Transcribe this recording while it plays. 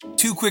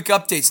Two quick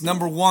updates.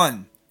 Number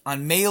one,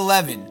 on May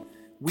 11,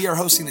 we are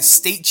hosting the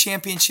state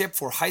championship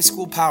for high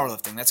school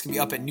powerlifting. That's going to be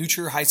up at New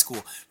Trier High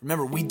School.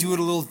 Remember, we do it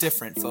a little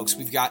different, folks.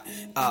 We've got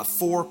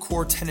 4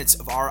 core tenets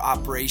of our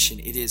operation.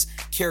 It is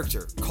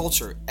character,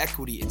 culture,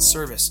 equity, and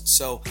service.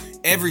 So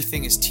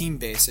everything is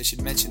team-based. I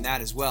should mention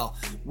that as well.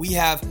 We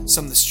have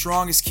some of the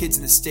strongest kids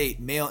in the state,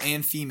 male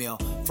and female,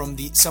 from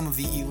some of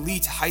the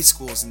elite high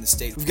schools in the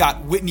state. We've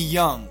got Whitney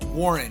Young,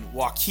 Warren,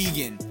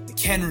 Waukegan,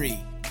 McHenry,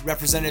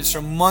 representatives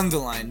from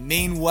Mundelein,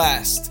 Maine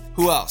West.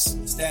 Who else?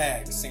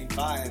 Stagg, St.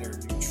 Viator,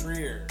 New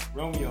Trier,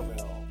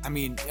 Romeoville. I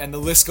mean, and the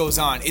list goes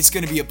on. It's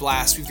going to be a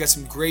blast. We've got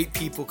some great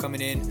people coming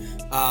in.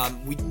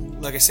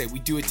 Like I say, we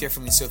do it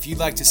differently. So if you'd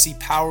like to see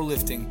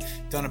powerlifting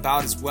done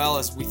about as well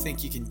as we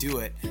think you can do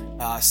it,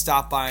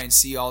 stop by and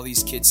see all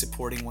these kids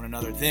supporting one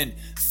another. Then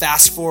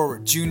fast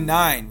forward, June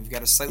 9, we've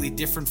got a slightly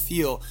different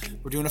feel.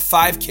 We're doing a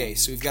 5K.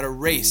 So we've got a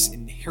race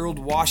in Harold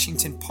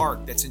Washington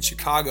Park that's in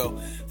Chicago.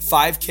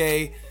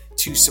 5K.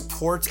 To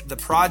support the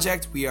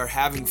project, we are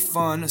having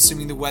fun,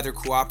 assuming the weather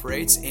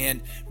cooperates,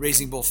 and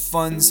raising both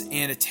funds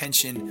and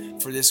attention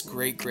for this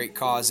great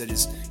cause that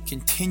is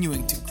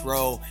continuing to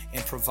grow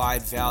and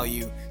provide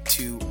value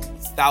to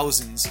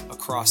thousands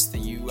across the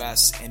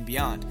U.S. and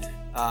beyond.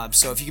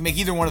 So if you can make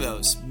either one of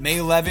those, May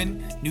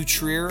 11, New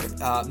Trier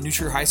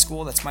High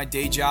School, that's my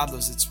day job.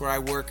 That's where I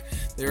work.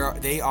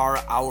 They are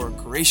our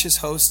gracious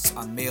hosts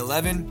on May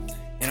 11.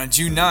 And on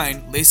June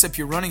 9, lace up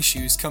your running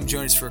shoes. Come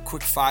join us for a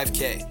quick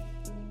 5K.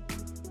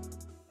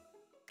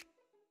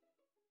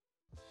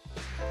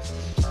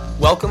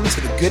 Welcome to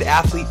the Good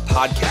Athlete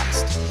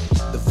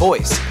Podcast, the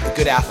voice of the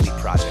Good Athlete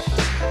Project.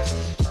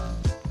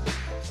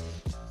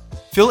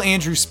 Phil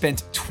Andrews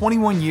spent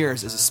 21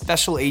 years as a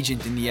special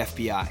agent in the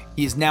FBI.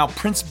 He is now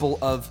principal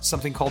of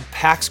something called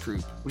PAX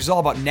Group, which is all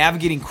about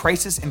navigating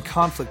crisis and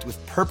conflict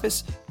with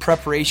purpose,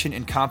 preparation,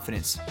 and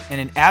confidence, and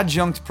an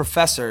adjunct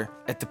professor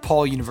at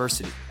DePaul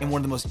University, and one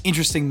of the most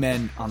interesting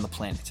men on the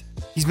planet.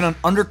 He's been on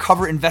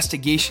undercover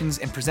investigations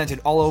and presented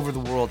all over the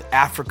world,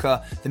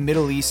 Africa, the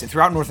Middle East, and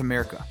throughout North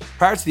America.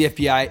 Prior to the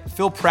FBI,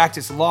 Phil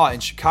practiced law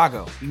in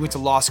Chicago. He went to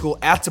law school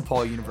at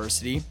DePaul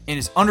University, and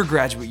his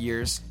undergraduate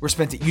years were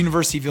spent at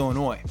University of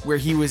Illinois, where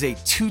he was a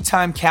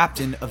 2-time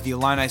captain of the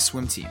Illini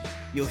swim team.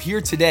 You'll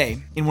hear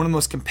today, in one of the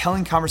most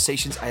compelling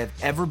conversations I have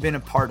ever been a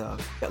part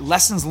of, that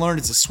lessons learned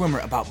as a swimmer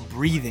about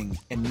breathing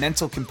and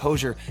mental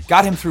composure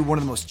got him through one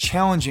of the most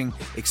challenging,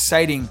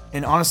 exciting,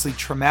 and honestly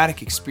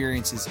traumatic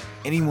experiences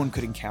anyone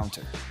could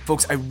encounter.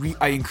 Folks,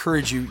 I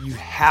encourage you, you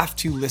have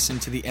to listen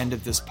to the end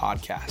of this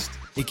podcast.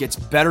 It gets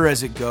better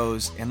as it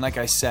goes, and like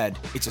I said,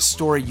 it's a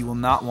story you will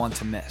not want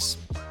to miss.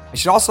 I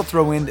should also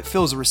throw in that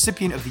Phil is a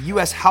recipient of the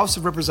U.S. House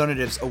of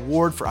Representatives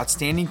Award for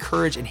Outstanding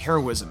Courage and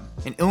Heroism,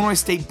 an Illinois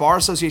State Bar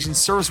Association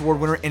Service Award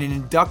winner, and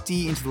an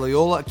inductee into the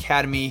Loyola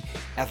Academy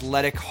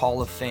Athletic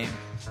Hall of Fame.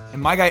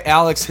 And my guy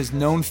Alex has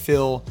known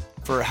Phil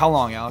for how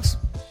long, Alex?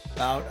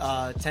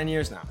 About 10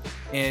 years now.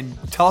 And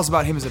tell us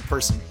about him as a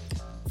person.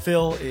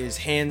 Phil is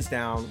hands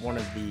down one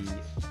of the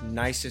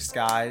nicest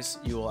guys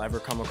you will ever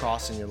come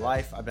across in your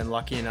life. I've been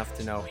lucky enough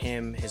to know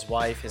him, his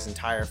wife, his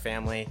entire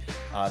family.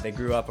 They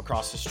grew up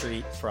across the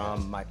street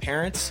from my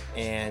parents,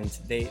 and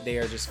they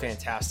are just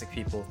fantastic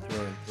people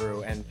through and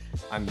through. And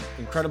I'm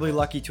incredibly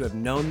lucky to have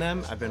known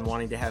them. I've been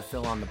wanting to have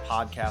Phil on the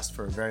podcast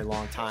for a very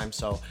long time,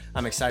 so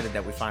I'm excited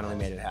that we finally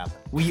made it happen.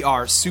 We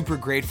are super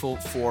grateful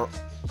for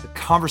the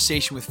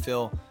conversation with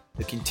Phil,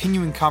 the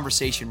continuing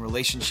conversation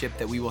relationship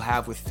that we will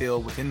have with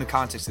Phil within the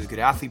context of the Good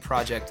Athlete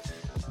Project.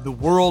 The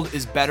world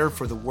is better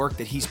for the work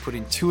that he's put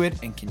into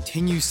it and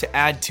continues to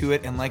add to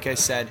it. And like I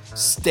said,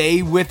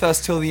 stay with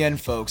us till the end,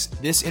 folks.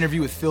 This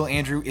interview with Phil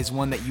Andrew is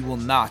one that you will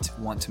not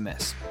want to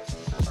miss.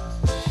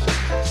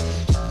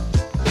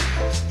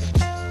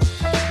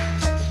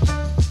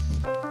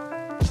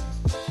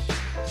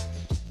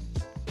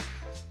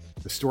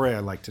 The story I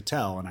like to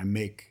tell, and I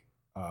make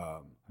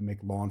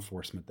law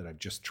enforcement that I've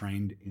just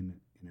trained in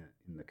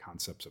the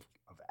concepts of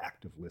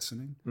active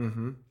listening.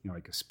 Mm-hmm. You know,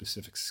 like a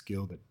specific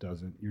skill that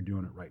doesn't. You're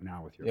doing it right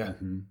now with your. Yeah.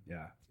 Mm-hmm,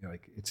 yeah.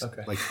 Like it's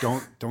okay. like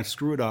don't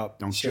screw it up.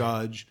 Don't Sure.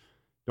 judge.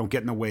 Don't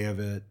get in the way of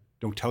it.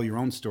 Don't tell your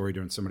own story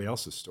during somebody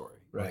else's story.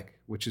 Right. Like,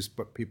 which is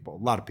what a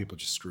lot of people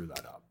just screw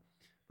that up.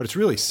 But it's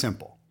really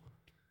simple.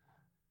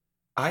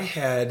 I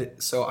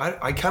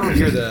kind of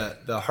hear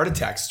the heart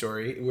attack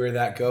story where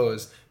that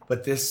goes,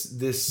 but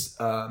this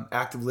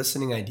active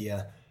listening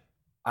idea.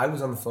 I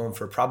was on the phone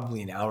for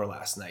probably an hour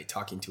last night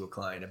talking to a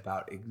client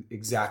about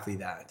exactly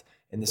that.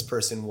 And this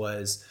person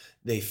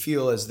they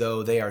feel as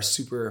though they are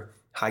super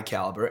high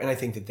caliber, and I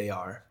think that they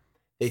are.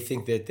 They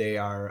think that they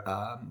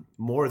are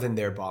more than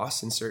their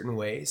boss in certain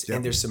ways, Yep.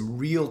 and there's some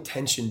real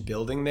tension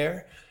building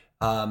there.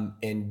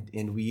 And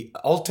we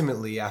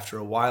ultimately, after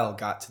a while,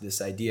 got to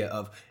this idea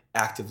of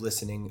active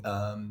listening,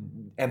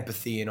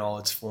 empathy in all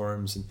its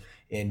forms,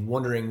 and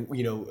wondering,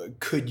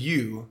 could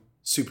you,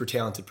 super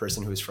talented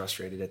person who is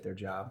frustrated at their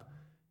job,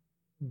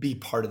 be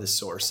part of the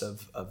source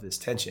of this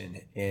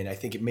tension? And I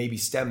think it maybe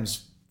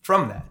stems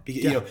from that,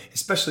 because,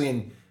 especially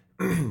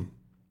in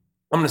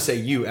I'm going to say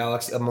you,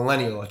 Alex, a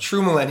millennial, a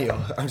true millennial.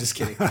 I'm just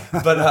kidding.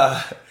 But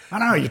I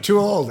don't know. You're too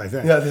old, I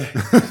think.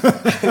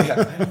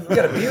 yeah, we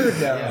got a beard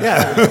now.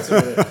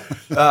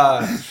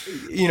 Yeah.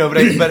 You know,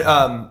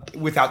 but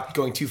without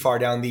going too far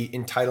down the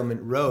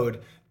entitlement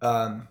road,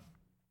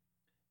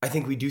 I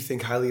think we do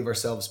think highly of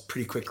ourselves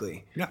pretty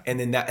quickly. Yeah. And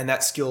then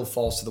that skill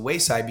falls to the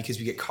wayside because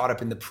we get caught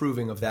up in the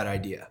proving of that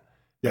idea.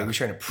 Yeah. Like we're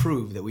trying to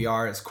prove that we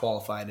are as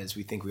qualified as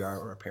we think we are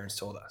or our parents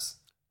told us.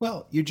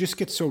 Well, you just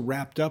get so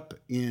wrapped up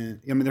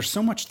in, I mean, there's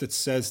so much that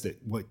says that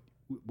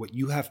what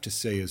you have to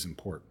say is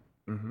important.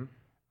 Mm-hmm.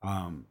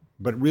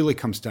 But it really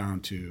comes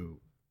down to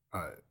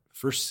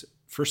first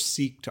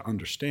seek to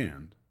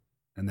understand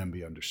and then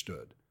be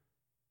understood.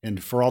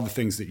 And for all the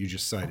things that you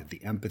just cited,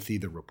 the empathy,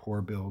 the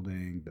rapport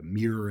building, the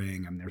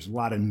mirroring, I mean, there's a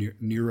lot of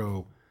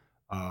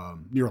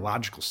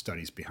neurological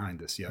studies behind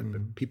this yet, Mm-hmm.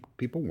 but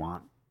people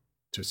want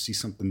to see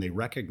something they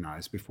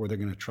recognize before they're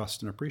going to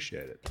trust and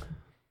appreciate it.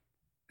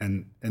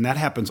 And that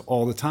happens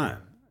all the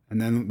time. And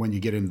then when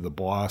you get into the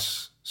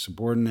boss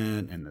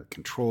subordinate and the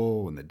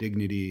control and the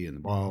dignity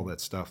and all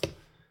that stuff,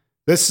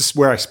 this is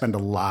where I spend a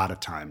lot of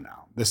time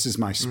now. This is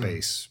my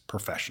space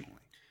professionally.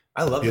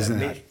 I love Isn't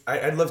that. it?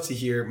 I'd love to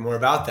hear more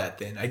about that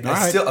then. I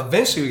Right. still,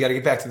 eventually we got to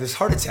get back to this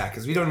heart attack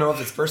because we don't know if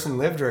this person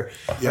lived or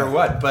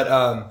what.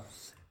 But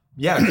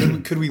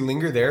could we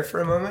linger there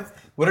for a moment?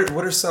 What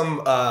are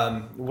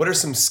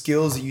some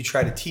skills that you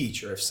try to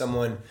teach, or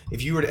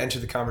if you were to enter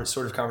the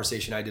sort of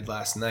conversation I did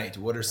last night,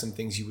 what are some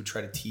things you would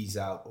try to tease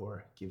out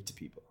or give to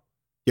people?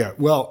 Yeah.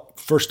 Well,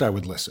 first I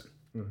would listen.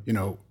 You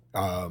know,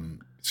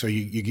 so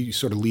you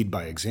sort of lead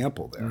by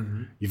example there.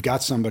 Mm-hmm. You've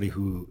got somebody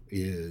who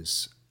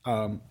is,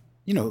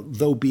 you know,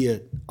 though be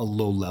it a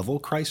low level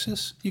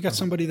crisis, you got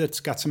somebody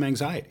that's got some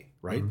anxiety,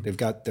 right? Mm-hmm. They've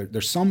got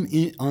there's some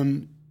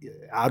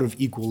out of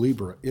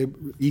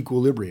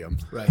equilibrium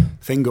Right.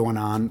 thing going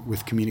on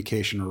with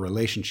communication or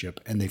relationship,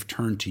 and they've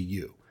turned to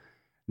you.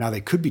 Now they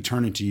could be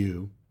turning to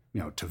you,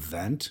 you know, to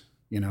vent,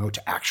 you know,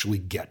 to actually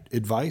get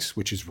advice,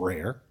 which is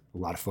rare. A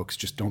lot of folks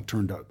just don't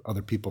turn to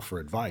other people for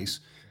advice.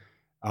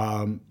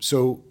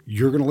 So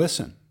you're going to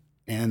listen,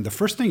 and the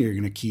first thing you're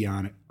going to key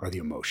on are the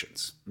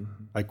emotions.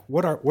 Mm-hmm. Like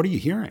what are you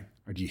hearing?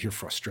 Or do you hear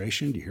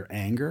frustration? Do you hear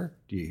anger?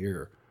 Do you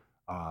hear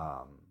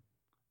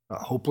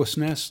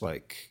hopelessness?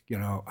 Like, you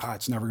know,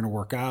 it's never going to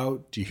work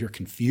out. Do you hear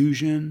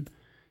confusion?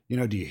 You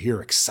know, do you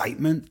hear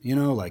excitement? You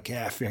know, like,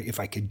 if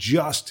I could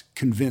just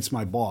convince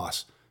my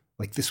boss,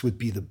 like this would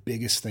be the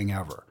biggest thing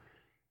ever.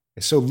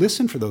 So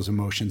listen for those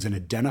emotions and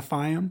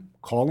identify them,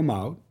 call them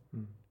out,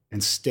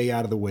 and stay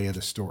out of the way of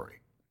the story.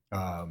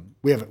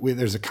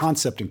 There's a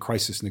concept in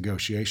crisis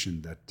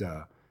negotiation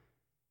that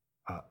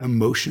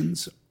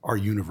emotions are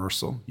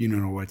universal. You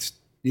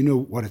know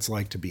what it's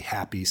like to be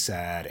happy,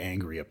 sad,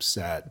 angry,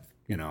 upset,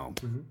 you know,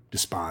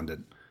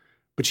 despondent.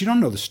 But you don't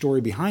know the story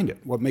behind it.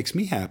 What makes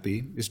me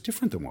happy is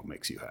different than what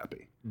makes you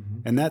happy.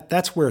 And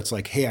that's where it's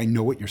like, hey, I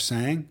know what you're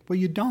saying. Well,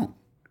 you don't.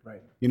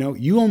 Right. You know,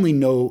 you only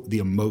know the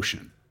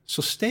emotion.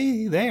 So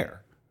stay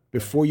there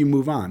before you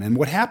move on. And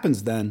what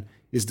happens then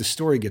is the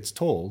story gets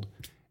told,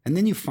 and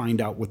then you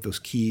find out what those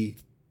key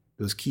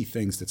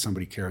things that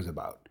somebody cares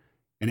about.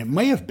 And it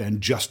may have been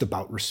just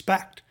about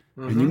respect.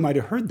 And you might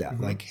have heard that,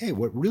 like, hey,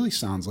 what really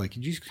sounds like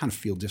you just kind of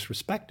feel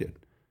disrespected,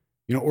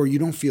 you know, or you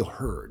don't feel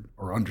heard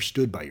or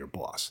understood by your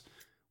boss,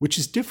 which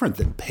is different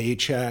than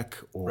paycheck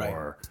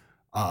or,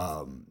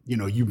 you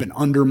know, you've been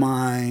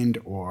undermined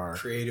or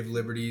creative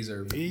liberties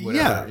or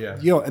whatever. Yeah.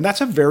 You know, and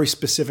that's a very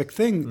specific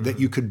thing that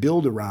you could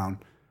build around.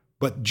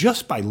 But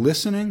just by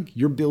listening,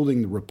 you're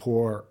building the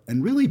rapport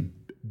and really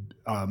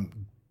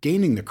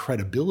gaining the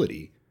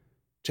credibility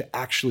to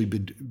actually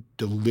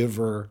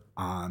deliver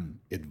on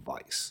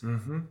advice.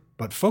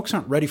 But folks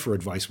aren't ready for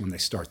advice when they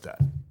start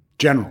that,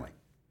 generally.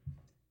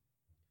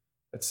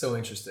 That's so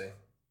interesting.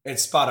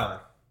 It's spot on.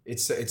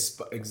 It's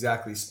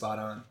exactly spot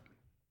on.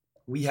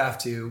 We have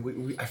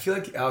to. I feel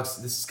like, Alex,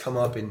 this comes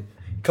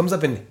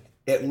up in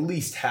at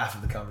least half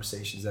of the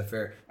conversation. Is that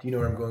fair? Do you know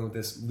where I'm going with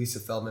this? Lisa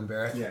Feldman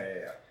Barrett.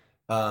 Yeah.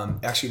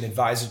 Actually, an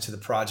advisor to the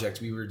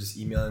project. We were just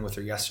emailing with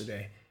her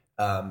yesterday.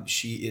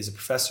 She is a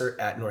professor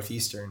at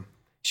Northeastern.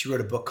 She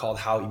wrote a book called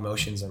How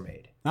Emotions Are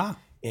Made.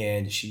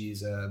 And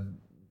she's a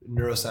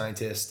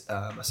neuroscientist,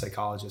 a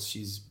psychologist.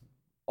 She's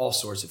all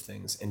sorts of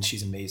things, and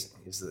she's amazing.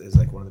 Is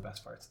like one of the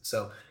best parts.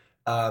 So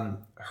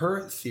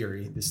her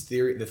theory,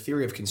 the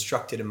theory of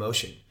constructed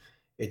emotion,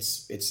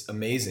 it's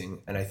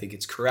amazing, and I think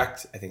it's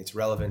correct. I think it's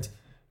relevant,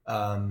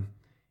 and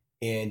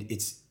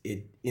it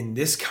in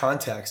this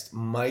context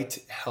might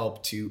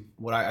help to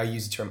what I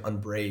use the term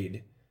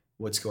unbraid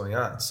what's going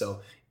on.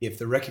 So if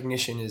the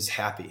recognition is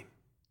happy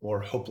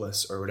or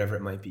hopeless or whatever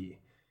it might be,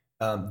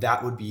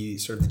 that would be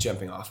sort of the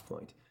jumping off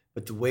point.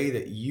 But the way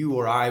that you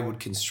or I would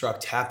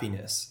construct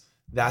happiness,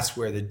 that's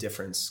where the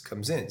difference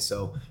comes in.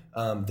 So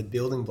the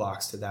building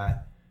blocks to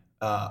that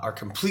are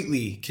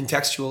completely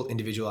contextual,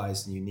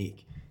 individualized, and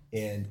unique.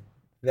 And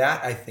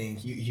that, I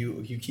think,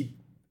 you keep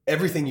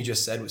everything you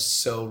just said was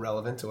so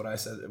relevant to what I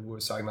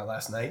was talking about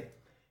last night,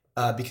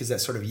 because that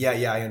sort of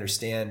I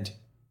understand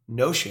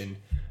notion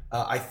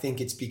I think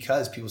it's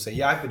because people say,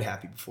 yeah, I've been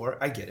happy before.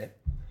 I get it.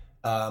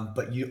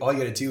 But all you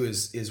got to do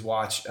is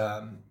watch,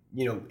 in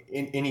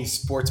any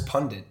sports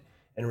pundit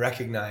and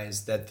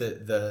recognize that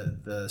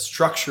the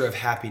structure of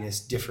happiness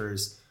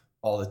differs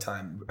all the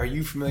time. Are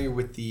you familiar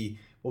with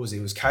what was it?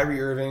 It was Kyrie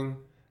Irving,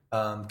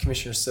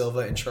 Commissioner Silva,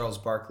 and Charles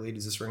Barkley.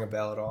 Does this ring a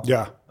bell at all?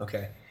 Yeah.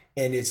 Okay.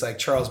 And it's like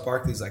Charles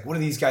Barkley's like, what do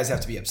these guys have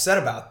to be upset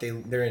about?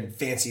 They're in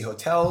fancy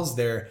hotels.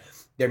 They're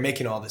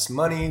making all this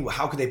money.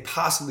 How could they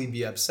possibly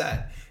be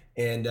upset?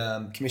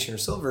 And Commissioner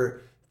Silva,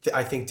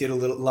 I think, did a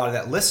lot of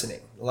that listening,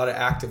 a lot of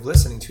active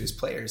listening to his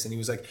players. And he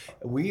was like,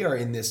 we are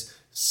in this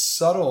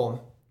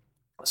subtle,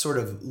 sort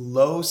of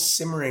low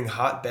simmering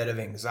hotbed of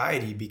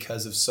anxiety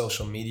because of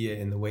social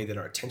media and the way that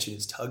our attention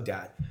is tugged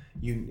at,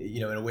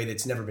 in a way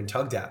that's never been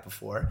tugged at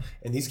before.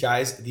 And these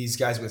guys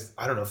with,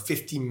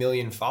 50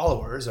 million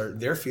followers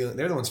they're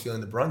the ones feeling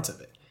the brunt of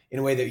it in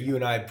a way that you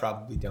and I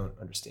probably don't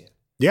understand.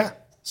 Yeah.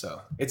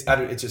 So it's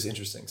just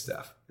interesting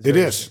stuff. It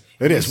is.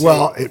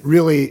 Well, it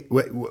really,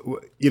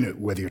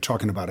 whether you're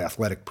talking about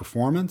athletic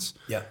performance,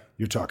 yeah,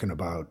 you're talking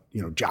about,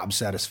 job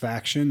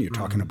satisfaction, you're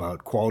talking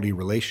about quality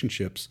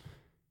relationships,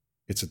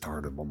 it's at the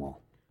heart of them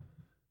all.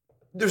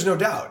 There's no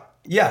doubt.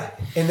 Yeah.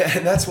 And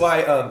that's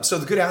why, so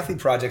the Good Athlete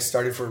Project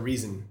started for a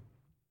reason.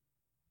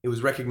 It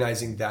was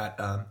recognizing that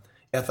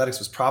athletics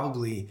was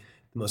probably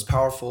the most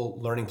powerful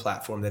learning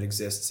platform that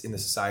exists in the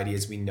society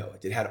as we know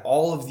it. It had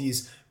all of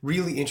these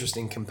really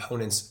interesting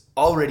components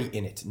already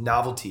in it: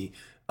 novelty,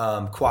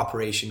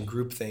 cooperation,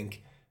 groupthink,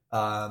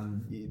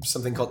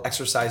 something called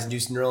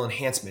exercise-induced neural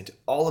enhancement,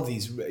 all of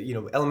these,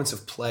 elements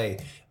of play,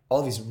 all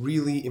of these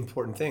really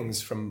important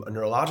things from a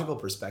neurological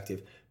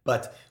perspective.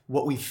 But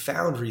what we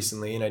found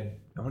recently, and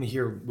I want to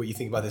hear what you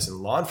think about this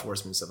in law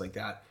enforcement and stuff like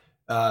that,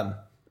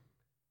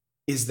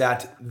 is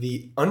that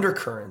the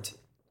undercurrent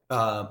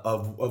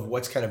of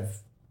what's kind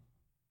of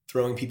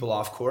throwing people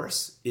off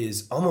course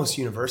is almost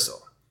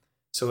universal.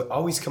 So it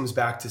always comes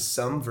back to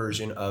some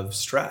version of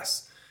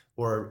stress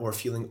or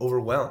feeling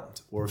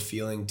overwhelmed or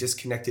feeling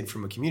disconnected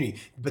from a community,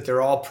 but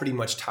they're all pretty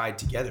much tied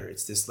together.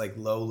 It's this like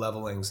low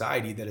level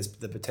anxiety that has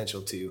the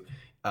potential to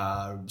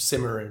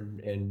simmer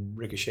and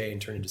ricochet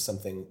and turn into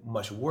something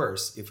much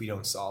worse if we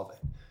don't solve it.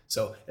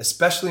 So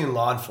especially in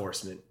law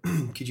enforcement,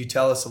 could you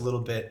tell us a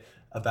little bit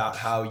about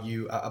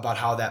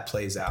how that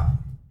plays out?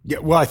 Yeah,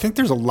 well, I think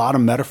there's a lot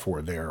of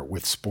metaphor there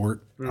with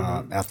sport,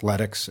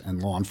 athletics,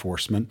 and law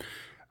enforcement,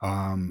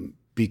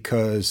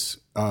 because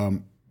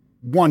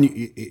one,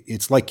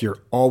 it's like you're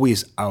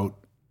always out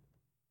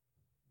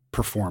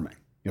performing.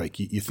 Like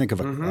you think of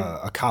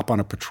a cop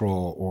on a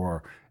patrol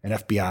or an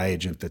FBI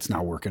agent that's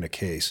now working a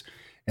case,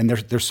 and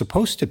they're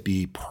supposed to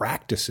be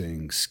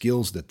practicing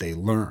skills that they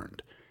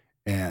learned,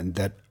 and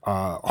that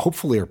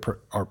hopefully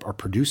are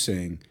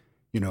producing,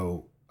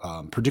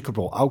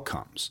 predictable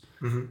outcomes,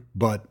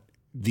 but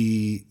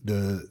the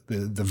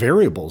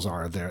variables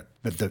are there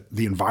that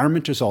the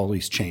environment is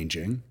always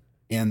changing,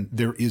 and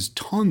there is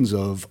tons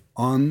of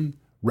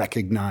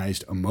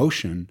unrecognized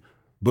emotion,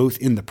 both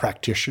in the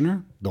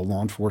practitioner, the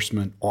law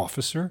enforcement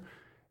officer,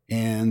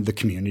 and the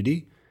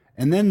community,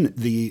 and then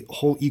the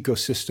whole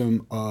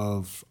ecosystem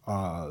of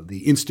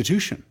the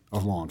institution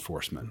of law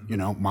enforcement.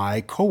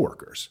 My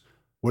coworkers.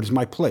 What is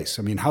my place?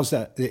 I mean, how's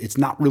that? It's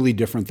not really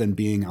different than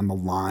being on the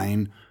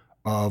line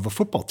of a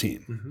football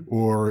team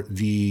or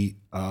the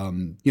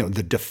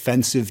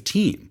defensive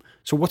team.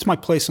 So what's my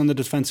place on the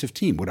defensive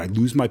team? Would I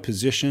lose my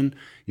position?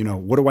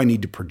 What do I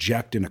need to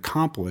project and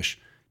accomplish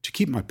to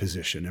keep my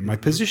position? And my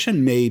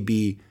position may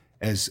be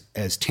as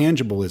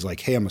tangible as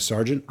like, hey, I'm a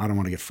sergeant. I don't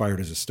want to get fired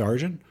as a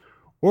sergeant.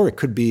 Or it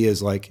could be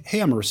as like, hey,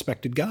 I'm a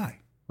respected guy.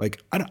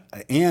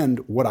 And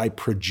what I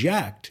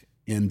project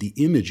and the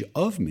image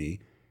of me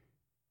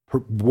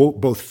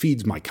both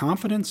feeds my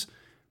confidence,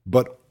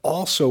 but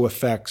also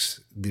affects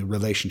the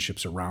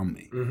relationships around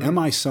me. Am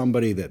I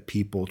somebody that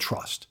people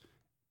trust?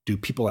 Do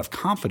people have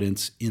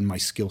confidence in my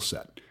skill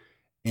set?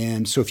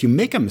 And so if you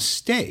make a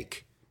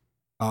mistake,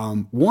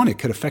 one, it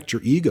could affect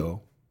your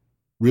ego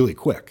really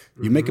quick.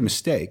 You make a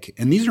mistake,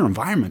 and these are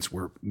environments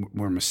where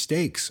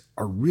mistakes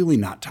are really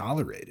not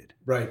tolerated.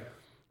 Right.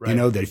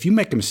 That if you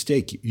make a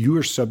mistake, you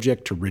are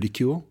subject to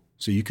ridicule,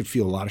 so you could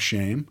feel a lot of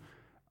shame.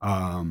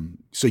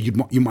 So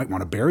you might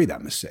want to bury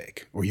that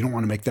mistake, or you don't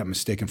want to make that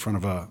mistake in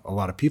front of a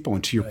lot of people.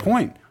 And to your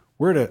point,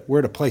 we're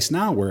at a place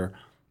now where,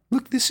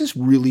 look, this is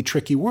really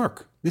tricky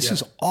work. This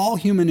is all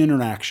human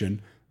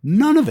interaction.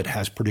 None of it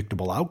has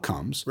predictable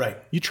outcomes. Right.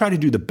 You try to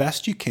do the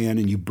best you can,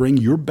 and you bring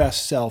your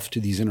best self to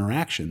these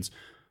interactions,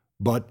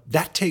 but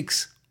that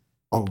takes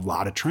a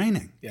lot of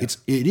training. Yeah.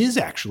 It is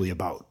actually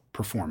about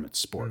performance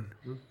sport.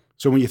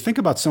 So when you think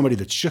about somebody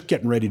that's just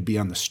getting ready to be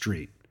on the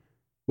street,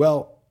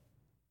 well,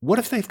 what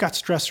if they've got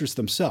stressors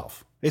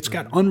themselves? It's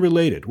got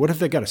unrelated. What if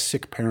they got a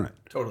sick parent?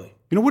 Totally.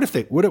 What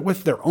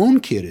if their own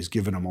kid is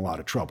giving them a lot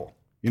of trouble?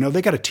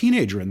 They got a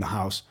teenager in the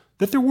house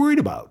that they're worried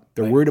about.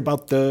 They're worried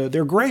about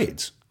their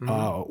grades,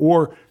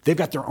 or they've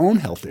got their own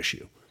health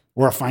issue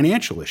or a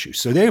financial issue.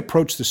 So they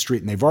approach the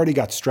street and they've already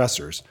got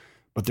stressors,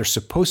 but they're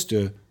supposed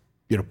to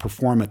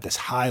perform at this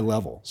high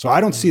level. So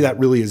I don't see that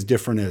really as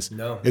different as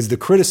the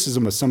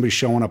criticism of somebody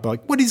showing up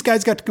like, what these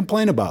guys got to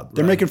complain about?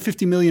 They're making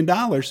 $50 million.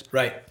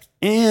 Right.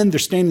 And they're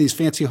staying in these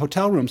fancy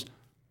hotel rooms.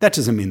 That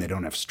doesn't mean they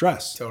don't have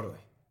stress. Totally.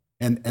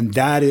 And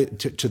that is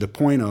to the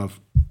point of,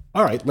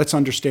 all right, let's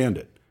understand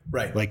it.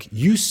 Right. Like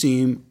you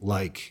seem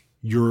like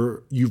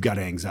you've got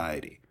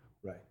anxiety.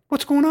 Right.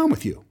 What's going on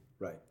with you?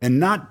 Right. And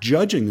not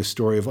judging the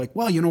story of like,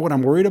 well, you know what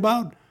I'm worried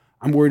about?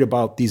 I'm worried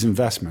about these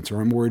investments,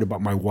 or I'm worried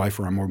about my wife,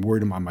 or I'm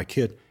worried about my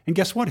kid. And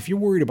guess what? If you're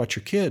worried about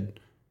your kid,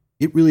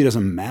 it really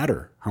doesn't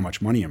matter how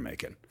much money you're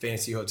making.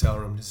 Fancy hotel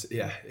room, just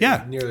Yeah.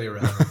 nearly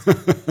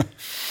irrelevant.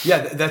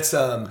 Yeah, that's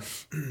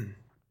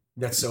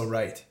so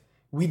right.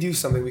 We do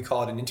something, we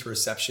call it an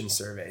interoception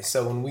survey.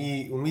 So when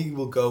we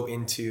will go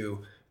into,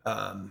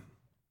 I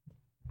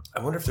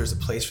wonder if there's a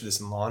place for this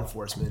in law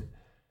enforcement.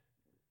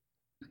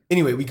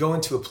 Anyway, we go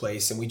into a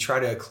place and we try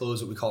to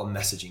close what we call a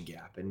messaging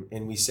gap.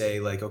 And we say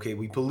like, okay,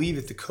 we believe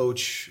that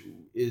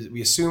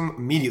we assume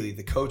immediately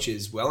the coach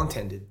is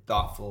well-intended,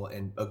 thoughtful,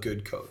 and a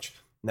good coach.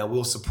 Now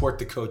we'll support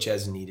the coach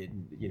as needed,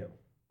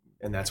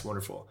 and that's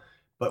wonderful.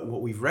 But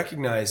what we've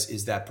recognized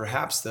is that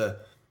perhaps the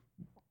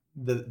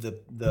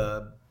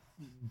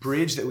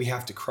bridge that we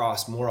have to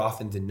cross more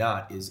often than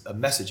not is a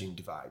messaging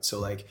divide. So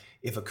like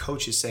if a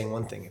coach is saying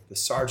one thing, if the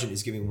sergeant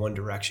is giving one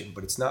direction,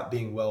 but it's not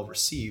being well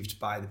received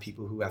by the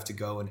people who have to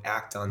go and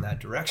act on that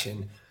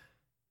direction,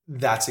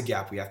 that's a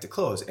gap we have to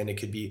close. And it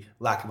could be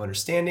lack of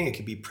understanding. It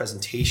could be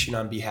presentation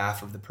on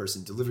behalf of the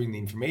person delivering the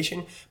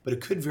information, but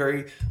it could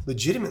very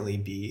legitimately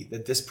be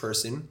that this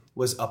person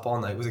was up all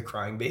night with a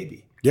crying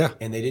baby. Yeah.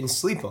 And they didn't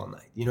sleep all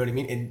night. You know what I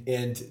mean?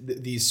 And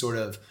these sort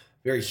of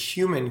very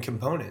human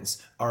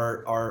components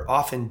are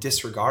often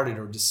disregarded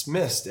or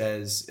dismissed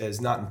as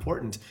not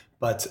important.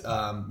 But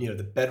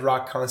the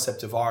bedrock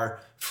concept of our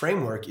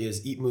framework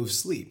is eat, move,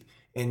 sleep.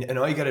 And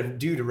all you got to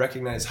do to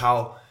recognize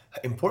how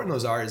important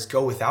those are is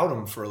go without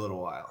them for a little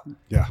while.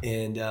 Yeah.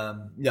 And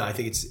I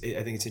think it's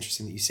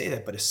interesting that you say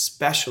that, but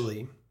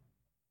especially,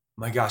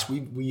 my gosh,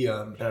 we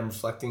and I'm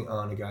reflecting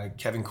on a guy,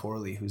 Kevin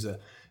Corley, who's a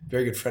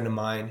very good friend of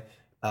mine.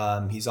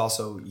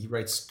 He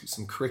writes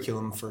some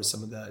curriculum for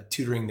some of the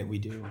tutoring that we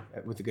do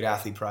with the Good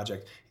Athlete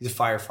Project. He's a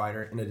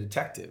firefighter and a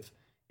detective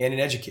and an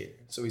educator.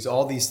 So he's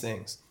all these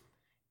things.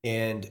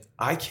 And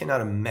I cannot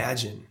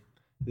imagine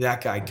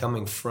that guy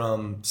coming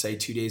from, say,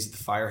 2 days at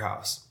the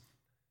firehouse,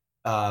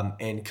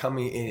 and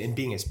coming and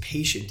being as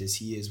patient as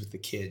he is with the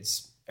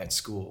kids at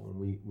school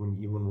when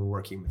we're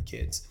working with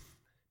kids.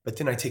 But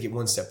then I take it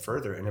one step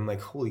further and I'm like,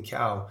 holy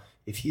cow,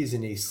 if he is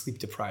in a sleep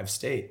deprived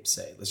state,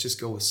 say, let's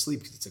just go with sleep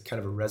because it's a kind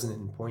of a resonant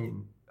and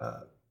poignant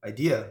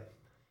idea,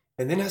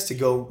 and then has to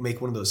go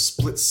make one of those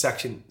split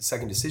second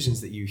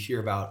decisions that you hear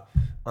about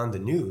on the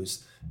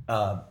news,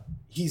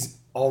 he's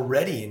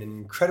already in an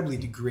incredibly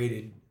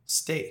degraded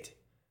state.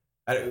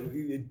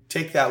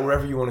 Take that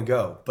wherever you want to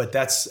go, but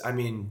that's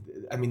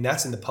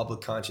that's in the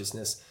public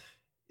consciousness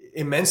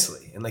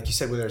immensely. And like you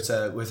said, whether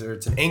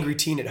it's an angry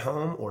teen at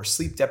home or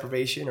sleep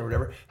deprivation or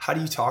whatever, how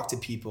do you talk to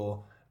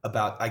people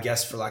about, I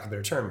guess, for lack of a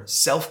better term,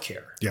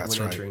 self-care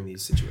when entering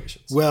these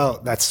situations? Well,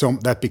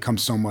 that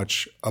becomes so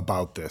much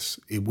about this.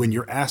 When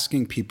you're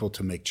asking people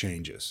to make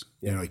changes,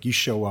 like you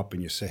show up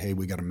and you say, hey,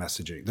 we got a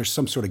messaging. There's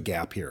some sort of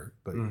gap here.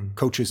 But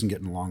coach isn't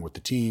getting along with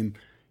the team.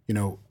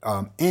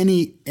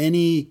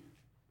 Any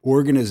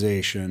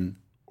organization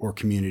or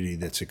community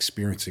that's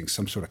experiencing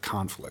some sort of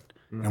conflict.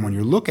 Mm-hmm. And when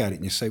you look at it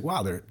and you say,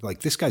 wow, they're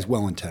like, this guy's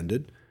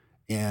well-intended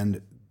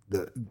and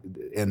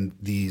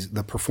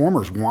the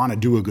performers want to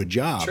do a good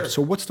job. Sure.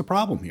 So what's the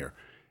problem here?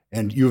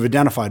 And you've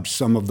identified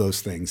some of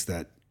those things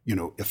that,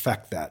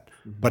 affect that.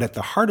 Mm-hmm. But at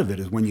the heart of it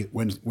is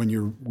when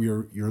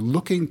you're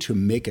looking to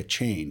make a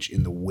change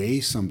in the way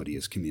somebody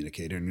is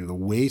communicating and the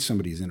way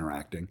somebody is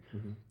interacting,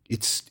 mm-hmm.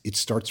 it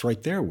starts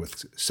right there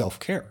with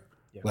self-care.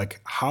 Yeah.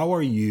 Like, how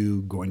are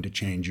you going to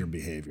change your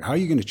behavior? How are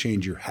you going to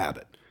change your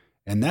habit?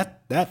 And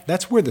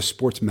that's where the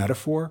sports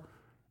metaphor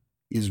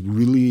is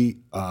really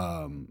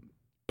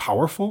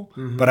powerful.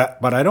 Mm-hmm.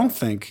 But I don't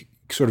think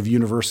sort of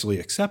universally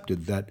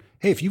accepted that,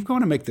 hey, if you're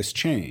going to make this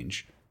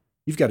change,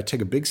 you've got to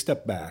take a big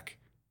step back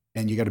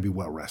and you got to be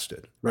well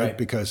rested, right?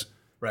 Because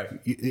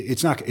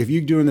it's not, if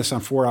you're doing this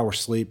on 4 hours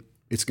sleep,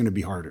 it's going to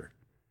be harder.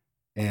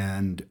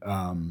 And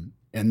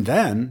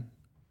then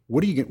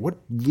what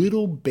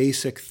little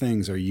basic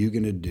things are you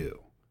going to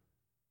do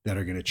that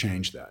are going to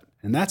change that?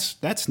 And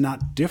that's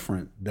not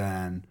different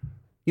than,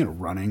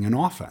 running an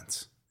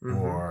offense, mm-hmm.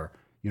 or,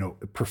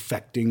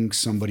 perfecting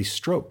somebody's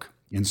stroke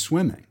in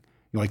swimming.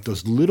 Like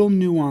those little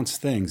nuanced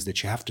things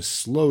that you have to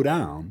slow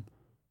down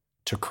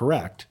to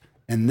correct,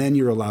 and then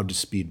you're allowed to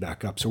speed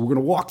back up. So we're going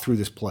to walk through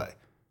this play,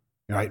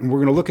 right? And we're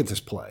going to look at this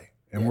play,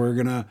 and we're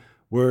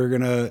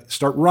going to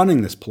start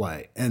running this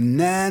play, and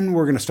then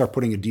we're going to start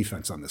putting a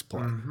defense on this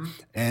play. Mm-hmm.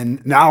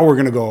 And now we're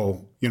going to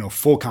go,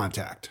 full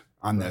contact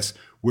on this,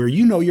 where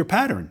your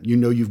pattern.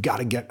 You've got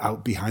to get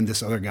out behind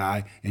this other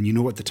guy, and you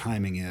know what the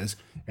timing is,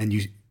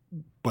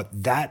 but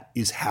that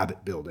is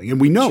habit building. And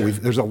we know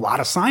there's a lot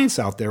of science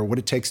out there what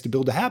it takes to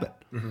build a habit.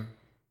 Mm-hmm.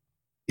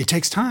 It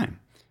takes time.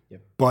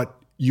 Yep. But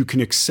you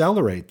can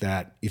accelerate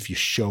that if you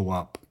show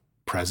up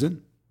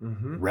present,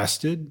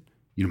 rested,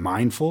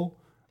 mindful,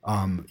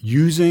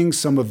 using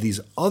some of these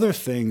other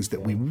things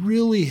that we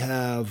really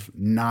have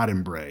not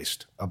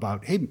embraced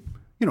about, hey,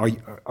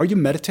 are you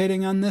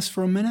meditating on this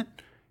for a minute?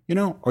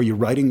 Are you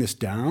writing this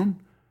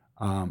down?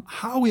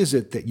 How is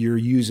it that you're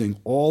using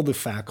all the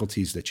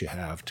faculties that you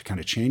have to kind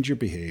of change your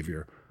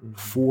behavior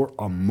for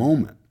a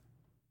moment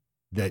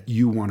that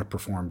you want to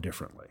perform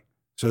differently?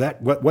 So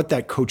that what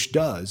that coach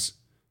does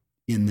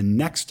in the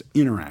next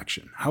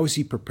interaction, how is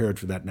he prepared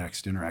for that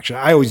next interaction?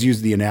 I always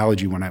use the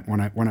analogy when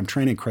I'm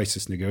training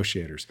crisis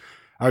negotiators.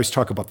 I always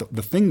talk about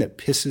the thing that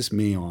pisses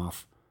me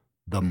off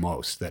the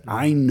most, that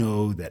I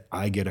know that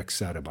I get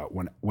upset about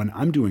when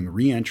I'm doing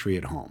reentry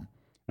at home.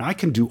 Now, I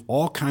can do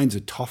all kinds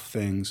of tough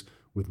things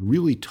with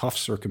really tough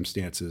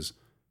circumstances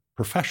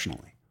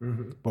professionally.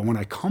 But when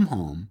I come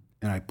home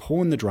and I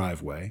pull in the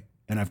driveway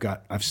and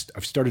I've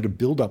started to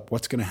build up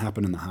what's going to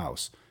happen in the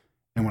house,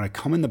 and when I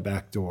come in the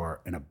back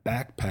door and a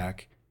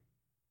backpack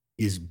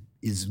is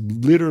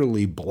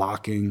literally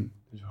blocking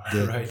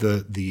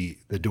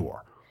the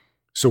door.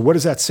 So what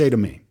does that say to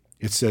me?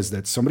 It says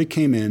that somebody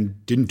came in,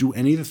 didn't do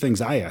any of the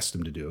things I asked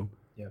them to do.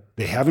 Yep.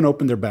 They haven't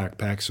opened their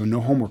backpack, so no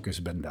homework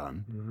has been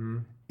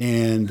done.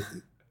 And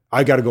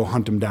I got to go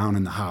hunt them down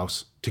in the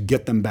house to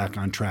get them back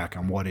on track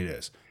on what it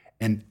is.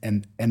 And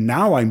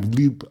now I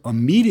leap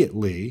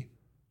immediately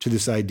to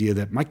this idea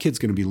that my kid's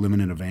going to be living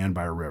in a van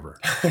by a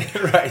river.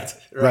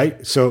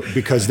 Right. So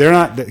because the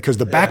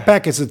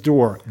backpack is at the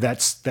door,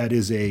 that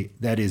is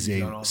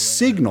a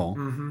signal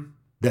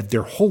that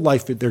their whole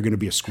life they're going to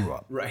be a screw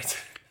up. Right.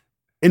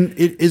 And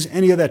is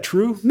any of that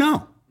true?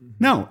 No.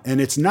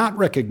 And it's not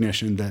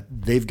recognition that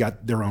they've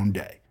got their own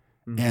day.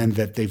 And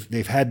that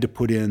they've had to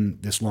put in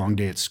this long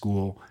day at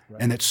school,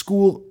 and that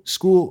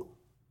school,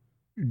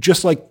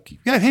 just like,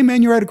 hey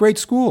man, you're at a great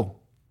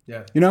school.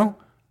 Yeah.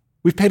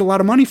 We've paid a lot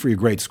of money for your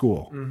great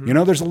school.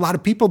 There's a lot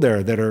of people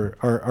there that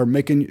are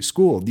making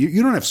school.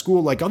 You don't have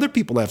school like other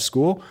people have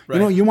school.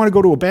 Right. You want to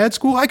go to a bad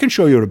school? I can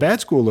show you what a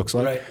bad school looks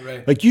like.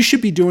 Right. Like, you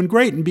should be doing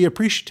great and be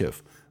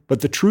appreciative.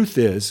 But the truth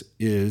is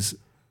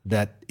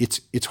that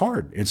it's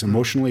hard. It's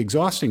emotionally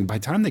exhausting. By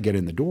the time they get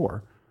in the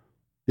door,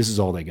 this is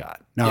all they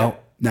got.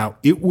 Now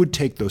it would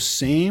take those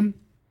same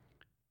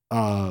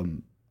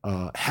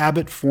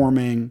habit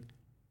forming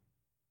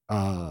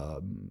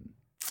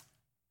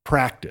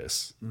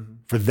practice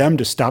for them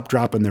to stop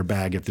dropping their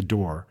bag at the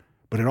door.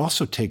 But it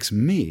also takes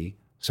me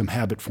some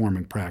habit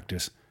forming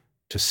practice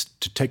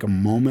to take a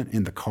moment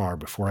in the car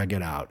before I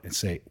get out and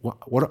say,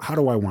 how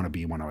do I want to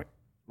be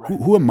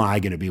who am I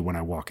going to be when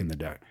I walk in the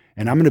door?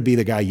 And I'm going to be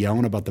the guy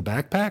yelling about the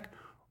backpack,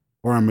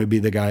 or I'm going to be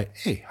the guy,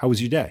 hey, how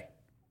was your day?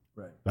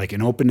 Right. Like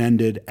an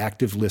open-ended,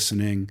 active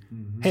listening.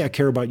 Hey, I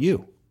care about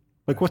you.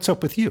 Like, what's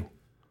up with you?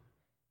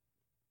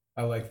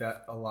 I like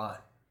that a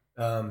lot.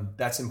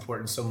 That's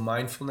important. So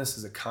mindfulness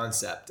as a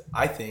concept,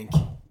 I think,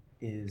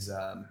 is,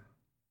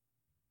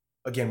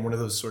 again, one of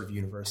those sort of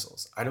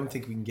universals. I don't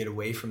think we can get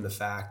away from the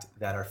fact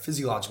that our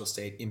physiological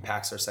state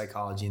impacts our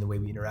psychology and the way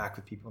we interact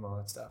with people and all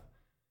that stuff.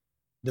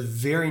 The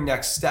very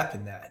next step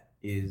in that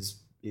is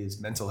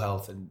mental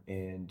health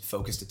and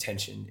focused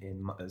attention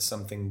in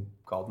something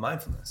called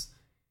mindfulness.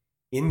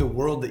 In the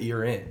world that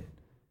you're in,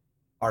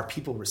 are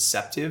people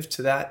receptive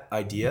to that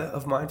idea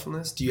of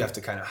mindfulness? Do you have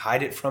to kind of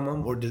hide it from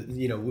them? Or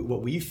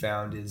what we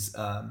found is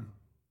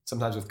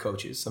sometimes with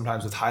coaches,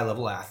 sometimes with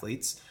high-level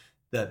athletes,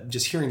 that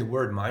just hearing the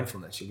word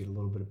mindfulness, you get a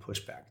little bit of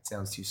pushback. It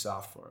sounds too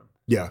soft for them.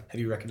 Yeah.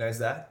 Have you recognized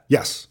that?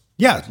 Yes.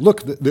 Yeah.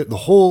 Look, the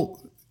whole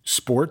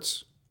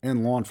sports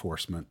and law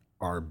enforcement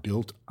are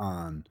built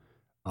on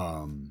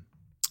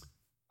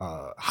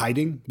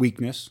hiding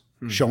weakness,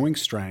 showing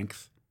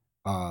strength,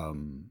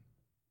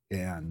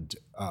 and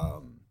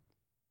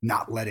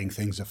not letting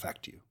things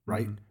affect you,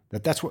 right?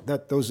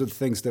 Those are the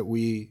things that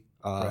we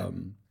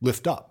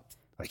lift up.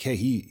 Like,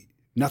 hey,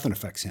 nothing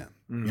affects him.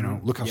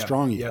 Look how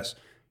strong he is.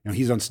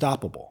 He's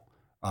unstoppable.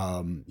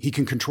 He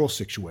can control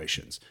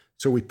situations.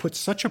 So we put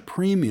such a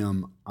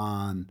premium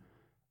on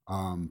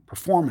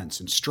performance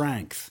and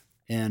strength.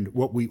 And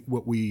what we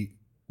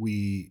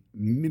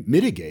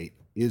mitigate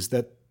is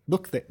that,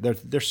 look,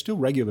 they're still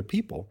regular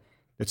people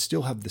that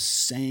still have the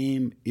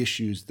same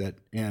issues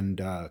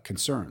and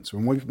concerns.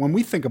 When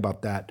we think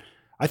about that,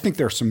 I think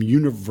there are some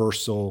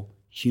universal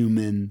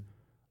human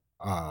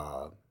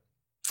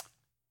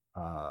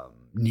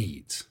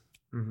needs.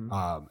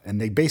 And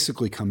they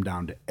basically come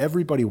down to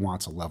everybody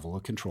wants a level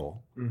of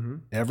control.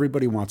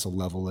 Everybody wants a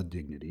level of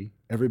dignity.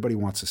 Everybody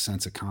wants a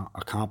sense of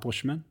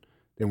accomplishment.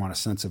 They want a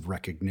sense of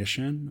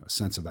recognition, a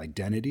sense of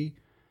identity.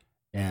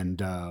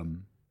 And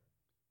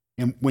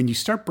when you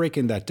start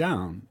breaking that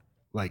down,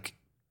 like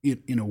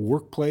in a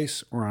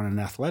workplace or on an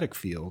athletic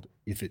field,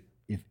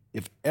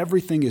 if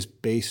everything is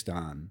based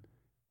on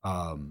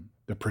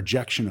the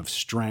projection of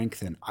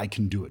strength and I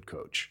can do it,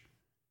 coach,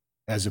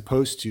 as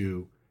opposed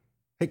to,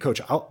 hey, coach,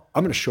 I'm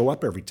going to show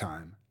up every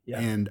time,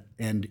 and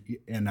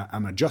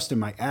I'm adjusting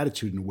my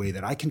attitude in a way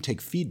that I can take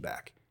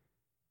feedback.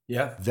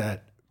 Yeah,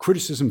 that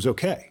criticism's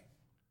okay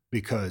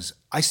because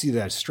I see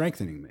that as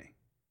strengthening me.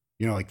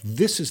 You know, like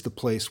this is the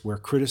place where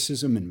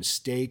criticism and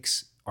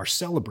mistakes are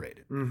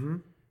celebrated,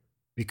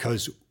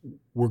 because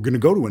we're going to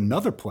go to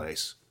another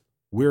place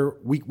where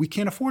we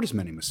can't afford as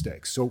many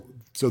mistakes. So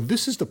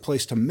this is the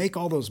place to make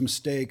all those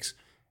mistakes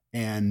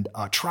and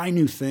try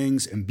new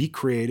things and be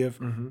creative,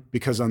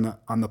 because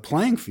on the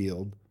playing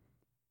field,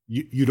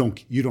 you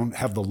don't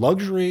have the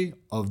luxury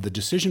of the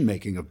decision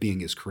making of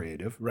being as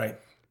creative, Right.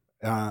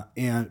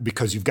 And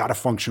because you've got to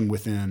function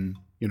within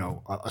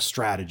a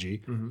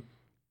strategy,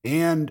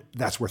 and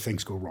that's where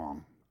things go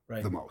wrong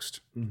the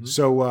most.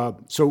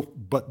 But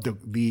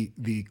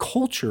the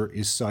culture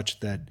is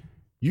such that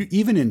you,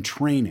 even in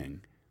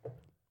training,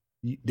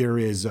 there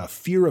is a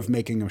fear of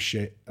making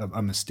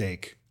a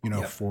mistake,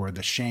 for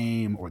the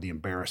shame or the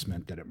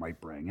embarrassment that it might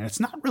bring. And it's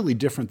not really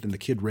different than the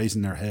kid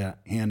raising their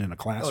hand in a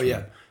classroom. Oh,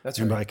 yeah. That's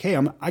and right. be like,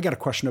 hey, I got a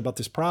question about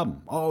this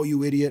problem. Oh,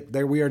 you idiot.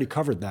 There, we already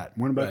covered that.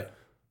 What about, Right.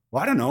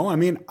 well, I don't know. I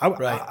mean,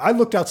 Right. I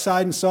looked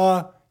outside and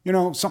saw,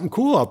 something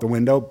cool out the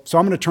window. So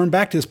I'm going to turn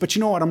back to this. But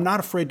you know what? I'm not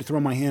afraid to throw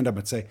my hand up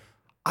and say,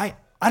 I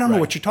don't know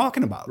what you're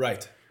talking about.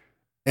 Right.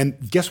 And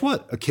guess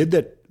what? A kid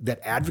that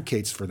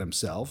advocates for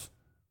themselves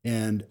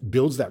and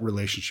builds that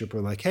relationship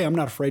where like, hey, I'm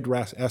not afraid to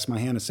ask my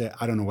hand and say,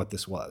 I don't know what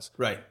this was.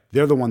 Right.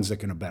 They're the ones that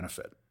can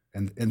benefit.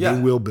 And Yeah.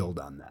 they will build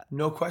on that.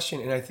 No question.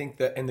 And I think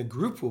that, and the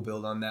group will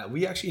build on that.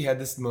 We actually had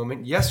this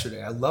moment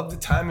yesterday. I love the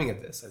timing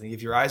of this. I think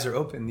if your eyes are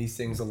open, these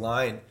things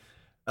align.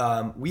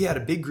 We had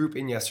a big group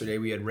in yesterday.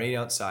 We had rain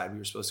outside. We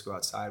were supposed to go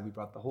outside. We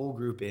brought the whole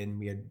group in.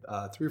 We had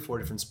 3 or 4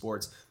 different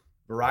sports,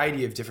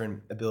 variety of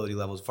different ability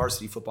levels,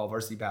 varsity football,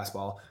 varsity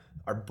basketball.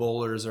 Our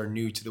bowlers are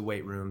new to the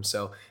weight room.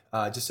 So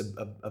just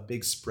a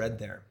big spread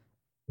there.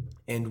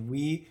 And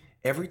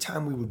every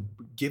time we would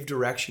give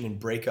direction and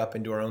break up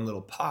into our own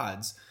little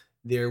pods,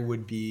 there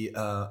would be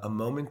a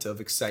moment of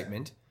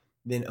excitement,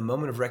 then a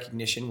moment of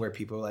recognition where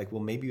people are like,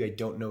 well, maybe I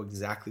don't know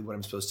exactly what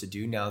I'm supposed to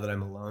do now that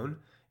I'm alone.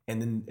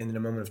 And then a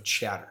moment of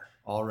chatter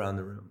all around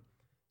the room.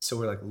 So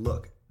we're like,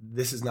 look,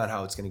 this is not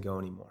how it's going to go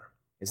anymore.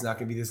 It's not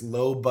going to be this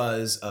low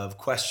buzz of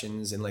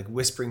questions and like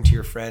whispering to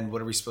your friend,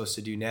 what are we supposed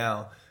to do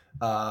now?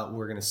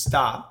 We're going to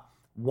stop.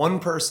 One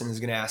person is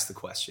going to ask the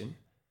question.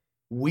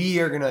 We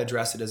are going to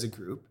address it as a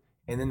group.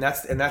 And then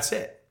that's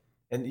it.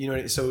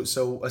 And,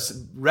 so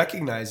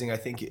recognizing, I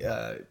think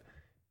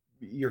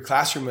your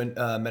classroom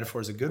metaphor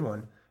is a good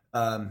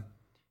one.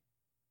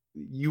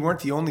 You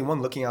weren't the only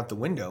one looking out the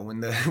window when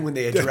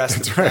they addressed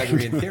the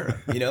Pythagorean theorem.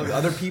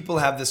 Other people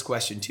have this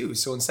question too.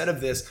 So instead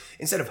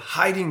of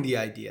hiding the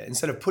idea,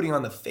 instead of putting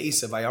on the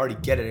face of I already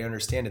get it, I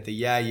understand it, the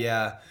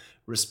yeah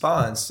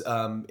response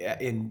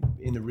in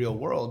the real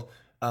world,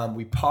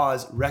 we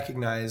pause,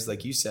 recognize,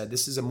 like you said,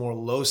 this is a more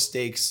low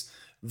stakes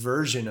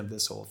version of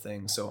this whole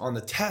thing. So on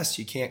the test,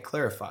 you can't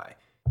clarify.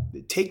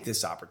 Take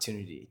this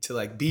opportunity to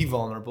like be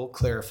vulnerable,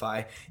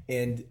 clarify.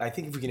 And I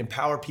think if we can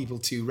empower people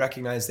to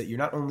recognize that you're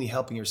not only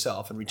helping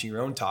yourself and reaching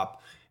your own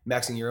top,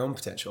 maxing your own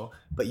potential,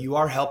 but you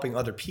are helping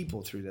other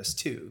people through this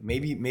too.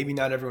 Maybe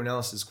not everyone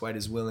else is quite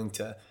as willing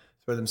to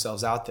throw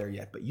themselves out there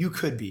yet, but you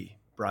could be,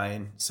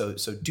 Brian. So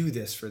do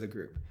this for the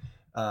group.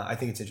 I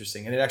think it's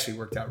interesting, and it actually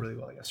worked out really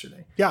well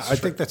yesterday. Yeah, I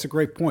think that's a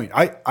great point.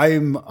 I've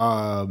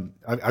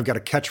got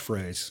a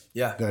catchphrase.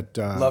 Yeah, that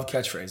love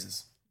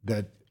catchphrases.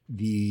 That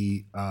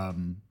the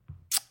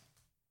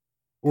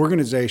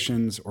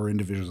organizations or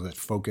individuals that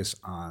focus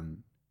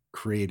on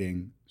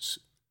creating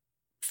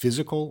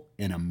physical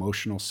and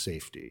emotional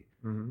safety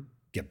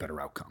get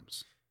better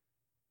outcomes.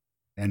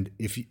 And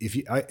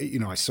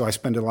so I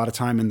spend a lot of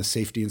time in the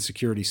safety and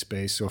security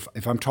space. So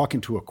if I'm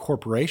talking to a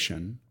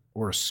corporation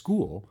or a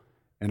school,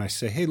 and I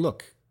say, hey,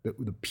 look,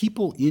 the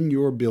people in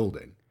your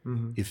building,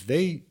 if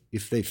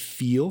they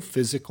feel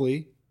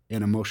physically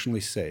and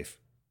emotionally safe,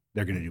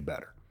 they're going to do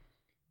better.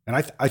 And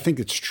I think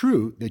it's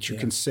true that you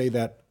can say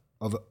that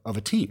of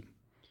a team.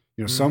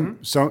 Some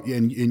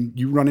and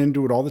you run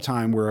into it all the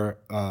time where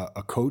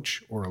a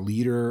coach or a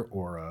leader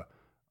or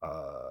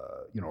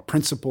a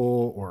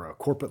principal or a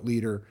corporate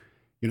leader,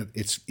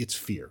 it's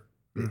fear.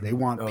 They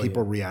want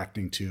people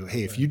reacting to,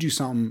 hey, if you do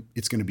something,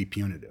 it's going to be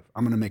punitive.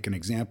 I'm going to make an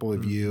example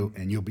of you,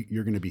 and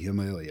you're going to be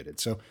humiliated.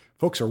 So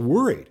folks are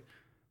worried,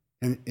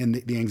 and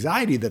the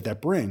anxiety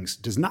that brings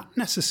does not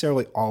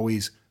necessarily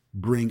always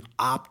bring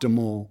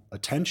optimal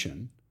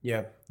attention.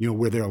 Yeah,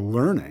 where they're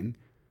learning,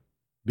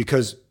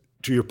 because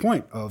to your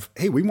point of,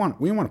 hey, we want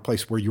a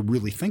place where you're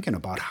really thinking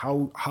about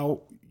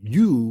how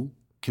you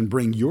can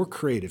bring your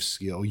creative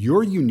skill,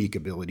 your unique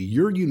ability,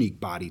 your unique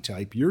body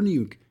type, your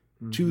unique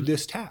to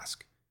this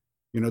task.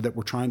 That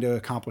we're trying to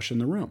accomplish in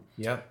the room.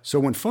 Yeah. So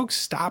when folks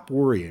stop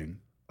worrying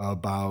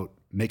about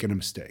making a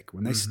mistake,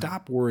 when they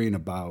stop worrying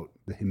about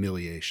the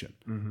humiliation,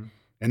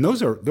 and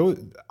those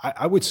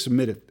I would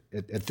submit it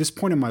at this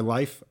point in my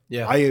life.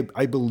 Yeah.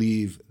 I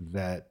believe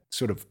that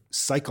sort of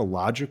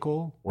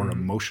psychological or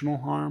emotional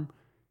harm,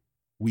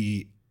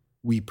 we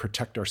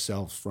protect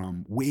ourselves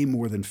from way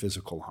more than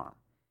physical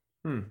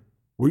harm.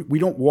 We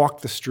don't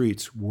walk the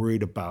streets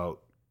worried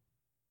about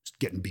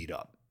getting beat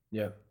up.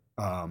 Yeah.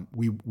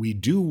 We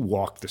do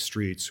walk the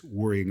streets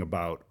worrying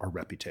about our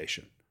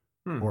reputation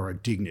or our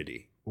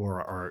dignity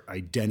or our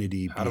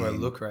identity. How do I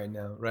look right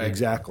now? Right.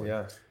 Exactly.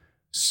 Yeah.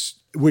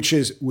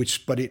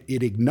 But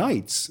it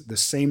ignites the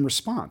same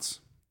response.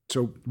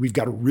 So we've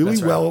got a really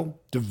That's right. well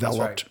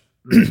developed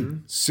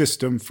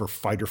system for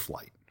fight or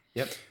flight.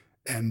 Yep.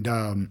 And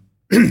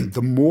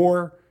the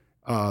more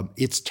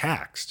it's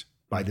taxed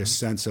by this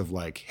sense of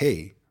like,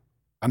 hey,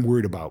 I'm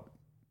worried about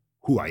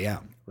who I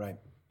am. Right.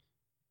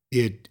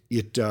 It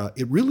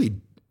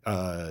really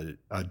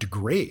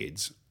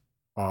degrades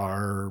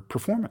our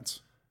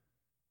performance.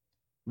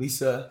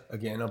 Lisa,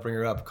 again, I'll bring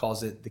her up,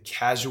 calls it the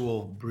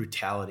casual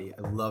brutality.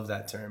 I love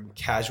that term,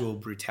 casual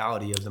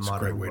brutality of the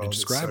modern world. Great way to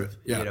describe it.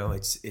 Yeah. You know,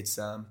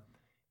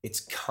 it's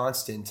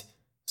constant,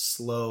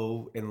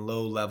 slow and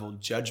low level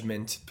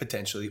judgment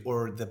potentially,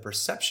 or the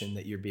perception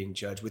that you're being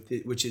judged with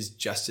it, which is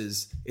just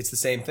as it's the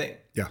same thing.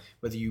 Yeah.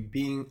 Whether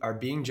you are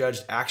being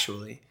judged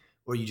actually,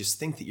 or you just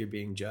think that you're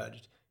being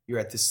judged, you're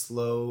at this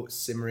slow,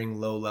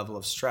 simmering, low level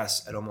of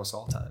stress at almost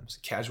all times.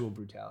 Casual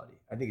brutality.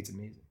 I think it's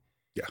amazing.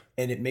 Yeah.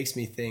 And it makes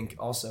me think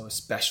also,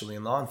 especially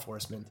in law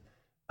enforcement,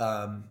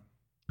 the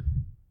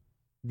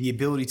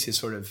ability to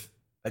sort of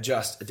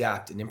adjust,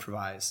 adapt, and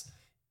improvise.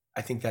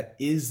 I think that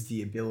is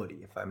the ability,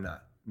 if I'm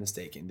not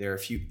mistaken. There are a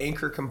few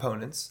anchor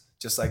components,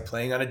 just like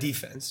playing on a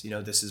defense. You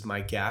know, this is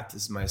my gap,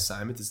 this is my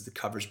assignment, this is the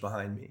coverage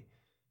behind me.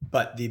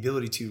 But the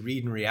ability to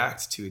read and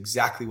react to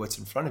exactly what's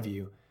in front of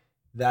you,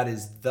 that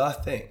is the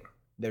thing.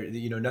 There,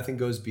 you know, nothing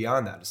goes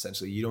beyond that,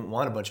 essentially. You don't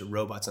want a bunch of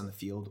robots on the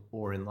field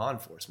or in law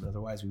enforcement.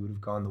 Otherwise, we would have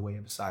gone the way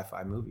of a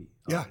sci-fi movie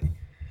already.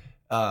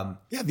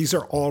 Yeah, these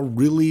are all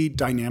really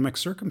dynamic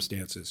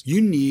circumstances. You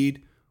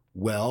need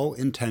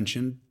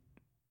well-intentioned,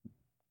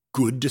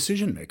 good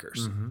decision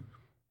makers,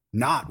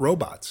 not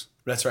robots.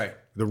 That's right.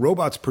 The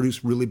robots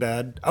produce really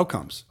bad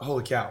outcomes.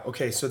 Holy cow.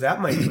 Okay, so that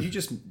might, you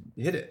just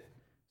hit it.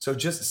 So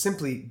just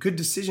simply good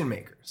decision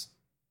makers.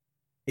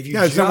 If you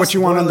Is that what you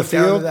want on the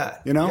field?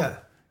 That, you know? Yeah.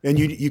 And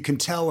you can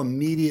tell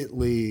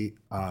immediately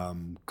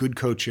good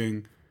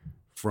coaching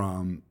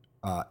from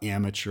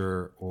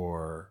amateur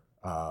or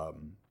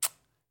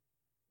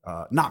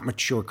not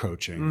mature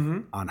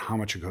coaching on how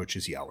much a coach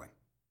is yelling.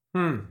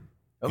 Okay.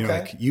 You know,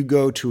 like you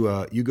go to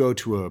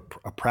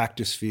a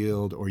practice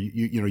field, or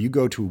you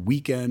go to a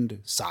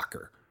weekend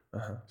soccer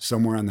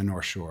somewhere on the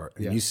North Shore,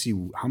 and you see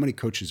how many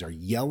coaches are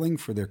yelling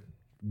for their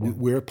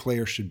where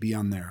players should be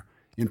on there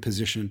in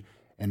position.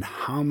 And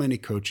how many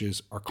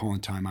coaches are calling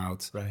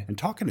timeouts and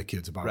talking to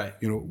kids about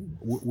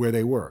where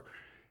they were,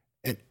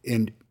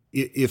 and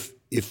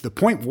if the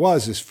point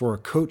is for a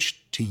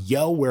coach to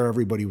yell where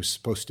everybody was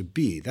supposed to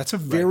be, that's a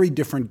very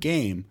different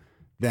game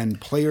than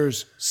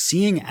players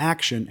seeing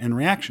action and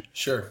reaction.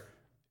 Sure.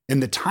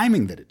 And the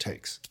timing that it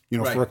takes,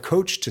 for a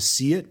coach to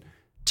see it,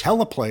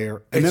 tell a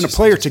player, and then a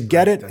player to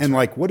get it, and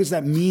like, what does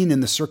that mean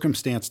in the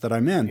circumstance that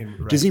I'm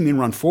in? Does he mean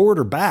run forward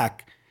or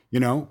back?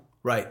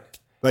 Right.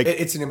 Like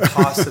it's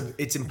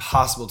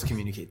impossible to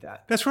communicate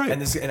that. That's right.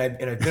 And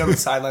I've been on the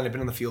sideline, I've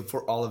been on the field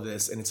for all of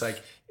this, and it's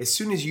like as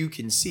soon as you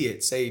can see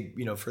it, say,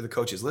 for the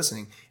coaches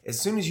listening, as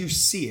soon as you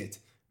see it,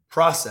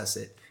 process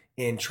it,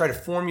 and try to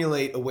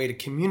formulate a way to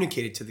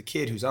communicate it to the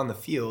kid who's on the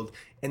field,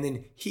 and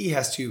then he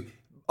has to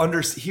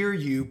hear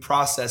you,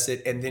 process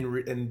it, and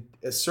then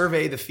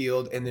survey the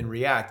field, and then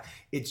react.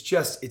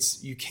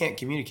 You can't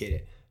communicate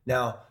it.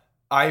 Now,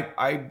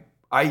 I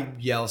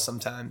yell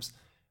sometimes.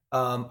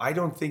 I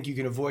don't think you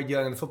can avoid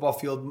yelling on the football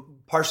field,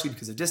 partially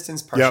because of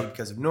distance, partially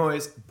because of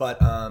noise,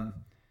 but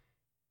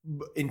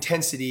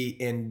intensity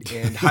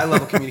and high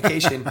level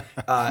communication,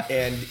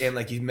 and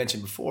like you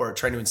mentioned before,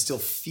 trying to instill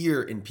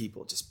fear in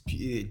people. Just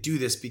do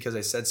this because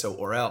I said so,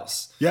 or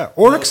else. Yeah,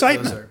 or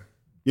excitement.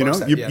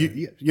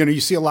 You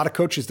see a lot of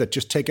coaches that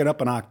just take it up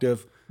an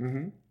octave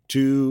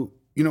to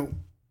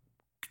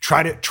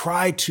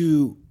try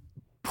to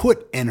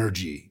put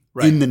energy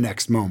in the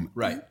next moment.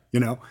 Right.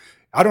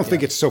 I don't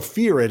think it's so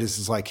fear it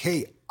is like,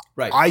 hey,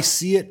 I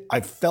see it. I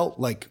felt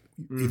like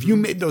if you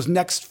made those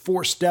next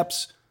 4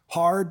 steps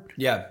hard,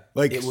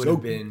 like it would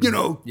have been,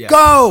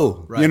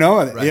 go,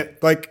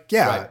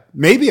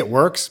 maybe it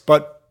works,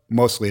 but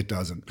mostly it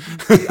doesn't.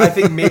 I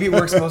think maybe it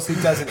works, mostly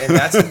it doesn't, and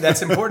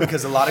that's important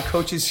because a lot of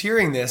coaches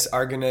hearing this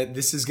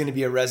this is gonna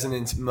be a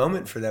resonant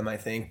moment for them, I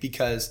think,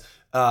 because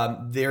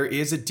there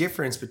is a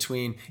difference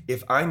between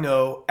if I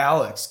know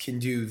Alex can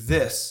do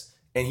this.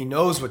 And he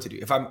knows what to do.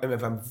 If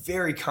I'm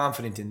very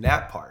confident in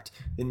that part,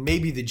 then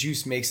maybe the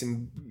juice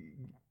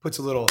puts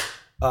a little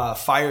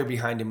fire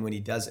behind him when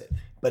he does it.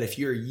 But if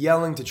you're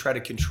yelling to try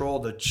to control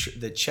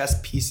the chess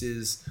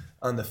pieces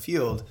on the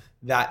field,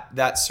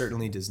 that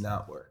certainly does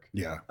not work.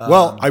 Yeah.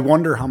 Well, I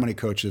wonder how many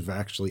coaches have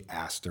actually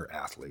asked their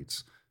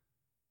athletes.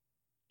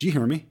 Do you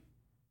hear me?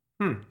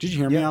 Did you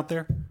hear me out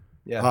there?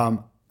 Yeah.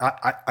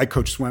 I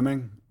coach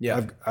swimming.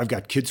 Yeah. I've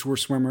got kids who are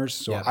swimmers.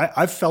 So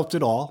I've felt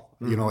it all,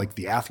 like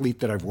the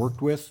athlete that I've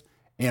worked with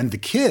and the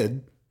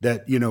kid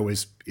that,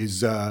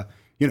 is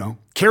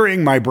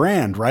carrying my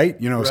brand, right?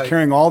 Is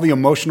carrying all the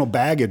emotional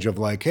baggage of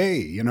like,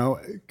 hey,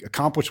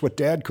 accomplish what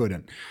dad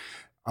couldn't.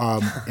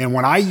 And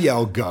when I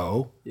yell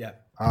go,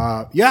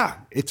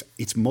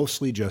 it's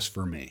mostly just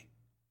for me.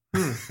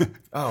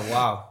 Oh,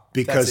 wow.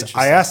 Because That's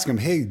I interesting. asked him,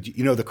 hey,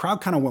 the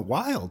crowd kind of went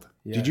wild.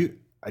 Yeah. Did you?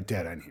 I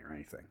didn't hear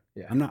anything.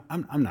 Yeah.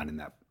 I'm not in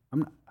that.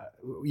 I'm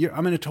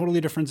in a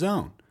totally different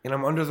zone. And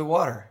I'm under the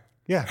water.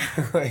 Yeah.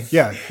 Like,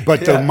 Yeah.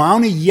 But the Yeah.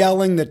 amount of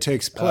yelling that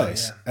takes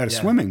place yeah. at a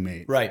Yeah. swimming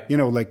meet, Right.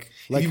 like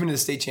have you been to the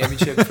state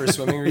championship for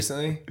swimming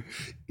recently?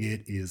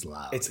 it is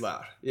loud. It's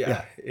loud.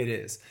 Yeah, it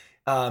is.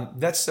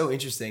 That's so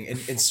interesting.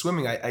 And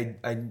swimming,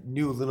 I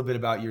knew a little bit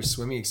about your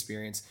swimming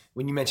experience.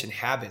 When you mentioned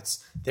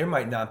habits, there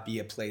might not be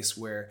a place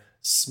where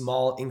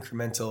small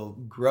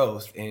incremental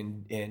growth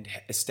and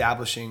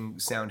establishing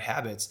sound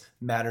habits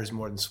matters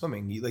more than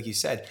swimming. Like you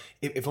said,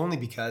 if only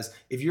because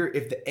if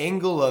the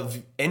angle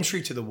of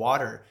entry to the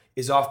water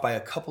is off by a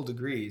couple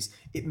degrees,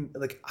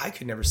 I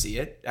could never see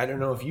it. I don't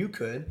know if you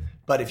could,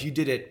 but if you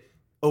did it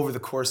over the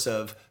course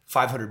of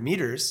 500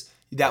 meters,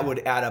 that would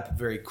add up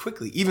very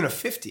quickly, even a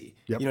 50.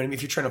 Yep. You know what I mean?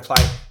 If you're trying to apply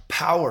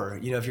power,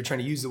 if you're trying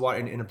to use the water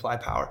and apply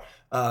power,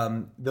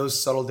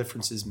 those subtle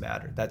differences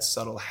matter. That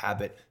subtle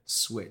habit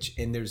switch.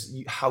 And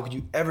how could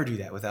you ever do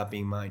that without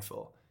being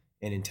mindful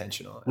and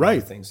intentional? And Right.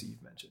 the things that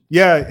you've mentioned.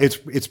 Yeah,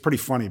 it's pretty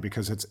funny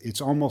because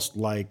it's almost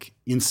like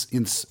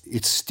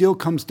it still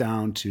comes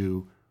down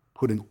to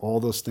putting all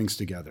those things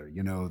together.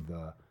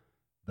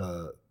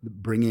 The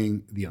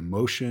bringing the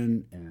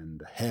emotion and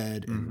the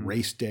head and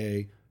race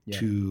day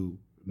to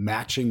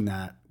matching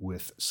that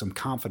with some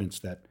confidence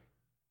that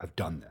I've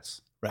done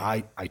this.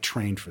 Right. I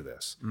trained for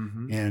this,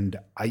 and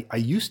I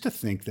used to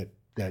think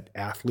that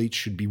athletes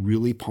should be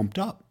really pumped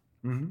up,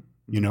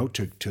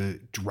 to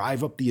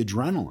drive up the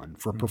adrenaline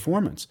for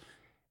performance.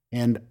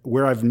 And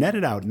where I've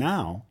netted out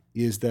now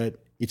is that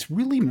it's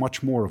really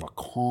much more of a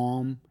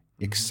calm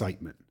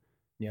excitement.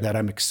 Yeah. That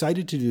I'm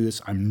excited to do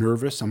this. I'm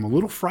nervous. I'm a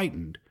little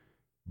frightened,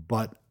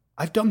 but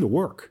I've done the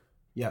work.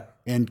 Yeah.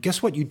 And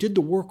guess what? You did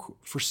the work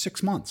for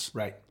 6 months.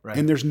 Right.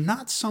 And there's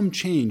not some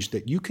change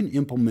that you can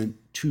implement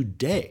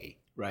today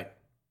Right.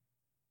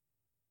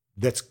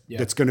 that's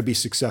going to be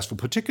successful,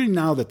 particularly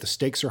now that the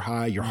stakes are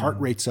high, your heart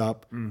rate's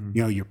up,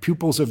 your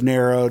pupils have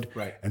narrowed,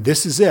 Right. and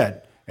this is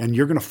it. And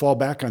you're going to fall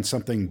back on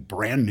something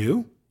brand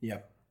new.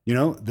 Yep.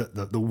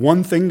 The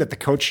one thing that the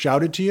coach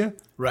shouted to you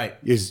Right.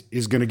 is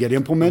going to get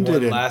implemented.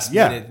 One and last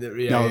yeah, minute.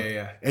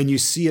 Yeah. And you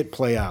see it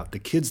play out. The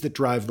kids that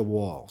drive the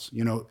walls,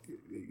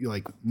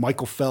 like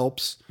Michael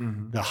Phelps,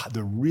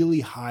 the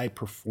really high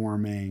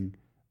performing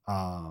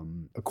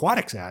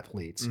aquatics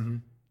athletes,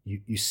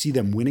 you see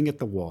them winning at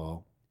the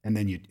wall, and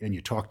then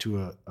you talk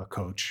to a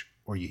coach,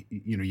 or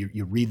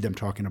you read them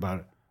talking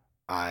about,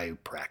 I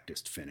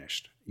practiced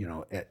finished,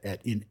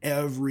 in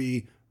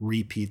every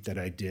repeat that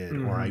I did,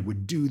 or I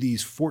would do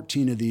these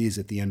 14 of these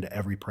at the end of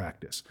every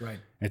practice. Right.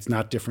 It's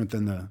not different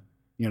than the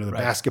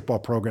basketball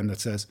program that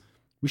says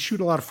we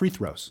shoot a lot of free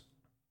throws.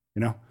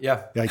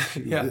 Yeah. Like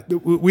Yeah.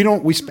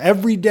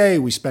 every day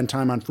we spend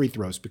time on free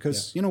throws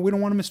because we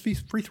don't want to miss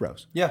free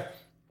throws. Yeah.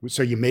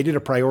 So you made it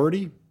a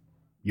priority,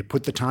 you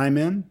put the time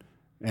in,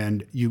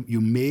 and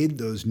you made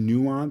those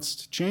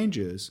nuanced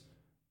changes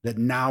that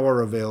now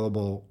are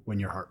available when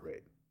your heart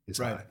rate is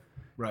high.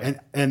 Right.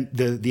 And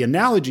the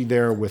analogy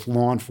there with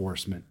law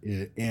enforcement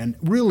and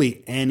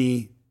really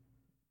any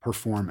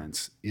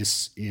performance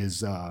is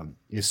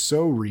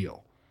so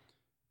real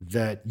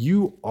that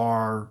you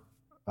are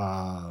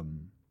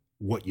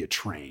what you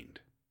trained,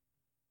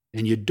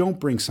 and you don't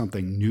bring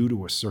something new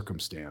to a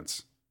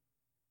circumstance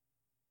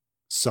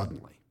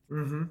suddenly.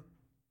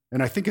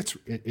 And I think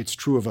it's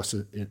true of us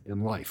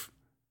in life.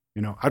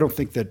 I don't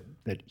think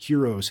that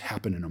heroes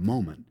happen in a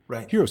moment.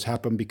 Right. Heroes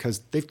happen because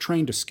they've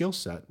trained a skill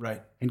set.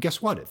 Right. And guess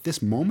what? At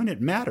this moment,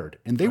 it mattered,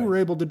 and they were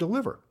able to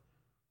deliver.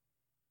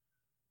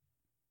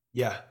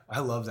 Yeah,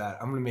 I love that.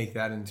 I'm going to make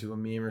that into a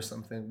meme or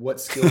something.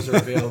 What skills are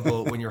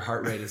available when your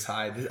heart rate is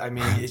high? I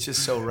mean, it's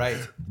just so right.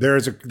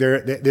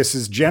 This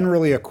is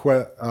generally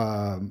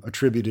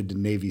attributed to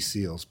Navy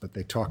SEALs, but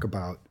they talk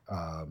about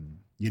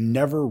you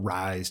never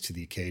rise to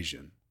the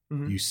occasion.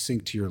 You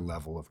sink to your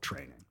level of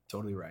training.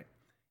 Totally right.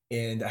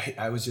 And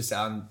I was just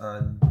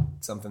on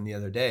something the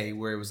other day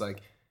where it was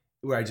like,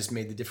 where I just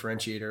made the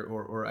differentiator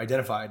or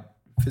identified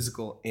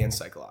physical and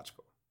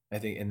psychological. I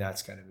think, and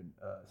that's kind of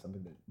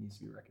something that needs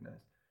to be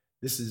recognized.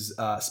 This is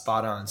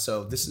spot on.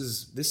 So this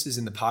is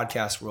in the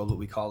podcast world what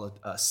we call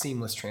a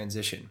seamless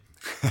transition.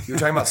 You were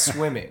talking about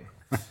swimming.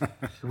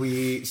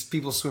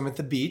 People swim at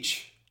the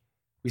beach.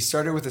 We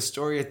started with a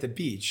story at the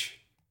beach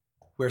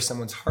where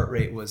someone's heart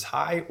rate was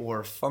high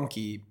or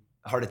funky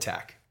heart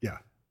attack. Yeah.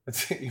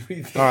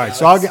 All right,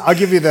 so I'll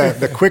give you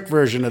the quick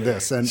version of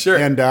this. And sure.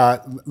 And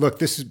look,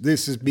 this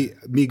is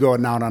me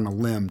going out on a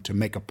limb to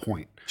make a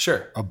point.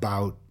 Sure.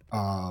 About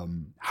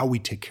how we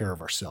take care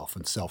of ourselves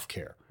and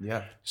self-care.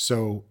 Yeah.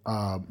 So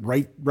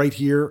right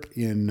here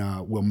in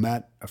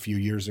Wilmette a few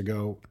years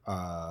ago,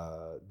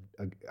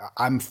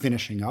 I'm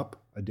finishing up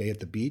a day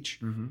at the beach.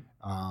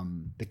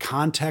 The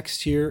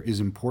context here is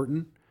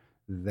important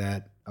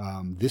that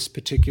this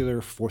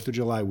particular 4th of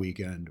July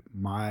weekend,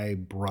 my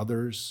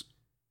brother's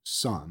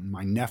son,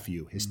 my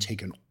nephew, has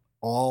taken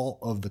all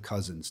of the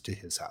cousins to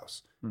his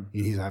house. And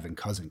he's having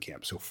cousin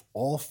camp. So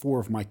all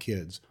 4 of my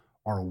kids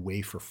are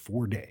away for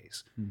 4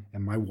 days.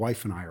 And my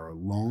wife and I are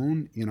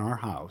alone in our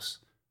house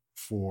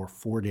for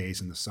 4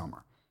 days in the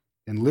summer.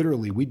 And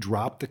literally, we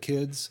dropped the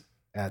kids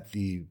at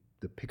the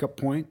pickup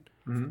point,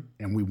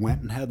 and we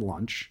went and had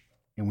lunch,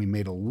 and we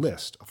made a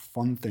list of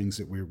fun things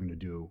that we were going to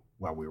do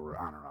while we were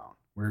on our own.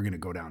 We were going to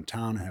go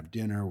downtown and have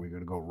dinner. We were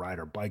going to go ride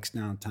our bikes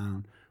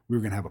downtown. We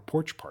were going to have a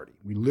porch party.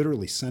 We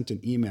literally sent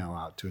an email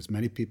out to as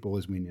many people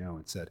as we knew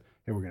and said,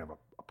 hey, we're going to have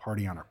a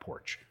party on our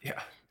porch.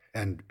 Yeah.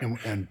 And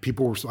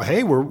people were like,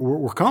 hey,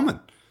 we're coming.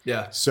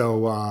 Yeah.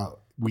 So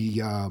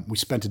we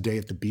spent a day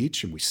at the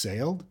beach and we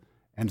sailed.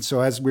 And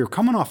so as we were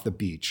coming off the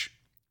beach,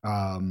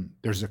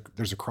 there's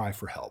a cry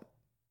for help.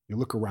 You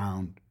look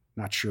around,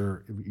 not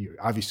sure.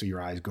 Obviously,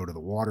 your eyes go to the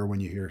water when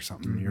you hear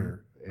something.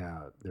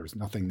 There's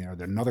nothing there.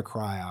 There's another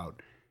cry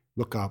out.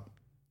 Look up.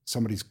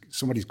 Somebody's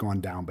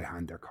gone down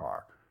behind their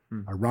car.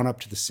 I run up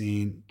to the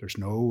scene. There's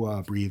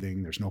no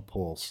breathing. There's no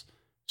pulse.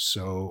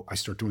 So I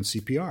start doing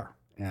CPR.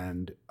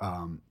 And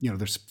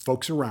there's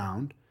folks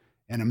around.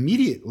 And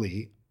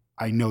immediately,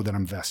 I know that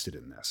I'm vested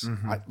in this.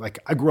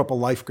 I grew up a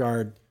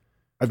lifeguard.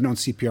 I've known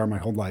CPR my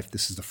whole life.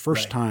 This is the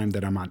first time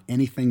that I'm on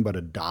anything but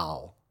a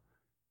doll,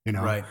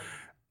 Right.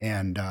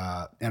 And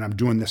I'm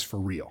doing this for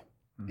real.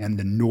 And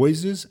the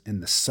noises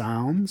and the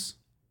sounds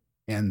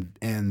and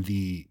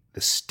the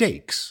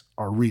stakes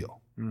are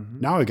real.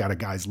 Now I got a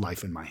guy's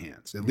life in my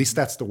hands. At least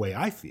that's the way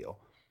I feel.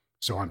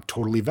 So I'm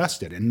totally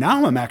vested. And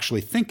now I'm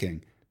actually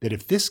thinking that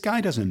if this guy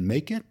doesn't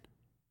make it,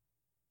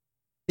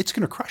 it's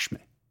going to crush me.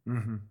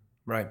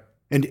 Right.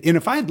 And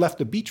if I had left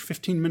the beach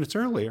 15 minutes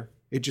earlier,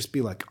 it'd just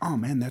be like, oh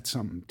man, that's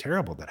something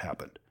terrible that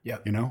happened. Yeah.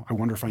 I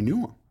wonder if I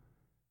knew him.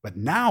 But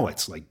now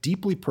it's like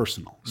deeply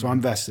personal. So I'm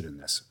vested in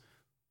this.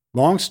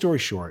 Long story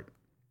short,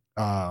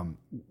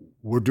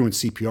 we're doing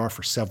CPR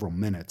for several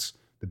minutes.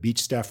 The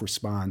beach staff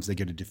responds. They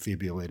get a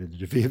defibrillator.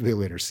 The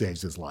defibrillator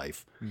saves his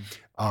life.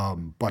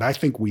 But I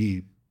think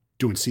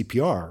doing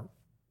CPR,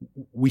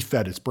 we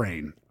fed his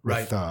brain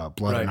with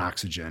blood and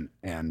oxygen.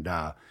 And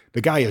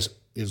the guy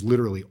is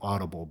literally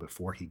audible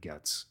before he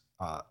gets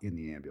in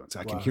the ambulance.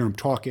 I can hear him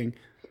talking.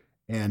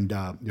 And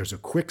there's a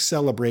quick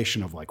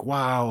celebration of like,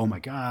 wow, oh my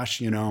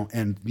gosh,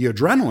 and the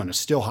adrenaline is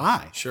still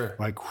high. Sure.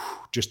 Like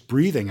just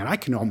breathing. And I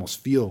can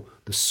almost feel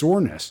the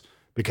soreness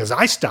because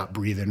I stopped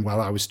breathing while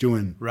I was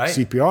doing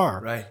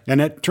CPR. Right. And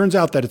it turns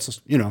out that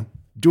it's,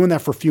 doing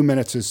that for a few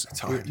minutes is,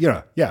 hard.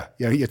 Yeah.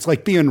 It's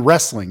like being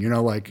wrestling,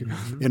 like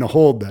in a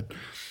hold that.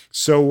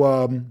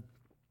 So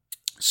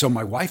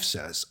my wife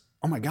says,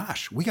 oh my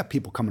gosh, we got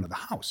people coming to the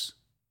house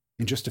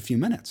in just a few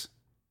minutes.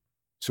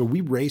 So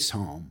we race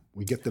home.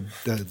 We get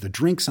the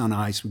drinks on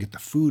ice. We get the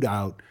food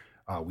out.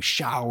 We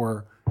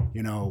shower.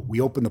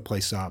 We open the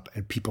place up,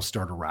 and people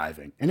start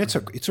arriving. And it's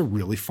a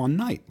really fun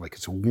night. Like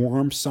it's a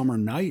warm summer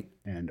night,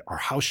 and our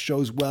house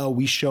shows well.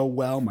 We show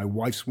well. My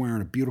wife's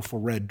wearing a beautiful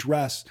red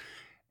dress,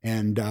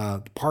 and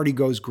the party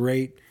goes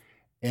great.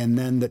 And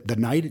then the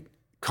night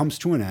comes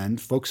to an end.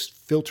 Folks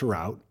filter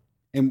out,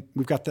 and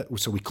we've got that.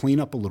 So we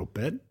clean up a little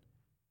bit.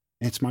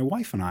 And it's my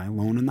wife and I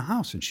alone in the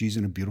house, and she's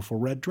in a beautiful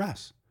red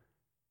dress.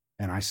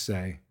 And I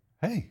say,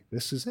 hey,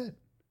 this is it.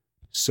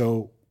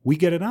 So we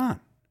get it on.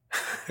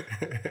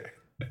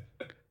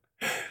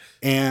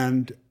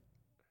 And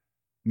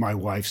my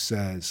wife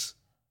says,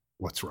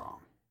 what's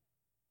wrong?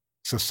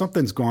 So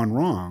something's gone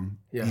wrong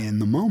in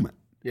the moment.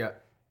 Yeah.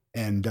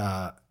 And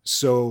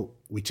so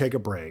we take a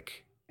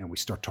break and we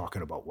start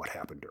talking about what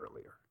happened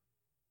earlier.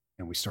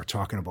 And we start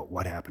talking about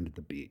what happened at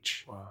the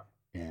beach. Wow.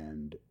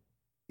 And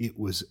it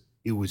was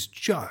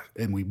just,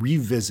 and we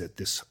revisit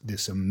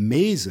this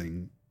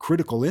amazing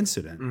critical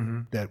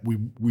incident that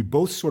we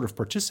both sort of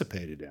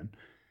participated in.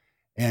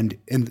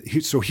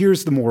 So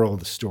here's the moral of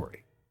the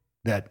story,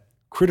 that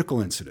critical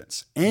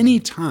incidents, any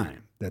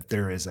time that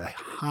there is a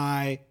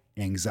high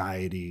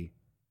anxiety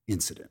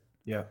incident,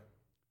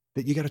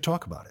 that you got to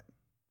talk about it,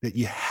 that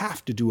you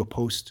have to do a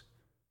post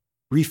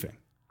briefing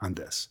on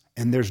this.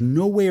 And there's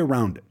no way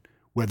around it,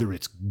 whether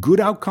it's good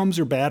outcomes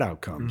or bad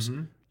outcomes.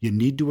 You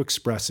need to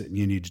express it and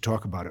you need to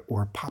talk about it,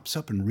 or it pops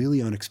up in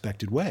really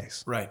unexpected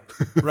ways. Right.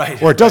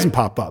 Or it doesn't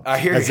pop up. I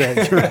hear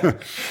you.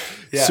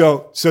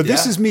 So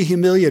this is me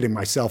humiliating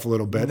myself a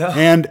little bit,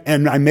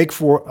 and I make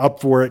up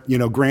for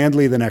it,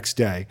 grandly the next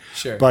day.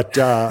 Sure. But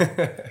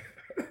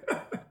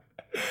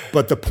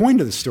but the point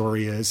of the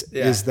story is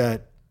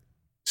that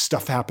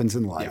stuff happens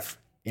in life,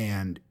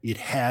 and it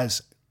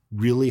has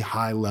really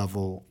high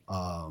level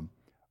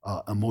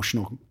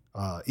emotional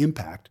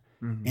impact,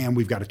 and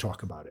we've got to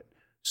talk about it.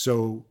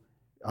 So,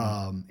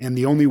 and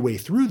the only way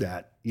through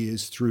that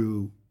is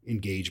through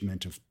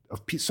engagement of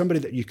somebody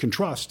that you can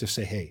trust to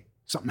say, hey,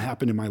 something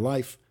happened in my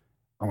life.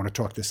 I want to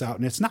talk this out.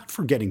 And it's not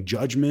for getting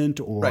judgment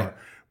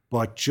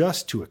but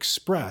just to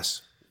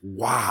express,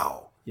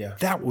 wow,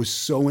 that was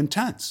so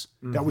intense.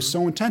 That was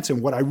so intense.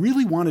 And what I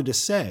really wanted to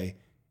say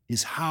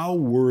is how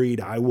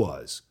worried I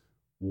was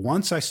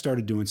once I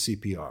started doing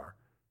CPR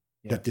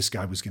that this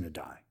guy was going to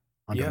die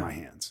under my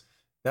hands.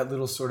 That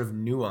little sort of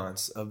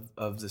nuance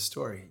of the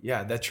story.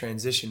 Yeah, that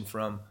transition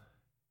from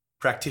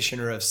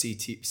practitioner of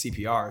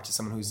CPR to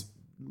someone who's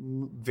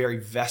very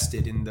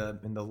vested in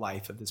the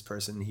life of this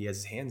person he has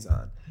his hands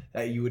on,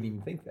 that you wouldn't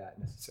even think that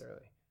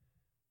necessarily.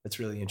 That's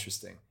really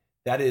interesting.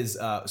 That is,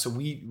 so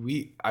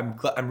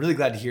I'm really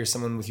glad to hear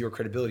someone with your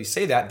credibility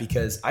say that,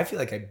 because I feel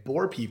like I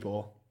bore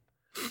people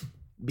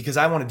because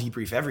I want to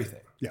debrief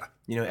everything. Yeah.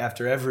 You know,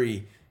 after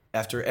every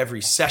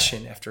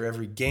session, after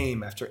every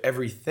game, after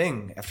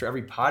everything, after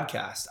every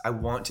podcast, I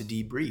want to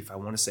debrief. I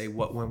want to say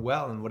what went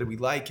well and what did we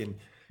like and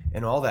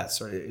all that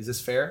sort of. Is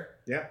this fair?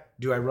 Yeah.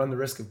 Do I run the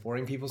risk of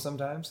boring people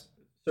sometimes?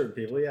 Certain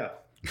people, yeah.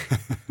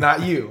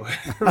 Not you.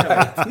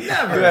 Right.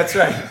 Never. That's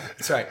right.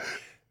 That's right.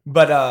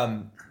 But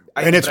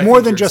and it's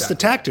more than just the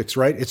tactics,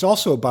 right? It's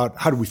also about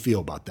how do we feel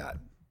about that?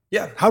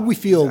 Yeah. How do we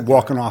feel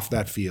walking off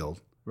that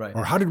field? Right.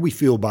 Or how did we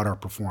feel about our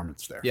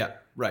performance there? Yeah.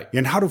 Right.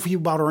 And how do we feel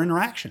about our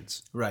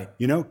interactions? Right.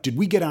 You know, did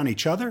we get on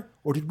each other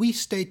or did we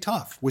stay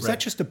tough? Was that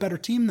just a better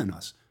team than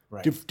us?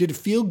 Right. Did it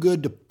feel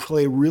good to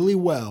play really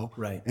well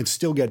and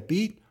still get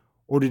beat?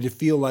 Or did it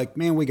feel like,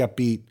 man, we got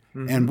beat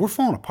and we're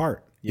falling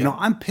apart? Yeah. You know,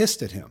 I'm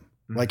pissed at him.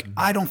 Like,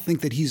 I don't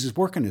think that he's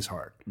working as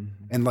hard.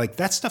 And like,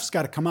 that stuff's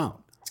got to come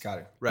out. It's got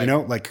it. Right. You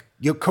know, like,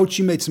 coach,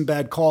 you made some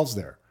bad calls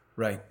there.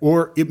 Right.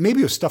 Or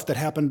maybe it was stuff that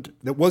happened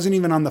that wasn't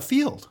even on the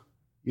field.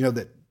 You know,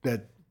 that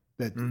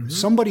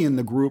somebody in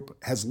the group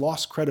has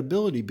lost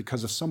credibility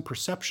because of some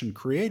perception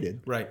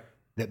created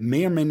that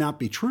may or may not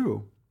be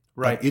true.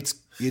 Right.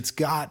 It's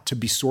got to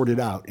be sorted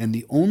out. And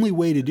the only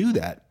way to do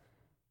that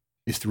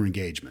is through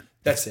engagement.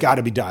 It's got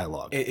to be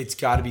dialogue. It's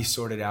got to be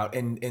sorted out.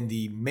 And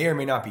the may or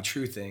may not be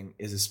true thing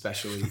is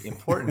especially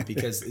important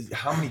because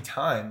how many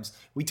times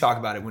we talk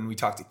about it when we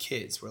talk to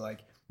kids. We're like,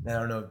 I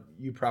don't know,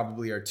 you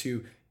probably are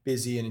too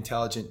busy and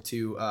intelligent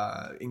to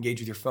engage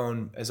with your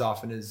phone as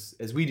often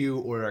as we do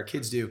or our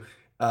kids do.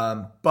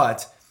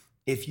 But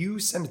if you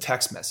send a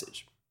text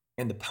message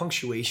and the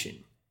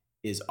punctuation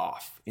is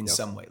off in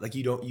some way, like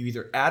you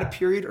either add a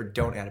period or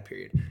don't add a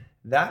period,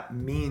 that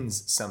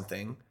means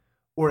something,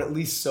 or at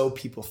least so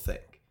people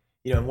think.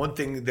 You know, and one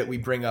thing that we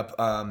bring up,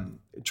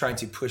 trying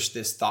to push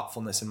this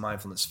thoughtfulness and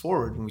mindfulness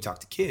forward when we talk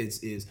to kids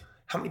is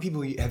how many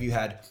people have you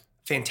had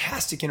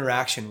fantastic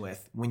interaction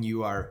with when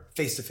you are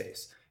face to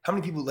face? How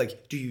many people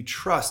do you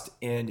trust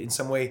and in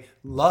some way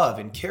love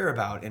and care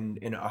about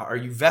and are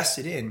you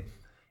vested in?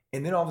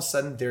 And then all of a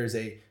sudden there's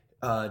a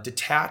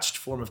detached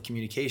form of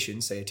communication,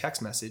 say a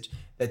text message,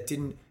 that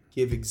didn't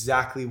give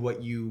exactly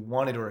what you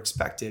wanted or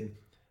expected.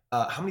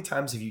 How many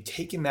times have you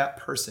taken that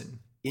person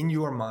in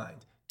your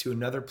mind to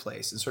another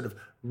place and sort of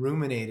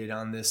ruminated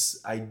on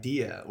this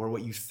idea or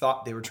what you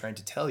thought they were trying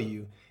to tell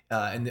you,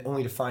 and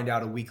only to find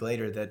out a week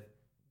later that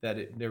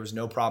there was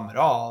no problem at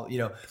all? You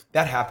know,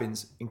 that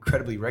happens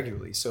incredibly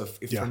regularly. So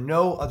if for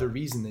no other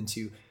reason than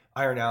to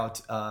iron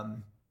out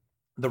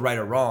the right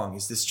or wrong,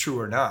 is this true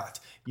or not,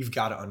 you've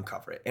got to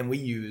uncover it. And we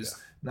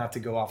use, not to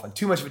go off on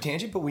too much of a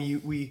tangent, but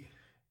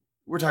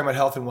we're talking about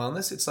health and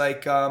wellness.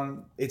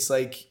 It's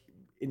like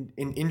in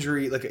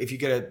injury, like if you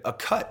get a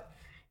cut,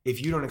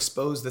 if you don't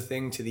expose the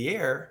thing to the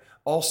air,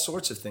 all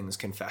sorts of things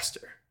can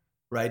fester,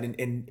 right?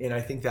 And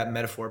I think that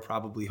metaphor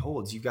probably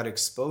holds. You've got to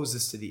expose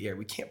this to the air.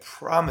 We can't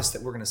promise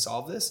that we're going to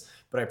solve this,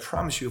 but I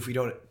promise you if we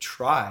don't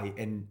try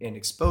and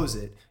expose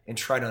it and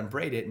try to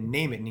unbraid it and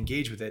name it and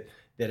engage with it,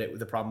 that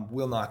the problem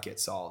will not get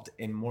solved.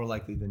 And more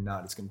likely than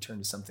not, it's going to turn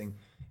to something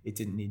it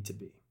didn't need to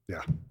be.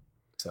 Yeah.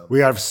 So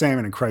we have a saying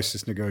in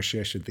crisis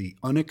negotiation: the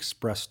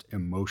unexpressed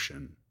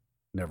emotion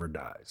never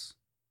dies.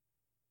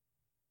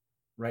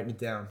 Writing it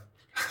down.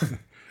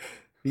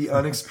 The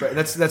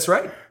unexpressed. That's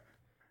right.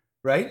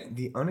 Right?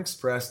 The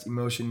unexpressed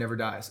emotion never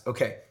dies.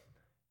 Okay.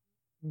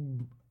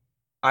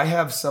 I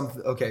have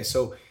something. Okay.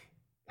 So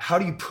how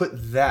do you put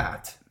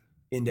that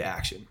into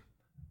action?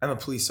 I'm a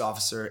police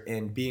officer,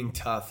 and being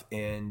tough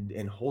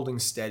and holding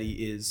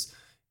steady is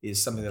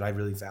something that I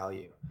really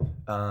value.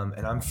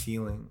 And I'm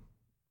feeling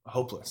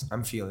hopeless.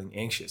 I'm feeling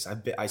anxious.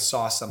 I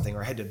saw something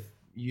or I had to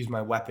use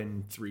my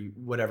weapon,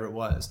 whatever it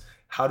was.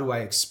 How do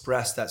I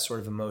express that sort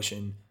of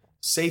emotion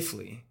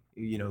safely,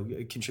 you know,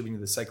 contributing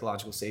to the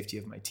psychological safety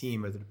of my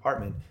team or the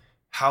department?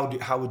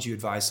 How would you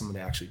advise someone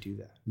to actually do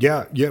that?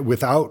 Yeah.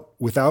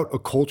 Without a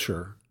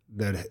culture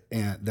that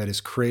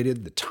has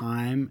created the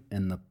time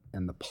and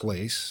the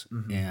place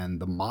and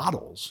the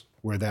models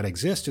where that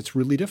exists, it's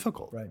really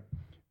difficult. Right.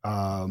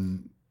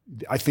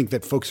 I think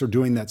that folks are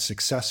doing that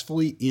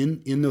successfully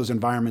in those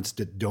environments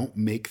that don't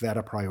make that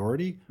a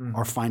priority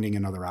are finding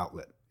another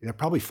outlet. They're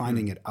probably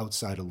finding it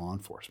outside of law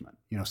enforcement,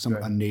 you know,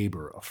 a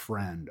neighbor, a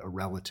friend, a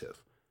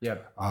relative. Yeah.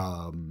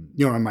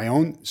 You know, in my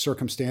own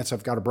circumstance,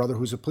 I've got a brother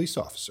who's a police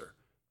officer.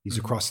 He's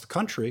across the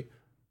country.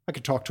 I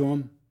could talk to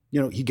him.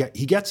 You know, he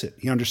gets it.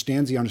 He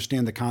understands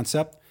the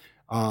concept.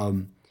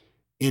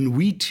 And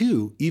we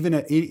too, even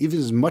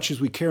as much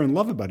as we care and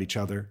love about each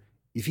other,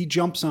 if he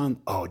jumps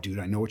on, oh, dude,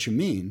 I know what you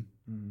mean.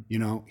 You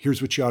know,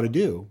 here's what you ought to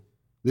do.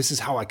 This is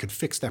how I could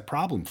fix that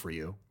problem for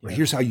you. Or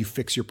here's how you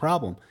fix your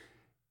problem.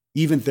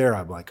 Even there,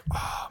 I'm like,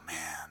 oh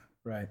man,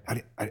 right.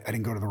 I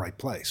didn't go to the right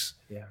place.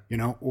 Yeah. You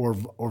know, or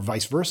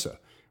vice versa.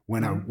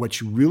 When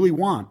what you really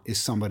want is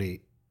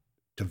somebody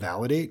to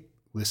validate,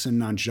 listen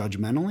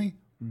non-judgmentally,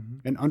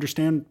 and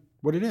understand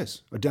what it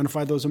is.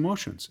 Identify those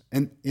emotions.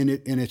 And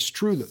it's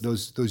true that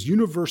those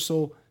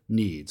universal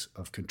needs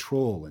of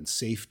control and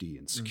safety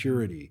and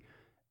security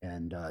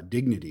and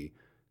dignity,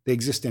 they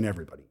exist in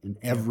everybody, in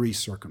every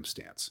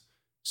circumstance.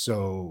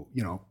 So,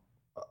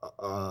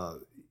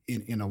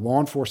 in a law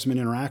enforcement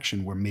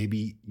interaction where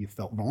maybe you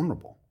felt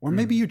vulnerable, or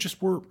maybe you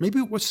just were, maybe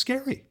it was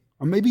scary,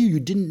 or maybe you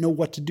didn't know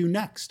what to do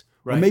next,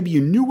 or maybe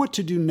you knew what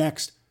to do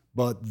next,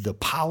 but the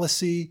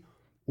policy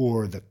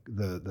or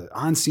the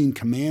on-scene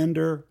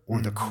commander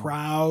or the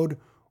crowd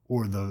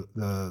or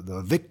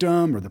the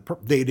victim or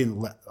they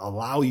didn't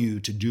allow you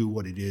to do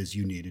what it is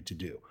you needed to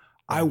do.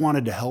 I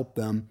wanted to help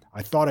them.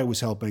 I thought I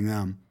was helping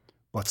them,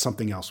 but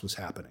something else was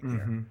happening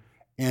here.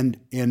 And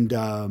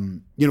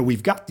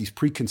we've got these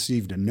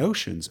preconceived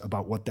notions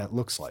about what that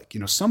looks like.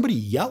 Somebody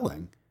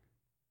yelling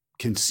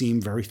can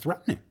seem very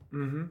threatening,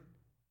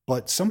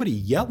 but somebody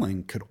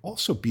yelling could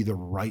also be the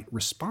right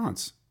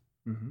response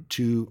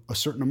to a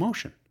certain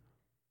emotion.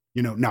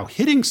 Now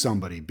hitting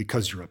somebody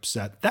because you're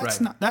upset,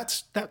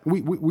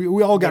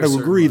 we all got to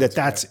agree that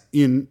that's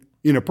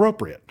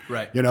inappropriate.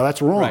 Right.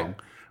 That's wrong. Right.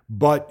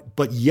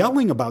 But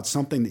yelling about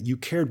something that you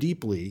care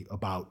deeply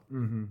about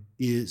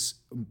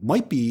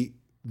might be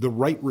the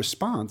right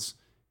response,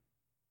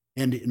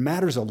 and it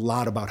matters a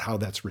lot about how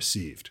that's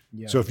received.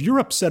 Yeah. So if you're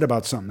upset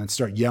about something and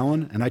start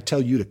yelling, and I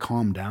tell you to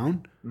calm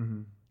down,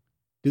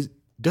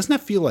 doesn't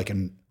that feel like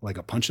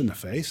a punch in the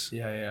face?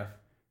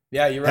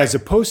 Yeah, you're right. As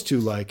opposed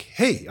to like,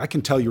 hey, I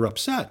can tell you're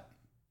upset.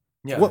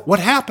 Yeah. What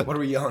happened? What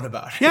are we yelling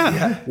about?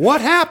 Yeah. What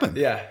happened?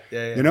 Yeah.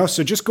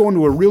 So just going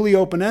to a really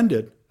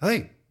open-ended,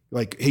 hey,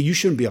 you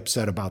shouldn't be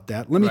upset about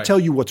that. Let me tell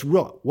you what's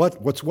real.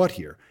 What's what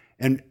here?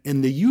 And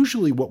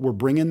usually what we're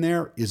bringing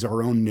there is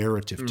our own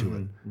narrative to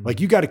it. Like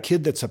you got a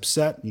kid that's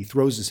upset and he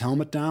throws his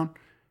helmet down.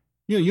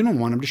 You don't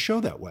want him to show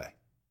that way.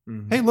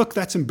 Hey, look,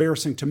 that's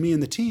embarrassing to me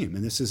and the team.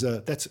 And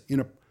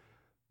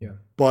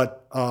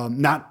but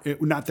not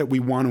that we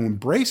want to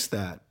embrace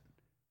that,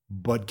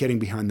 but getting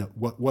behind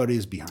what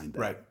is behind that.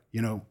 Right.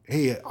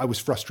 Hey, I was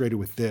frustrated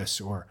with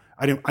this, or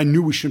I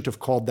knew we shouldn't have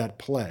called that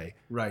play.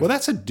 Right. Well,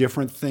 that's a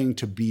different thing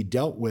to be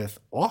dealt with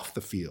off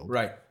the field.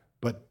 Right.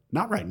 But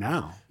not right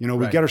now.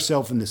 We get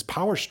ourselves in this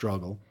power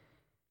struggle.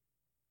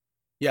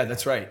 Yeah,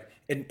 that's right.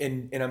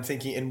 And I'm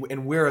thinking,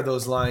 and where are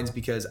those lines?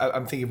 Because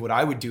I'm thinking of what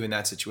I would do in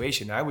that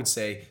situation. I would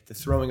say the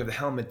throwing of the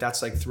helmet,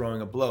 that's like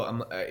throwing a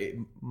blow.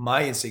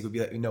 My instinct would be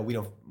like, no, we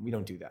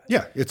don't do that.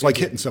 Yeah, it's like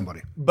hitting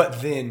somebody.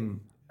 But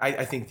then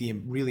I think the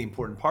really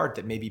important part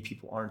that maybe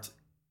people aren't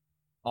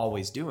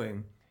always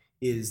doing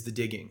is the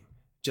digging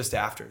just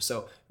after.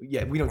 So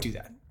yeah, we don't do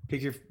that.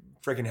 Pick your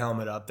freaking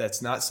helmet up.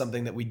 That's not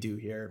something that we do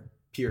here,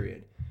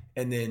 period.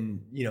 And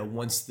then,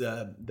 once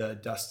the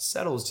dust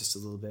settles just a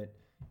little bit,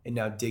 and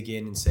now dig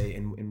in and say,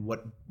 and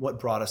what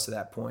brought us to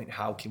that point?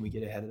 How can we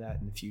get ahead of that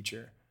in the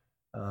future?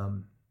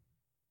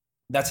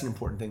 That's an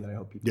important thing that I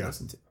hope people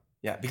listen to.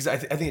 Yeah, because I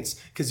think it's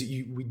because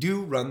we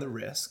do run the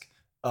risk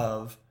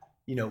of,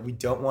 we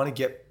don't want to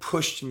get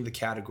pushed into the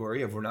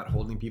category of we're not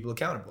holding people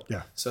accountable.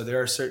 Yeah. So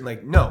there are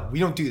certain no, we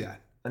don't do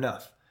that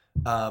enough.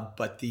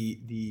 But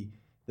the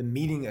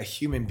meeting a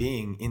human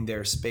being in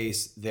their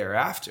space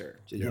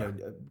thereafter,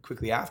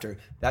 quickly after,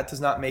 that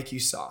does not make you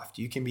soft.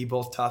 You can be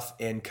both tough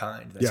and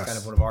kind. That's kind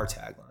of one of our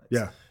taglines.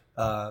 Yeah.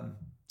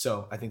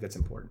 So I think that's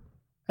important.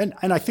 And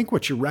I think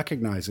what you're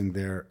recognizing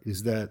there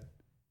is that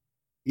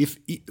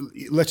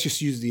let's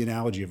just use the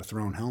analogy of a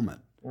thrown helmet.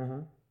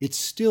 It's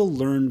still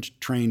learned,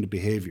 trained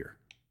behavior.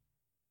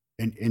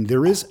 And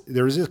there is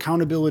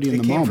accountability in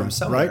the moment. It came from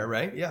somewhere,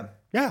 right? Yeah.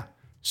 Yeah.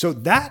 So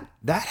that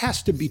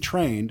has to be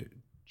trained,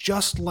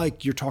 just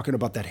like you're talking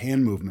about that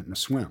hand movement in a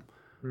swim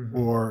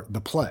or the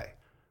play.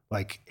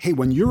 Like, hey,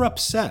 when you're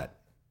upset,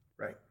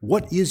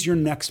 what is your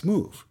next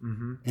move?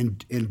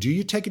 And do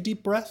you take a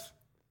deep breath?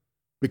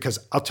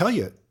 Because I'll tell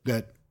you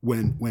that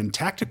when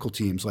tactical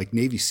teams like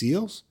Navy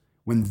SEALs,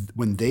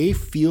 when they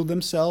feel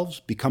themselves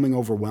becoming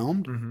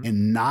overwhelmed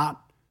and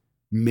not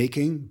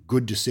making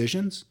good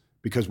decisions,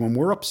 because when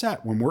we're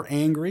upset, when we're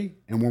angry,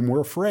 and when we're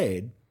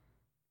afraid,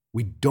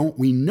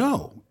 we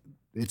know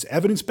it's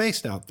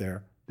evidence-based out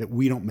there that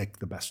we don't make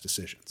the best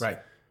decisions. Right.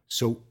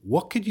 So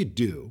what could you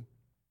do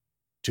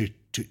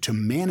to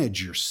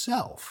manage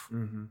yourself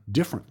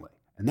differently?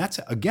 And that's,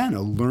 again,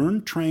 a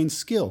learned, trained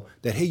skill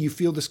that, hey, you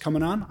feel this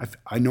coming on?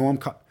 I know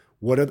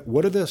what are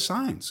the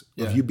signs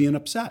of you being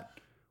upset?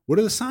 What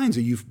are the signs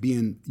of you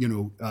being,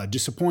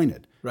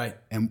 disappointed? Right.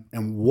 And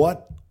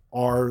what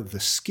are the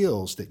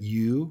skills that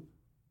you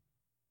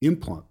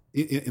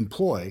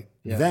employ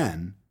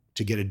then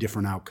to get a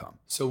different outcome?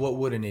 So what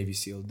would a Navy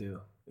SEAL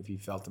do if he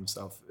felt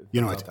himself?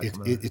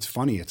 It's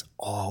funny. It's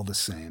all the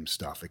same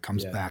stuff. It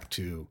comes back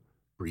to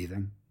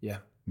breathing,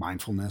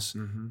 mindfulness.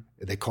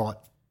 They call it,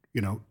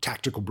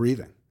 tactical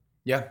breathing.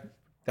 Yeah,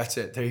 that's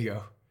it. There you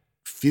go.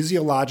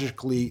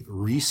 Physiologically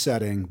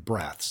resetting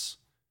breaths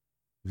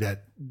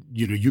that,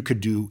 you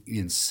could do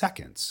in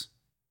seconds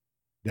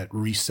that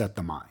reset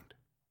the mind.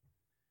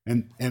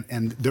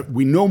 And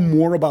we know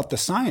more about the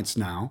science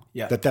now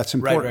that's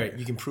important. Right.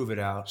 You can prove it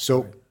out.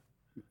 So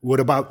What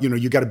about,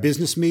 you got a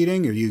business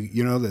meeting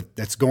or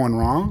that's going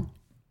wrong?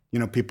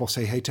 People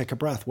say, hey, take a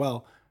breath.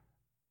 Well,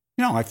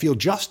 I feel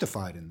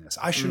justified in this.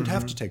 I shouldn't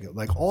have to take it.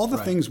 Like all the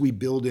things we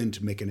build in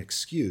to make an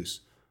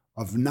excuse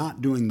of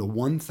not doing the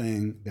one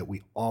thing that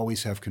we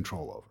always have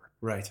control over.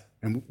 Right.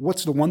 And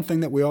what's the one thing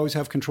that we always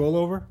have control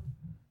over?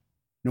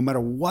 No matter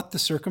what the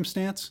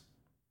circumstance,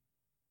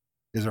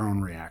 is our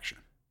own reaction.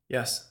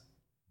 Yes.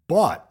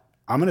 But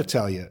I'm going to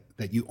tell you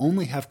that you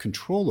only have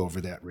control over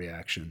that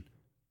reaction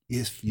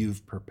if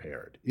you've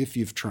prepared, if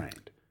you've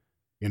trained.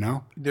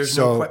 There's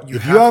if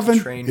you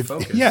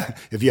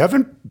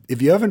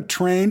haven't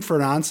trained for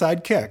an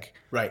onside kick,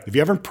 right? If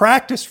you haven't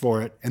practiced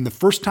for it, and the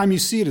first time you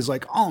see it is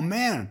like, oh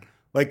man,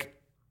 like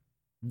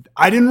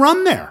I didn't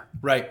run there,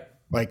 right?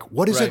 Like,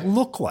 what does it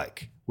look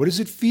like? What does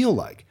it feel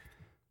like?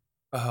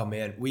 Oh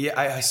man,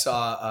 I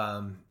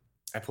saw.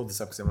 I pulled this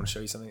up because I want to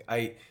show you something.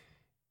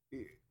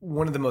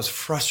 One of the most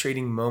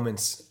frustrating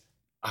moments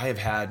I have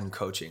had in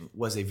coaching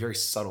was a very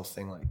subtle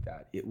thing like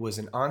that. It was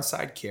an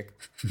onside kick.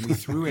 We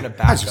threw in a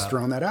backup. I was just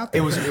throwing that out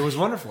there. It was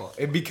wonderful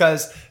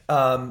because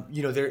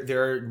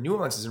there are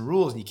nuances and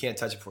rules, and you can't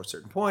touch it for a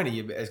certain point. And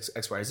you have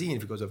X, Y, Z, and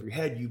if it goes over your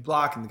head, you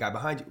block, and the guy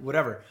behind you,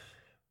 whatever.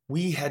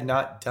 We had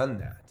not done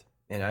that,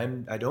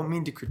 and I don't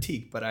mean to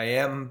critique, but I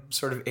am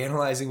sort of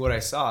analyzing what I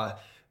saw.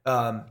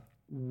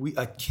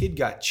 A kid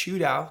got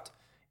chewed out,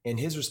 and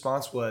his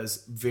response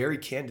was very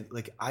candid.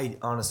 Like, I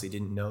honestly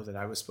didn't know that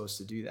I was supposed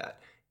to do that.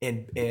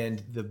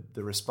 And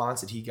the response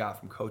that he got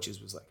from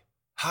coaches was like,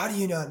 how do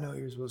you not know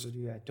you're supposed to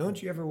do that?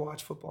 Don't you ever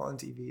watch football on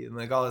TV? And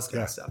like all this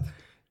kind of stuff.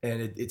 And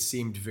it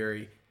seemed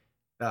very,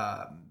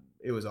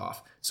 it was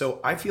off. So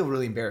I feel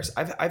really embarrassed.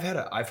 I've had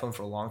an iPhone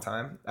for a long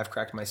time. I've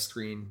cracked my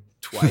screen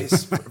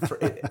twice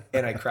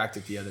and I cracked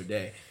it the other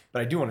day.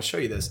 But I do want to show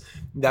you this.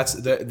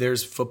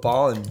 There's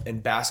football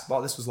and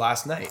basketball. This was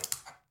last night.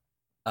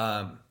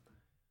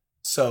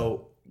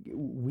 So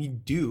we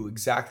do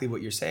exactly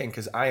what you're saying,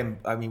 because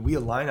we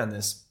align on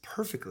this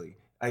perfectly.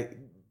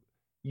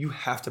 You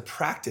have to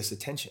practice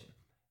attention.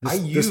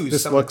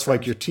 This looks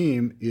like your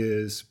team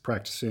is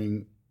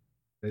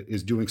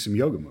doing some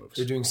yoga moves.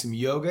 They're doing some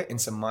yoga and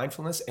some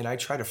mindfulness, and I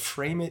try to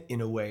frame it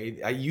in a way.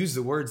 I use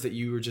the words that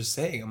you were just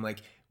saying. I'm like,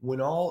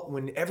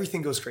 when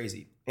everything goes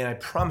crazy, and I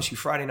promise you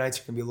Friday nights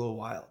are going to be a little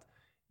wild,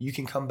 you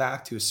can come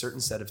back to a certain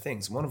set of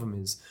things. One of them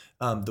is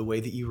the way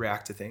that you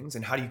react to things,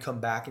 and how do you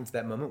come back into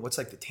that moment? What's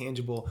like the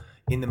tangible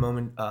in the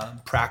moment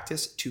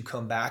practice to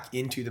come back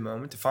into the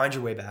moment, to find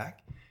your way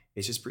back?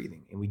 It's just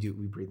breathing. And we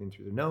breathe in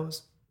through the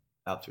nose,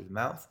 out through the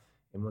mouth.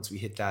 And once we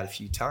hit that a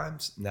few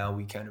times, now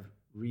we kind of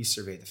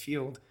resurvey the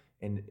field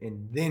and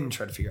then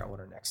try to figure out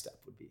what our next step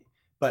would be.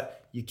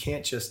 But you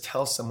can't just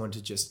tell someone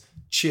to just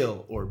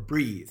chill or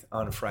breathe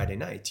on a Friday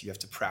night. You have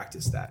to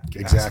practice that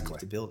capacity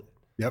to build it.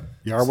 Yep.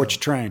 You are what you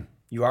train.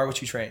 You are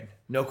what you train.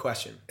 No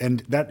question.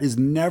 And that is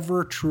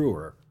never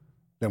truer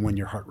than when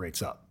your heart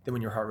rate's up.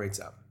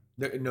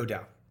 No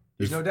doubt.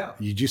 There's no doubt.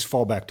 You just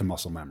fall back to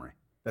muscle memory.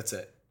 That's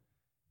it.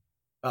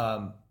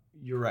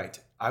 You're right.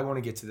 I want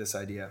to get to this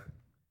idea.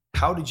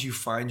 How did you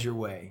find your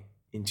way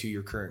into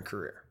your current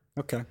career?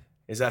 Okay.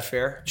 Is that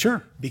fair?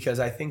 Sure. Because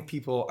I think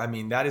people,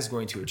 that is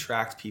going to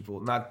attract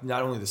people, not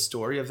only the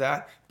story of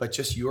that, but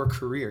just your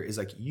career is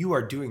like, you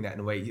are doing that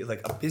in a way,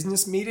 like a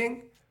business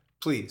meeting,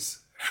 please,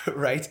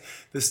 right?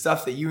 The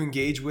stuff that you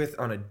engage with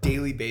on a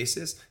daily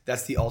basis,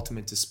 that's the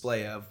ultimate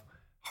display of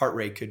heart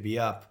rate could be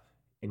up.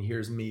 And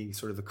here's me,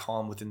 sort of the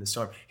calm within the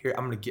storm. Here,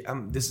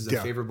 this is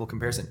a favorable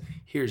comparison.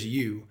 Here's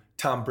you,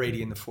 Tom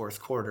Brady in the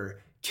fourth quarter,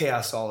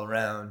 chaos all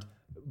around,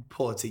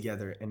 pull it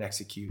together and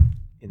execute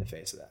in the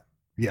face of that.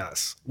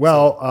 Yes.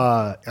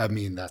 Well,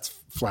 that's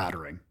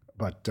flattering,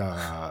 but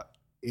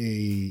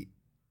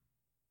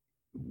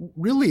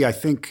really, I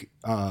think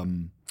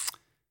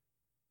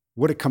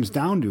what it comes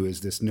down to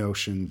is this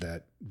notion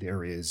that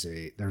there's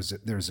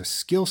a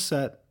skill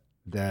set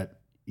that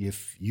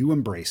if you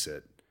embrace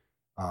it,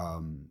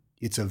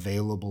 it's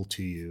available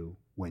to you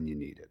when you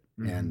need it.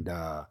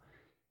 Mm-hmm.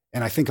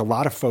 And I think a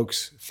lot of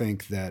folks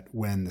think that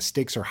when the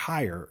stakes are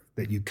higher,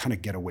 that you kind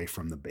of get away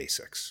from the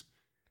basics.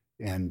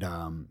 And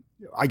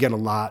I get a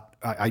lot.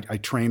 I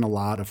train a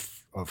lot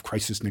of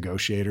crisis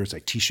negotiators. I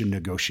teach a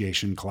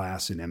negotiation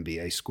class in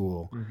MBA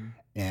school, mm-hmm.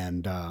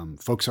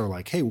 and folks are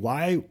like, "Hey,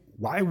 why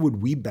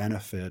would we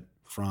benefit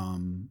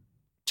from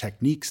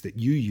techniques that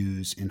you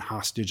use in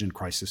hostage and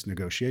crisis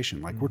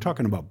negotiation? Like, mm-hmm. we're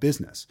talking about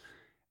business."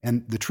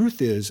 And the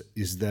truth is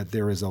that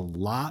there is a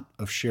lot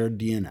of shared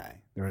DNA.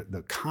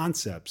 The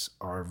concepts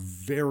are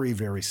very,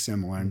 very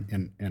similar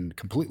and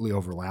completely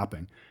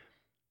overlapping,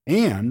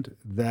 and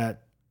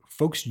that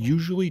folks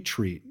usually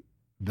treat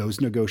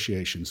those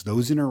negotiations,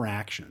 those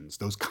interactions,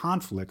 those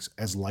conflicts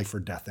as life or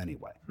death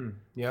anyway.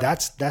 Yeah.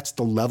 That's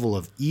the level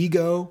of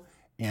ego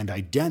and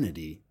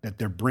identity that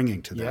they're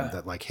bringing to them. Yeah.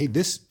 That like, hey,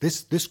 this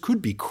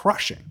could be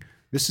crushing.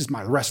 This is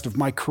my rest of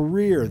my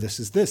career. This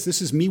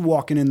is me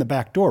walking in the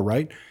back door,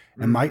 right?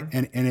 And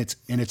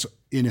mm-hmm.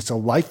 it's a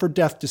life or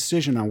death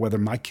decision on whether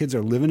my kids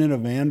are living in a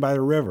van by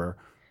the river,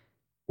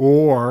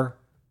 or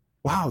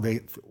wow,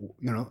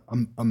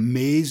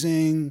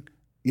 amazing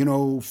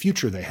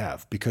future they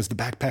have because the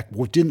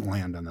backpack didn't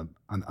land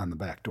on the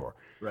back door.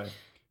 Right.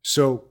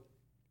 So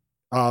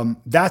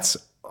that's,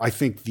 I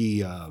think,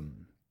 the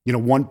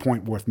one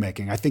point worth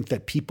making. I think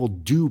that people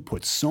do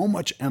put so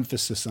much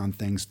emphasis on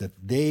things that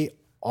they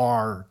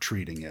are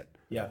treating it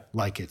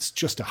like it's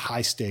just a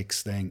high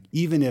stakes thing,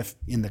 even if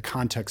in the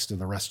context of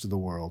the rest of the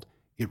world,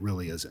 it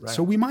really isn't. Right.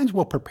 So we might as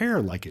well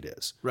prepare like it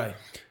is. Right.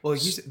 Well,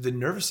 like you said, the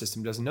nervous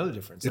system doesn't know the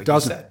difference. Like It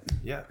doesn't. You said.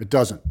 Yeah. It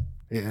doesn't.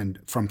 And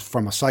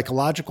from a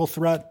psychological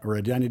threat or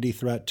identity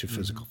threat to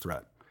physical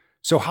threat.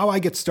 So how I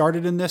get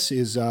started in this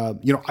is,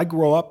 I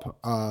grew up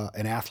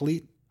an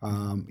athlete,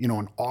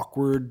 an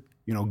awkward,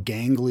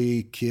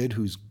 gangly kid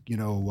who's,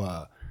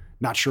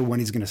 not sure when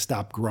he's going to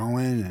stop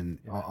growing and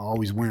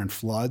always wearing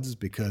floods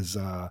because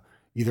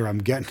either I'm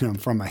getting them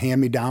from a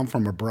hand-me-down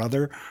from a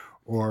brother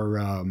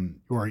or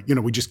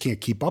we just can't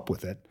keep up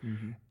with it.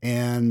 Mm-hmm.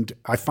 And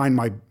I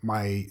find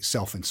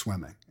myself in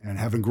swimming and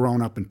having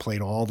grown up and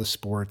played all the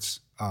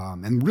sports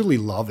and really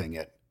loving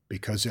it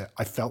because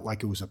I felt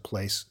like it was a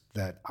place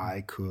that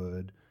I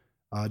could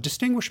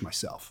distinguish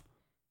myself.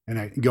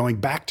 And going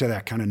back to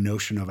that kind of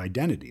notion of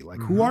identity, like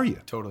who are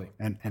you? Totally.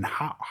 And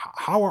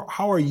how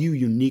are you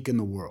unique in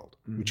the world,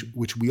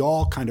 which we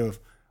all kind of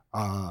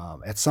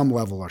at some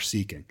level are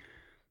seeking.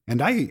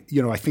 And I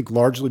think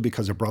largely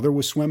because a brother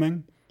was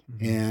swimming,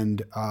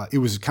 and it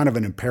was kind of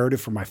an imperative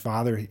for my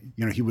father.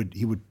 He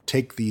would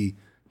take the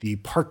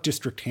park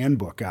district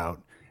handbook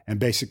out and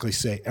basically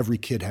say every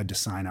kid had to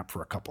sign up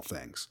for a couple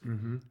things.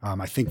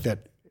 I think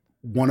that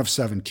one of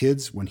 7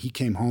 kids, when he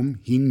came home,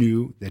 he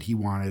knew that he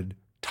wanted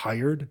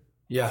tired,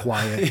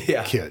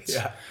 quiet kids.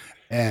 Yeah.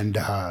 And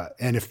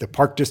if the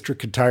park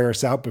district could tire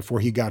us out before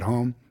he got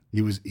home,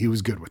 he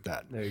was good with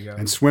that. There you go.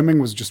 And swimming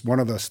was just one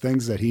of those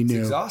things that he knew.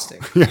 It's exhausting.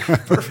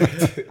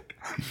 Perfect.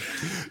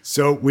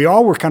 So we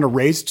all were kind of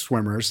raised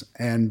swimmers,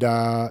 and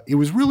it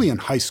was really in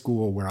high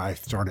school where I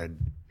started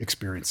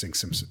experiencing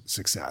some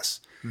success.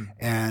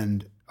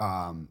 And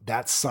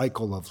that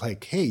cycle of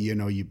like, hey,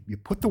 you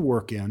put the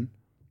work in,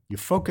 you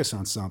focus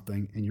on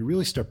something, and you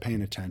really start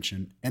paying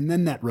attention, and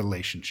then that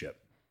relationship.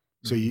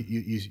 So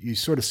you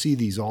sort of see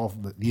these all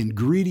the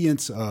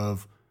ingredients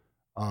of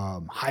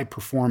high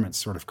performance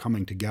sort of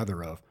coming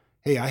together of,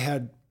 hey, I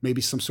had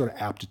maybe some sort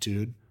of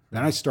aptitude,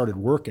 then I started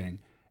working,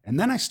 and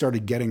then I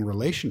started getting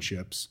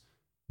relationships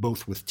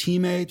both with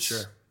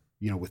teammates,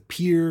 with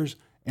peers,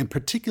 and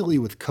particularly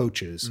with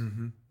coaches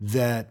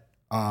that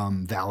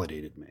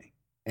validated me.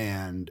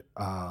 And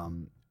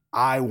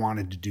I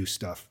wanted to do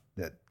stuff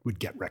that would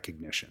get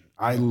recognition.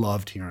 I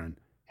loved hearing,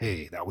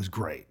 hey, that was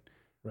great.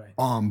 Right.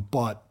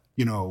 But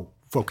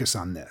focus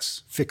on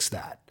this, fix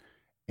that.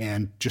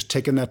 And just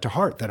taking that to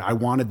heart, that I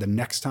wanted the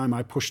next time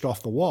I pushed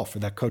off the wall for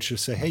that coach to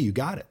say, hey, you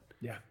got it.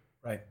 Yeah,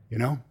 right.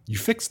 You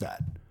fixed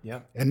that. Yeah.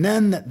 And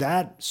then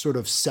that sort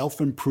of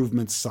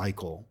self-improvement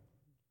cycle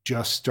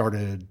just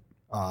started,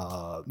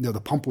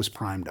 the pump was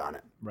primed on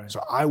it. Right.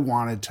 So I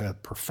wanted to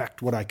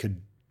perfect what I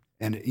could.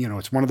 And,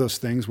 it's one of those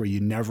things where you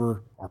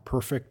never are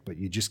perfect, but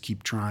you just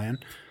keep trying.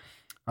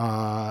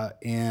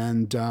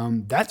 And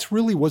that's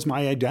really was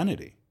my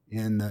identity.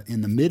 In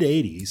the mid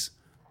 80s,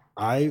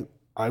 I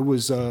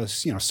was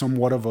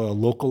somewhat of a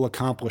local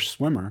accomplished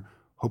swimmer,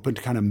 hoping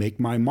to kind of make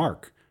my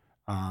mark.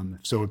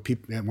 So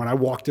when I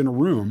walked in a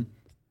room,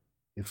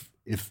 if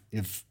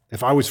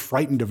I was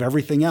frightened of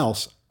everything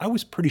else, I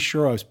was pretty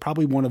sure I was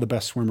probably one of the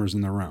best swimmers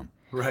in the room.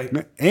 Right.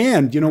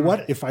 And you know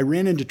what? If I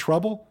ran into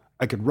trouble,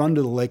 I could run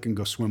to the lake and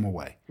go swim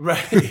away.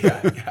 Right.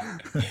 Yeah.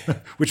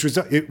 Which was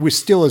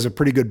still is a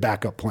pretty good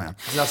backup plan.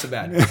 It's not so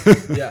bad.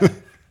 Yeah.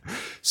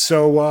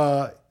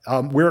 So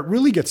where it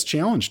really gets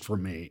challenged for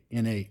me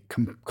in a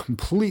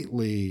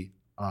completely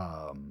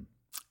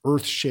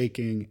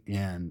earth-shaking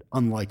and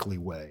unlikely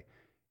way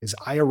is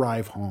I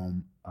arrive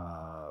home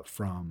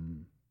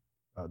from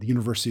the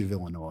University of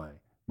Illinois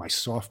my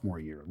sophomore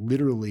year,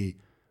 literally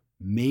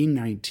May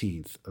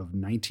 19th of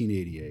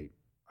 1988.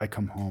 I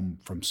come home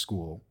from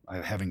school,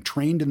 having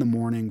trained in the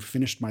morning,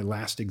 finished my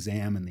last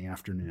exam in the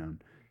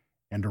afternoon,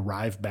 and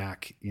arrived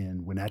back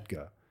in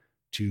Winnetka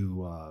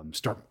to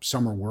start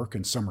summer work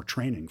and summer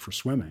training for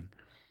swimming.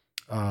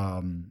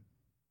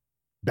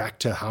 Back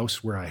to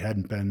house where I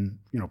hadn't been,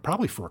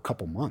 probably for a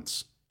couple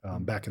months,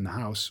 back in the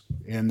house.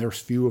 And there's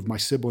few of my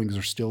siblings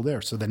are still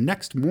there. So the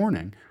next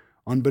morning,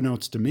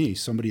 unbeknownst to me,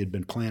 somebody had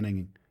been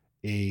planning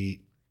a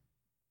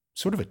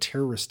sort of a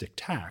terroristic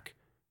attack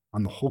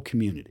on the whole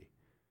community.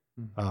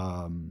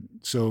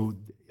 There's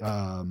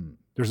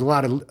a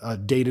lot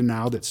of data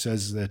now that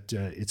says that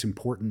it's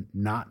important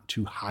not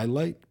to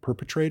highlight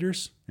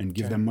perpetrators and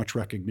give them much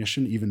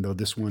recognition, even though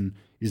this one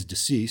is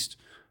deceased.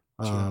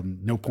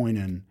 No point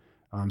in.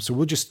 So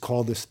we'll just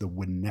call this the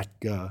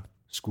Winnetka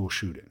school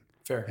shooting.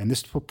 Fair. And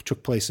this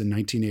took place in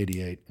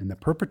 1988, and the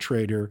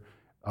perpetrator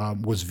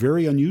was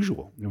very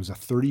unusual. It was a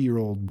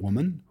 30-year-old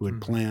woman who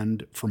had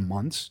planned for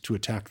months to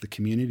attack the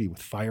community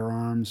with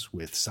firearms,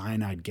 with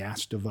cyanide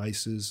gas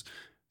devices,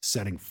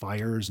 setting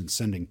fires and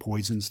sending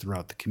poisons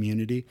throughout the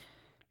community.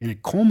 And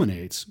it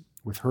culminates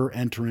with her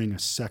entering a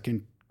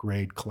second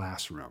grade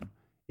classroom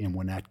in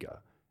Winnetka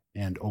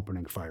and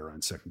opening fire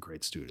on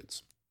second-grade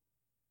students.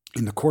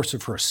 In the course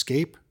of her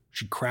escape,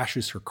 she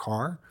crashes her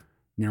car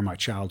near my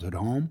childhood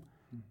home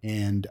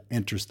and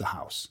enters the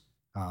house.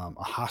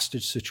 A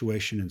hostage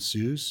situation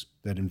ensues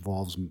that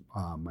involves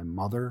my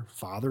mother,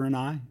 father, and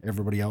I.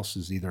 Everybody else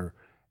is either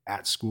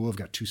at school. I've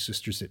got two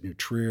sisters at New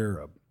Trier,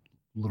 a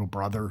little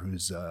brother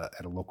who's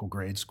at a local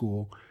grade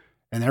school,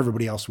 and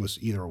everybody else was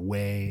either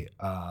away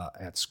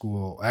at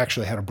school. I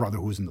actually had a brother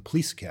who was in the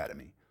police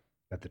academy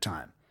at the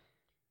time.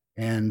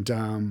 And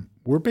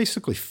we're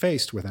basically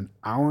faced with an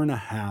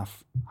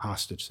hour-and-a-half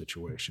hostage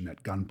situation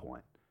at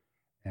gunpoint.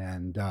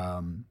 And,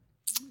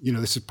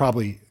 this is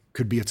probably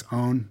could be its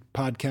own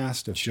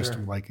podcast. It's just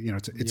like,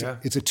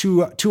 it's a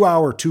 2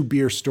 hour, 2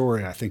 beer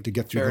story, I think, to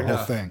get through whole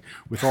thing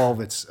with all of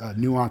its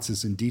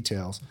nuances and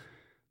details.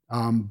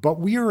 But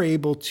we are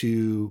able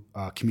to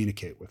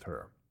communicate with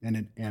her.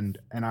 And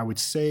I would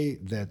say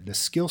that the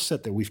skill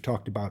set that we've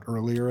talked about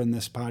earlier in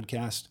this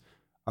podcast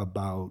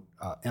about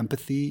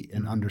empathy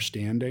and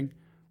understanding,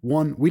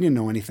 one, we didn't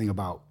know anything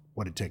about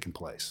what had taken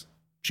place.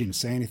 She didn't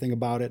say anything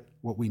about it.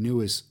 What we knew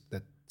is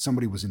that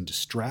somebody was in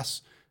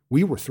distress.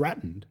 We were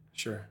threatened.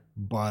 Sure.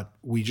 But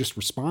we just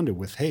responded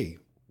with, hey,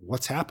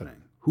 what's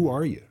happening? Who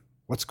are you?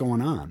 What's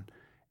going on?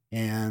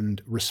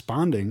 And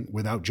responding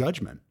without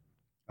judgment.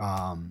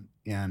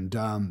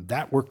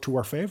 That worked to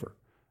our favor.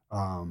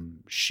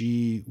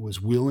 She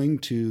was willing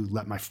to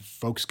let my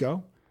folks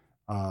go.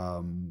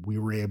 We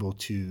were able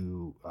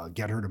to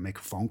get her to make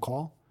a phone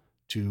call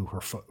to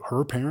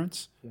her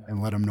parents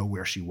and let them know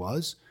where she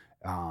was,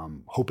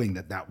 hoping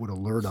that would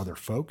alert other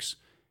folks.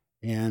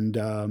 And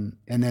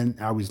then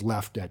I was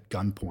left at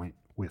gunpoint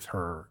with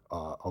her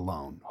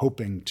alone,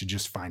 hoping to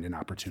just find an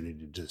opportunity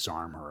to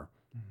disarm her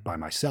by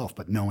myself,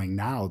 but knowing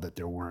now that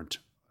there weren't,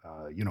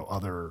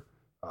 other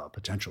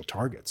potential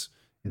targets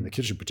in the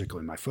kitchen,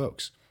 particularly my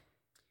folks.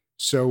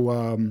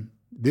 So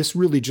this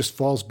really just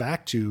falls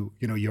back to,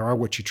 you are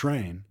what you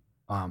train.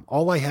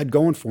 All I had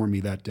going for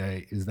me that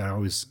day is that I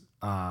was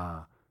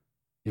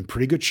in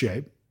pretty good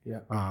shape.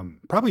 Yeah.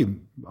 Probably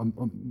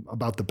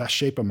about the best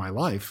shape of my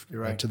life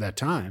to that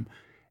time.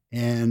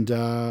 And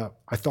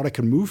I thought I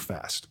could move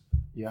fast.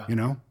 Yeah.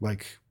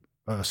 Like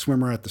a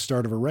swimmer at the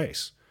start of a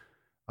race.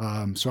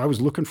 So I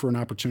was looking for an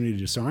opportunity to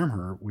disarm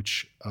her,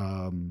 which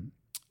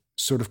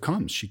sort of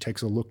comes. She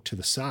takes a look to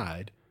the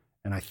side,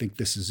 and I think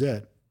this is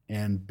it.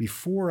 And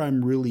before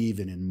I'm really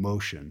even in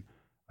motion,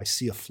 I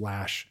see a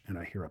flash and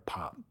I hear a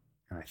pop,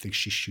 and I think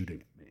she's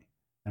shooting at me.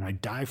 And I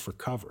dive for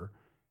cover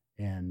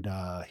and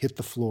hit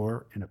the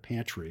floor in a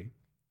pantry.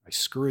 I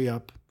scurry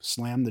up,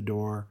 slam the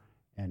door,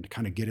 and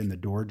kind of get in the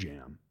door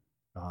jamb,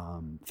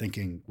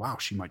 thinking, wow,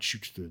 she might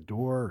shoot through the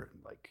door.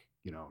 Like,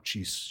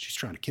 she's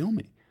trying to kill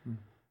me.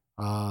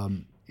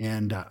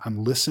 And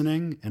I'm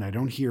listening and I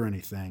don't hear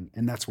anything.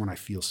 And that's when I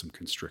feel some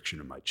constriction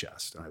in my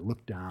chest. And I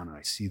look down and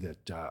I see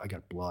that I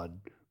got blood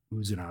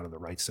oozing out of the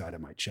right side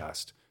of my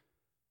chest.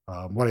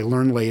 What I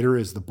learned later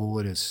is the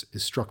bullet is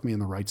struck me in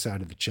the right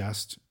side of the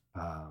chest,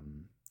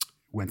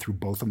 went through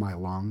both of my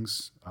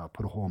lungs,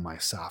 put a hole in my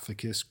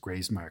esophagus,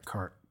 grazed my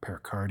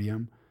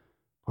pericardium,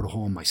 put a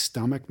hole in my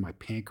stomach, my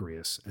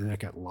pancreas, and then it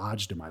got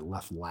lodged in my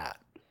left lat,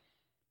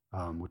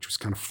 which was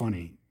kind of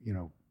funny,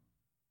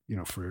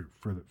 for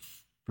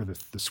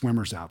the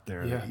swimmers out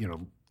there. Yeah.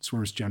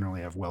 Swimmers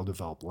generally have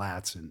well-developed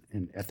lats, and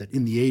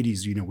in the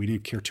 80s, we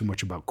didn't care too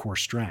much about core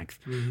strength.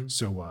 Mm-hmm.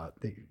 So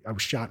I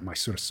was shot in my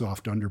sort of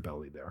soft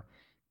underbelly there,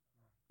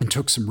 and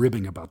took some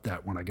ribbing about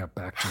that when I got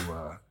back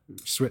to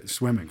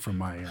swimming from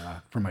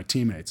my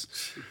teammates.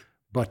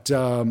 But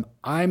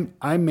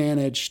I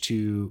managed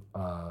to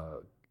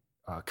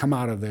come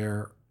out of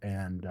there,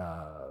 and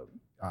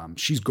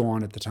she's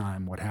gone at the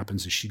time. What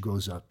happens is she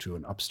goes up to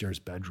an upstairs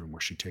bedroom where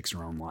she takes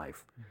her own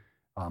life.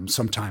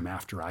 Sometime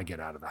after I get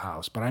out of the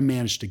house, but I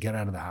managed to get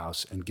out of the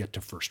house and get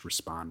to first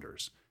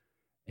responders,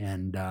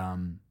 and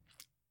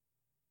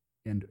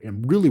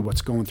really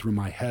what's going through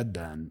my head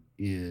then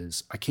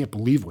is I can't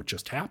believe what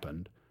just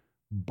happened,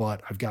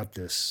 but I've got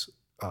this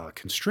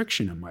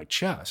constriction in my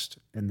chest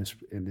and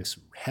this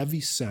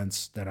heavy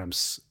sense that I'm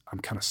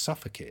kind of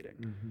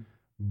suffocating,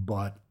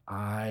 but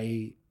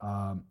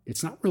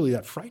it's not really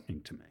that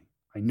frightening to me.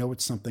 I know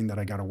it's something that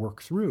I got to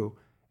work through,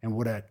 and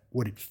what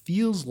it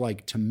feels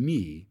like to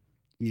me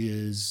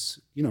is,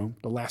 the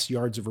last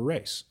yards of a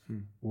race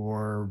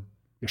or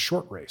a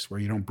short race where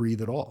you don't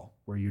breathe at all,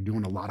 where you're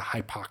doing a lot of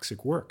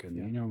hypoxic work.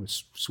 And,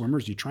 as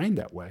swimmers, you train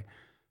that way.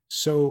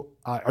 So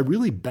I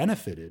really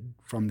benefited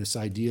from this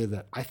idea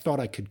that I thought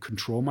I could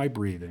control my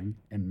breathing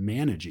and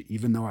manage it,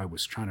 even though I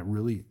was trying to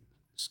really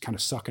kind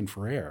of sucking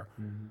for air,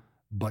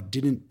 but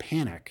didn't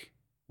panic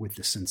with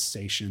the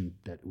sensation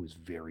that it was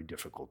very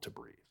difficult to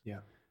breathe. Yeah.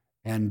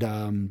 And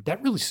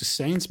that really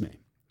sustains me.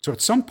 So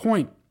at some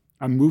point,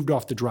 I moved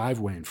off the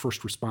driveway and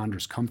first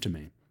responders come to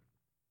me,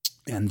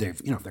 and they're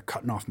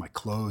cutting off my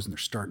clothes and they're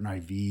starting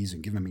IVs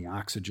and giving me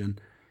oxygen.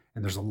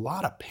 And there's a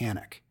lot of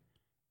panic,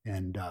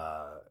 and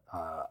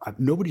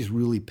nobody's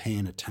really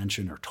paying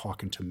attention or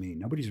talking to me.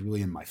 Nobody's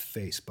really in my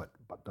face, but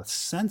the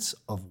sense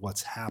of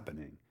what's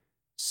happening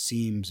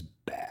seems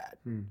bad.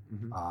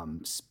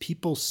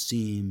 People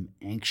seem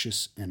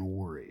anxious and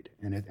worried,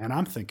 and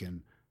I'm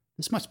thinking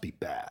this must be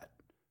bad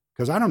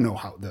because I don't know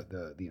how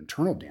the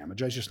internal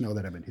damage. I just know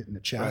that I've been hit in the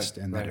chest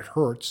and that it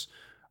hurts,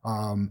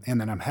 and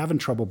that I'm having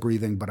trouble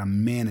breathing, but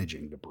I'm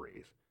managing to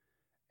breathe.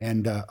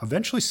 And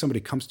eventually,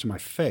 somebody comes to my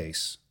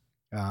face,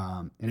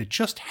 and it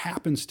just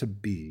happens to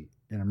be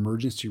an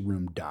emergency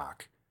room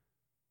doc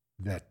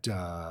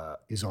that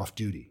is off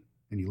duty,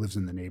 and he lives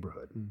in the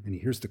neighborhood, and he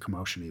hears the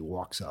commotion. He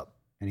walks up.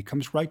 And he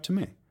comes right to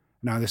me.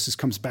 Now,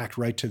 comes back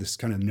right to this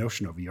kind of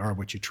notion of you are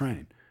what you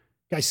train.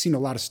 Guy's seen a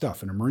lot of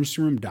stuff. An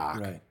emergency room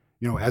doc,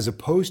 as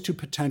opposed to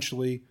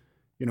potentially,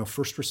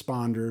 first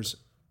responders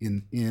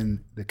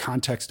in the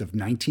context of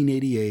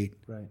 1988,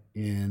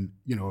 in,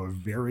 a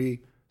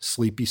very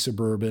sleepy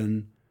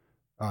suburban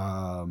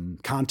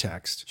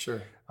context.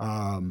 Sure.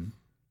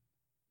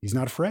 He's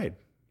not afraid.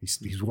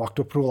 He's walked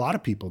up to a lot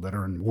of people that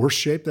are in worse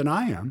shape than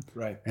I am.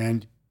 Right.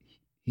 And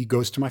he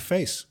goes to my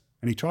face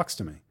and he talks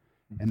to me.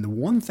 And the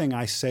one thing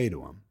I say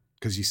to him,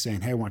 because he's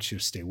saying, hey, I want you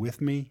to stay with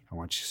me. I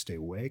want you to stay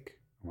awake.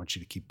 I want you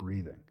to keep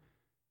breathing.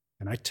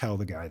 And I tell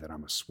the guy that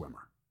I'm a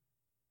swimmer.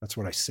 That's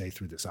what I say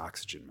through this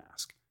oxygen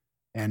mask.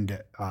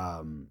 And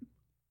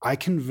I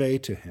convey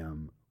to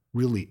him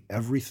really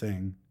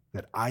everything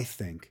that I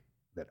think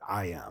that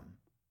I am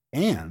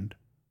and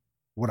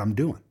what I'm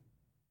doing.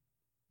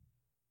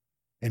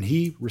 And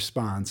he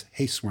responds,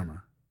 hey,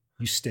 swimmer,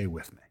 you stay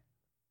with me.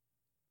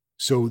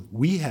 So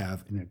we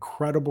have an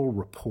incredible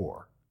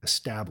rapport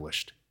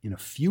established in a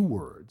few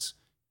words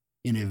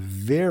in a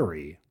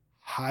very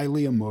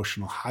highly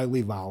emotional,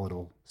 highly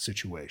volatile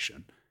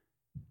situation.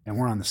 And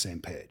we're on the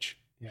same page.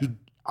 Yeah.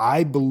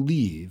 I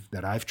believe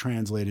that I've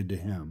translated to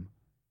him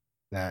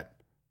that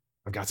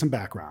I've got some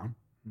background.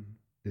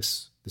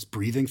 This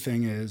breathing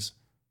thing is,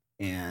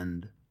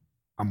 and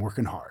I'm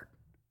working hard.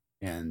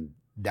 And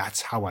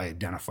that's how I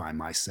identify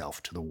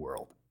myself to the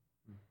world.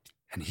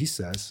 And he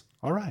says,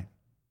 all right,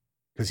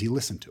 because he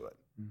listened to it.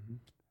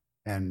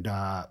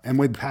 And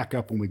we pack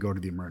up when we go to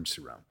the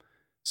emergency room.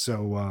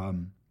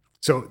 So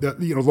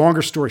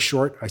longer story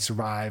short, I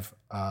survive.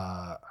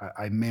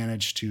 I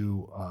managed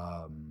to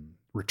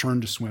return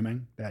to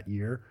swimming that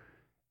year,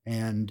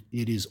 and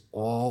it is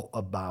all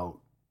about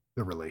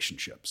the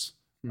relationships.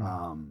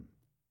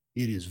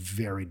 It is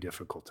very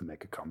difficult to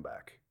make a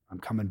comeback. I'm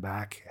coming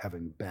back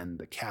having been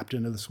the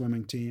captain of the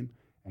swimming team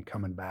and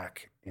coming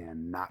back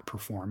and not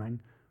performing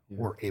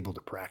or able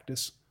to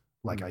practice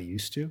like I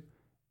used to.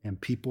 And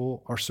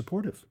people are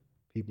supportive.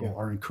 People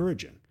are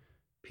encouraging.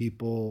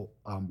 People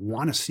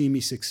want to see me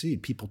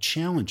succeed. People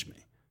challenge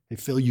me. Hey,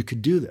 Phil, you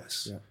could do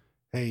this.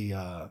 Hey,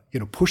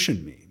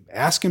 pushing me,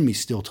 asking me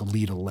still to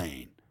lead a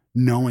lane,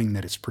 knowing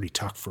that it's pretty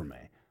tough for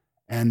me.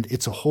 And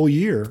it's a whole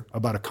year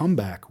about a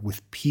comeback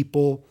with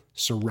people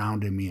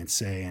surrounding me and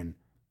saying,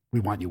 we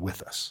want you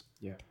with us.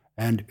 Yeah.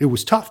 And it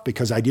was tough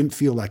because I didn't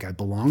feel like I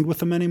belonged with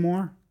them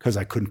anymore because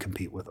I couldn't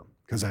compete with them,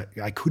 because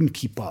I couldn't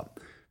keep up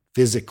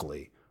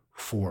physically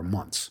for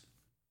months.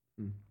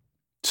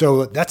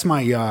 So that's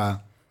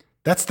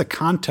that's the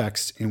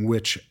context in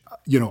which,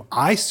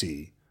 I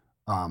see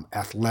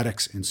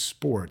athletics in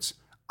sports.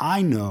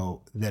 I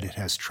know that it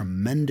has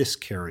tremendous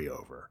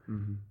carryover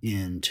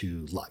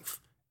into life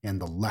and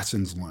the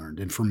lessons learned.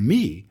 And for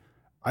me,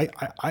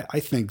 I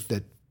think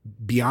that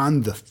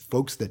beyond the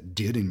folks that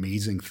did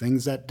amazing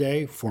things that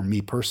day for me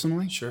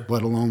personally,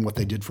 let alone what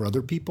they did for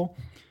other people,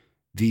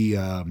 the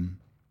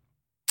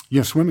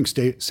swimming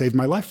saved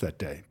my life that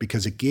day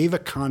because it gave a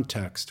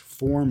context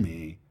for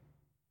me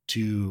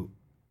to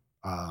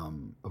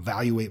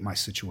evaluate my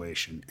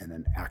situation and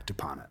then act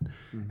upon it.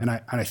 And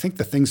I think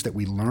the things that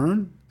we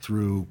learn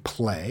through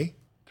play,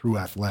 through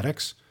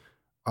athletics,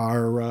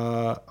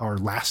 are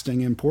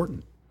lasting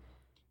important.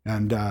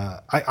 And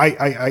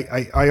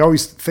I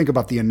always think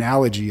about the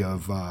analogy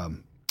of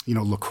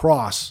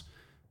lacrosse.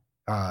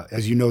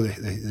 As you know,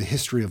 the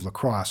history of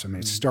lacrosse. I mean,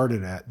 it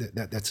started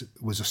that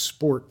was a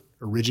sport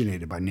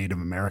originated by Native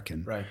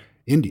American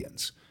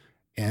Indians,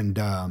 and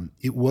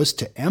it was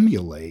to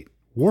emulate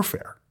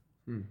warfare.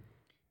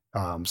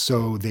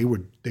 So they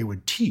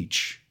would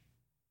teach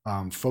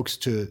folks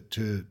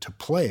to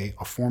play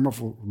a form of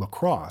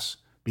lacrosse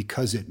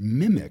because it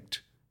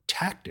mimicked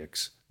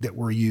tactics that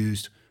were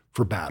used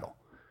for battle.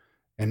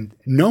 And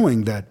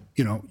knowing that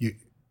you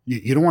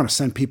don't want to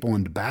send people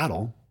into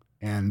battle,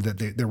 and that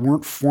they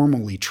weren't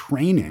formally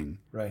training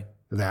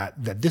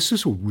that this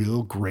is a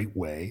real great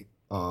way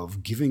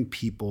of giving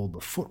people the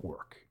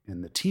footwork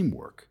and the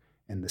teamwork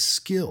and the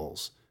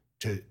skills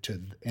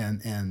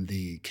and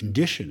the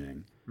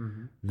conditioning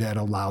that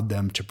allowed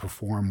them to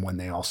perform when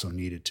they also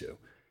needed to.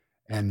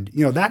 And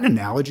that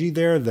analogy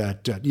there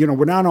that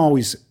we're not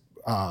always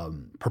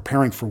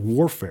preparing for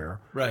warfare,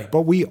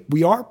 but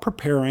we are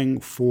preparing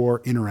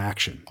for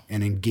interaction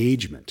and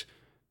engagement,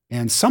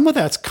 and some of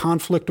that's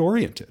conflict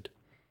oriented.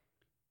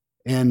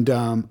 And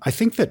I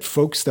think that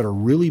folks that are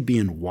really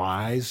being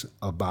wise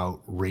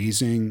about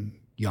raising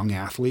young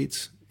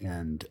athletes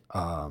and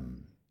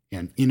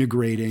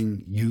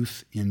integrating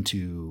youth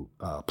into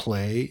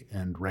play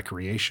and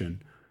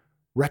recreation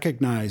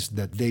recognize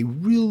that they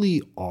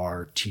really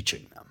are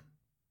teaching them,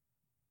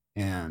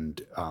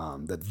 and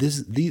that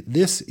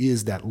this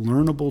is that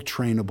learnable,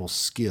 trainable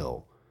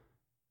skill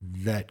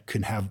that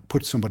can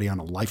put somebody on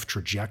a life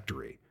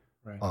trajectory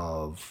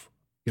of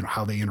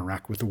how they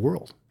interact with the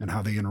world and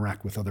how they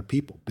interact with other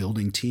people,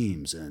 building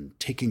teams and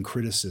taking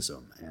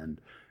criticism and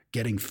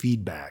getting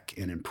feedback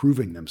and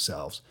improving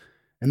themselves.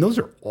 And those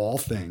are all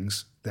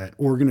things that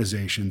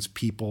organizations,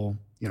 people,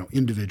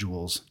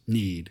 individuals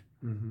need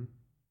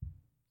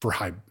for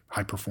high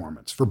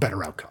performance, for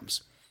better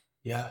outcomes.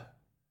 Yeah.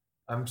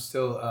 I'm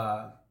still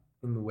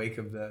in the wake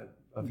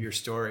of your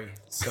story.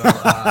 So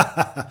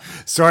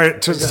sorry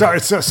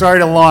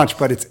to launch,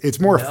 but it's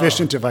more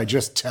efficient if I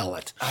just tell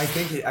it. I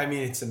think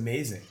it's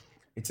amazing.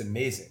 It's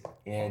amazing.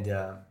 And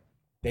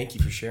thank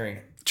you for sharing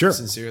it. Sure.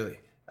 Sincerely.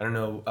 I don't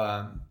know.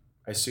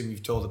 I assume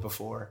you've told it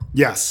before.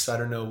 Yes. So I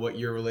don't know what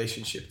your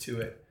relationship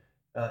to it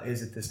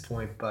is at this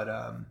point, but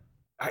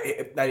I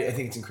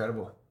think it's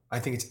incredible. I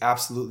think it's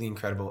absolutely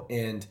incredible.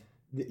 And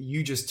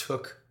you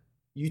took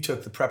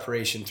the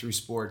preparation through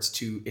sports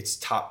to its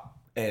top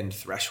end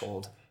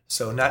threshold.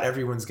 So not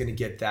everyone's going to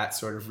get that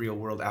sort of real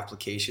world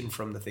application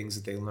from the things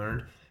that they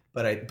learned,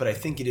 but I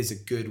think it is a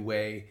good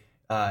way.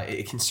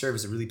 It can serve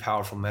as a really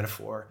powerful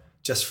metaphor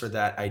just for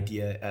that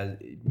idea, as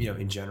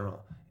in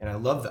general. And I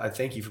love that. I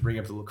thank you for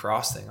bringing up the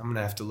lacrosse thing. I'm going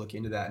to have to look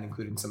into that and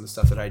include in some of the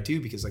stuff that I do,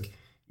 because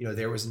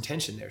there was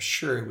intention there.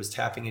 Sure, it was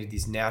tapping into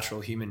these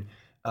natural human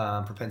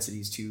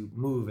propensities to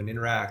move and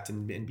interact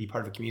and be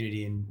part of a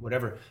community and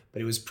whatever,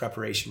 but it was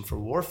preparation for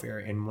warfare.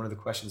 And one of the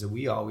questions that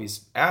we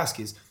always ask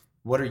is,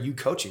 what are you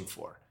coaching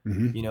for?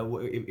 Mm-hmm.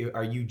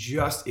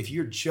 If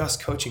you're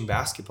just coaching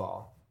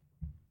basketball,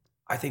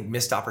 I think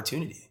missed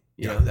opportunity.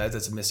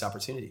 That's a missed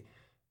opportunity.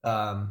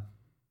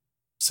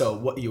 So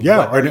what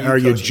are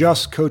you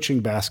just coaching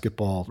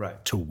basketball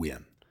to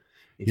win?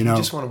 If you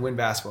just want to win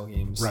basketball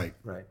games, right.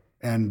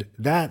 And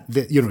that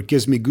it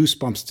gives me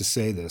goosebumps to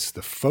say this.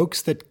 The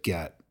folks that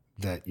get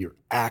that you're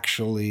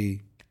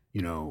actually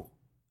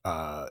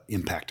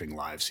impacting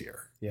lives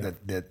here. Yeah.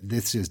 That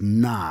this is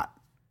not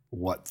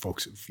what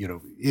folks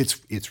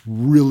it's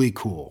really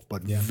cool,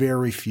 but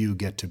very few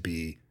get to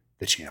be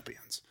the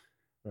champions.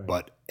 Right.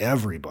 But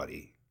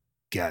everybody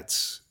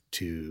gets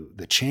to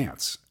the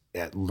chance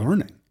at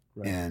learning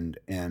and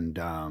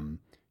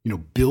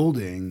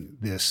building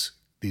this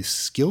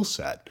skill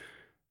set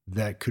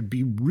that could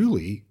be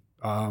really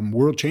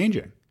world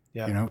changing.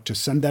 Yeah. To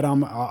send that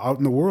out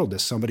in the world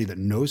as somebody that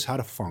knows how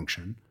to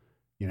function,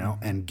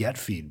 and get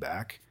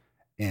feedback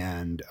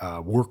and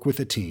work with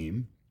a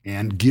team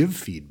and give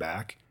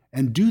feedback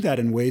and do that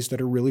in ways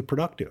that are really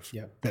productive,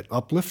 that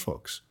uplift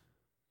folks.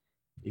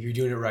 If you're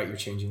doing it right, you're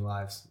changing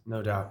lives,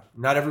 no doubt.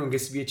 Not everyone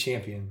gets to be a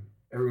champion.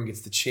 Everyone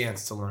gets the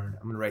chance to learn.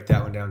 I'm going to write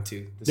that one down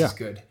too. This is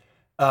good.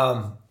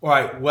 All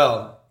right.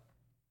 Well,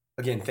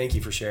 again, thank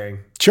you for sharing.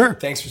 Sure.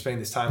 Thanks for spending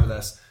this time with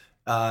us.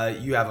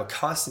 You have a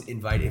constant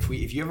invite. If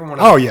you ever want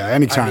to. Oh yeah,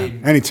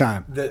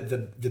 anytime.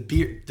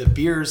 The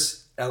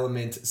beers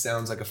element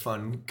sounds like a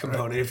fun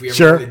component. If we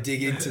ever want to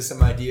dig into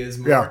some ideas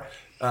more. Yeah.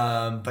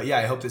 But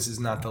I hope this is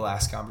not the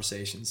last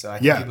conversation. So I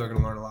think people are going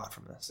to learn a lot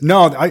from this.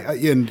 No,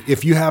 and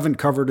if you haven't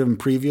covered them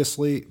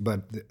previously,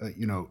 but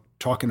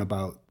talking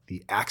about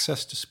the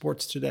access to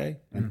sports today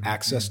and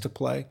access to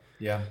play.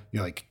 Yeah.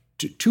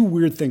 Two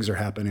weird things are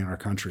happening in our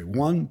country.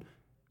 One,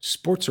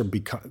 sports are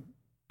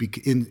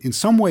in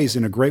some ways,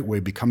 in a great way,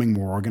 becoming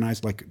more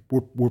organized. Like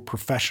we're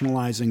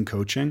professionalizing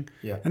coaching,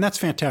 and that's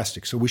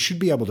fantastic. So we should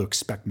be able to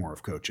expect more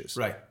of coaches.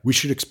 Right. We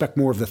should expect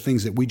more of the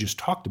things that we just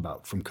talked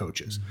about from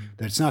coaches. Mm-hmm.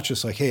 That it's not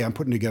just like, hey, I'm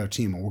putting together a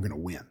team and we're going to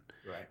win.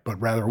 Right.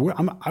 But rather,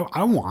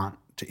 I want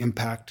to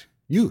impact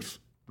youth,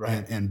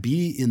 and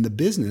be in the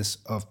business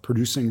of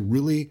producing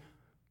really,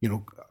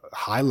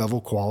 high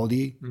level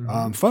quality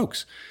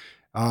folks.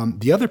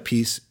 The other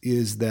piece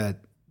is that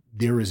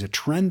there is a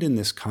trend in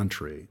this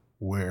country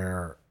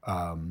where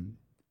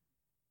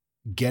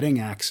getting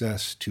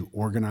access to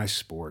organized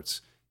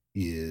sports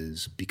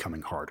is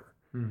becoming harder.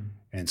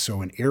 And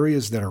so in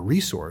areas that are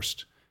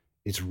resourced,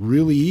 it's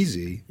really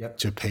easy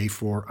to pay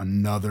for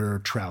another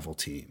travel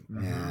team.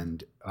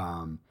 And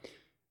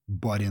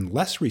but in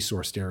less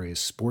resourced areas,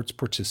 sports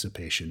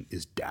participation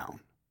is down.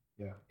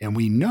 Yeah. And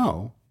we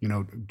know,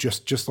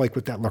 just like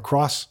with that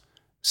lacrosse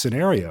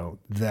scenario,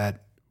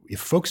 that if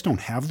folks don't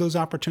have those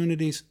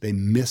opportunities, they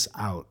miss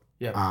out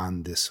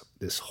on this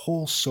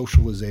whole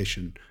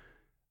socialization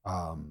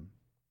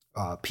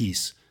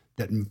piece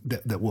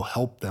that will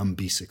help them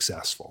be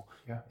successful.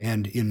 Yeah.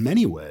 And in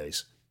many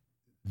ways,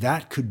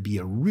 that could be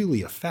a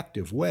really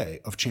effective way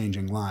of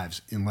changing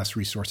lives in less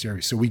resource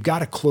areas. So we've got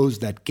to close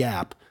that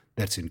gap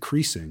that's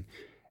increasing.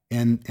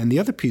 And the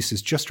other piece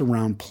is just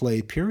around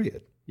play,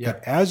 period. Yeah.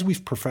 That as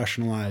we've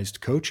professionalized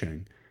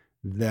coaching,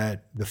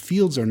 that the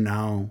fields are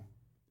now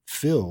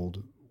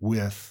filled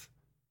with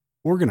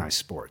organized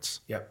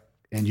sports. Yep.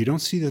 And you don't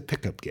see the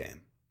pickup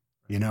game.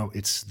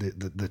 It's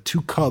the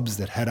two cubs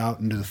that head out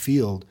into the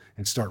field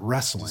and start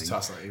wrestling. Just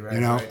tussling,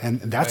 right? And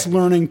that's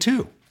learning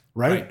too,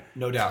 right?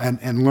 No doubt.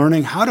 And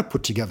learning how to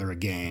put together a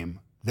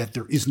game that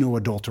there is no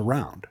adult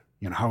around.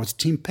 how it's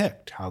team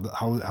picked,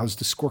 how's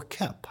the score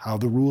kept, how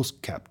the rules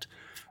kept,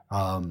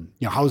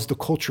 how's the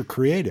culture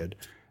created.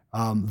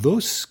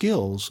 Those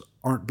skills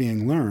aren't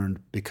being learned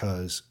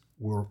because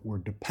we're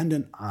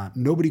dependent on,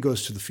 nobody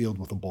goes to the field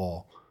with a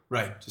ball.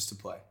 Right, just to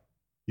play.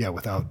 Yeah,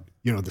 without,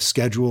 the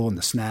schedule and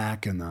the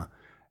snack and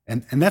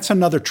that's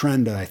another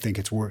trend that I think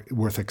it's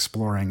worth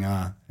exploring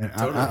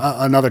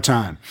another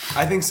time.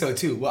 I think so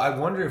too. Well, I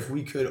wonder if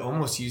we could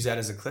almost use that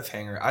as a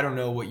cliffhanger. I don't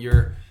know what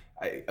your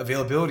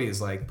availability is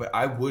like, but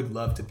I would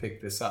love to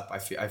pick this up. I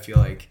feel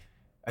like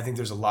I think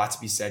there's a lot to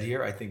be said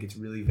here. I think it's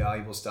really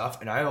valuable stuff.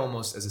 And I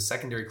almost, as a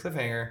secondary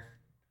cliffhanger,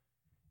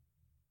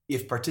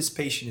 if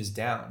participation is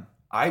down,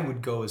 I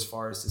would go as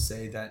far as to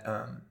say that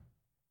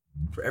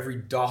for every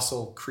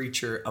docile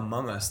creature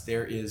among us,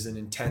 there is an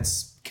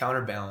intense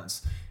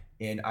counterbalance.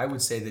 And I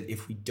would say that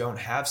if we don't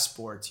have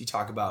sports, you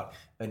talk about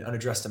an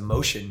unaddressed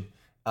emotion,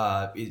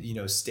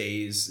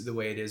 stays the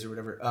way it is or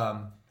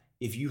whatever.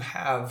 If you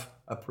have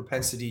a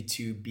propensity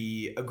to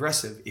be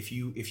aggressive, if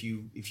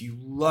you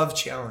love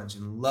challenge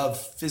and love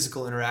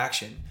physical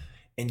interaction,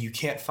 and you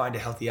can't find a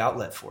healthy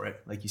outlet for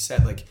it, like you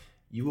said, like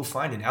you will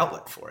find an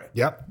outlet for it.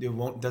 Yep.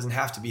 It doesn't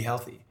have to be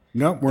healthy.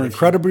 No, we're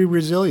incredibly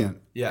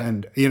resilient. Yeah.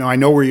 And I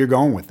know where you're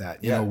going with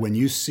that. Yeah. When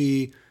you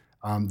see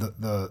in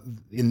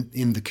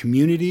the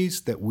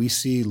communities that we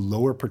see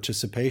lower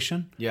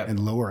participation and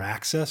lower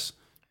access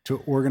to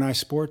organized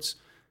sports,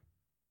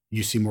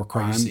 you see more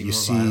crime, you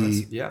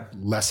see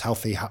less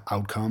healthy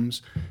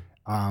outcomes,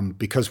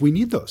 because we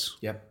need those.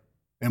 Yep.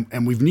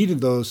 And we've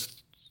needed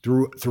those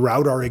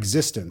throughout our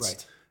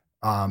existence.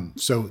 Right.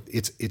 So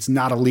it's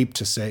not a leap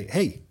to say,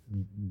 hey,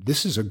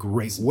 this is a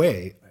great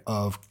way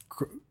of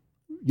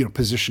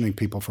positioning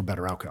people for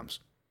better outcomes.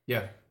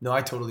 Yeah. No,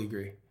 I totally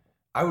agree.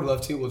 I would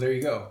love to. Well, there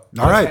you go.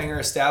 All right. Cliffhanger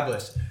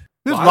established.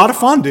 It was a lot of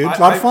fun, dude. A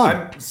lot of fun.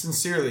 I'm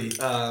sincerely,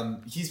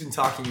 he's been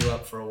talking you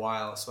up for a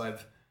while, so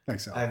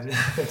Thanks,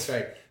 that's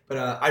right. But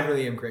I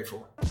really am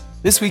grateful.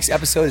 This week's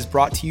episode is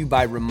brought to you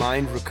by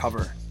Remind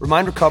Recover.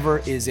 Remind Recover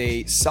is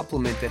a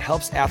supplement that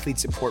helps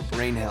athletes support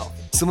brain health.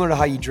 Similar to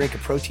how you drink a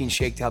protein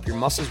shake to help your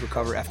muscles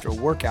recover after a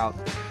workout,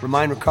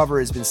 Remind Recover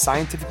has been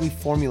scientifically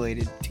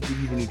formulated to give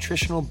you the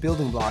nutritional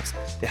building blocks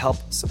to help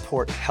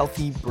support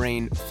healthy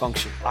brain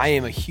function. I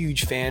am a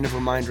huge fan of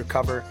Remind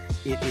Recover.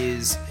 It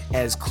is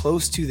as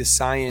close to the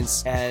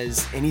science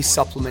as any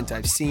supplement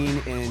I've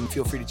seen, and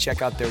feel free to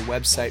check out their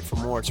website for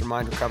more. It's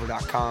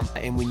remindrecover.com.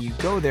 And when you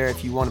go there,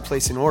 if you want to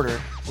place an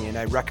order, and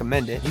I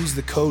recommend it, use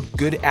the code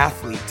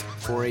GOODATHLETE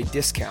for a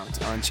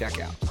discount on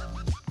checkout.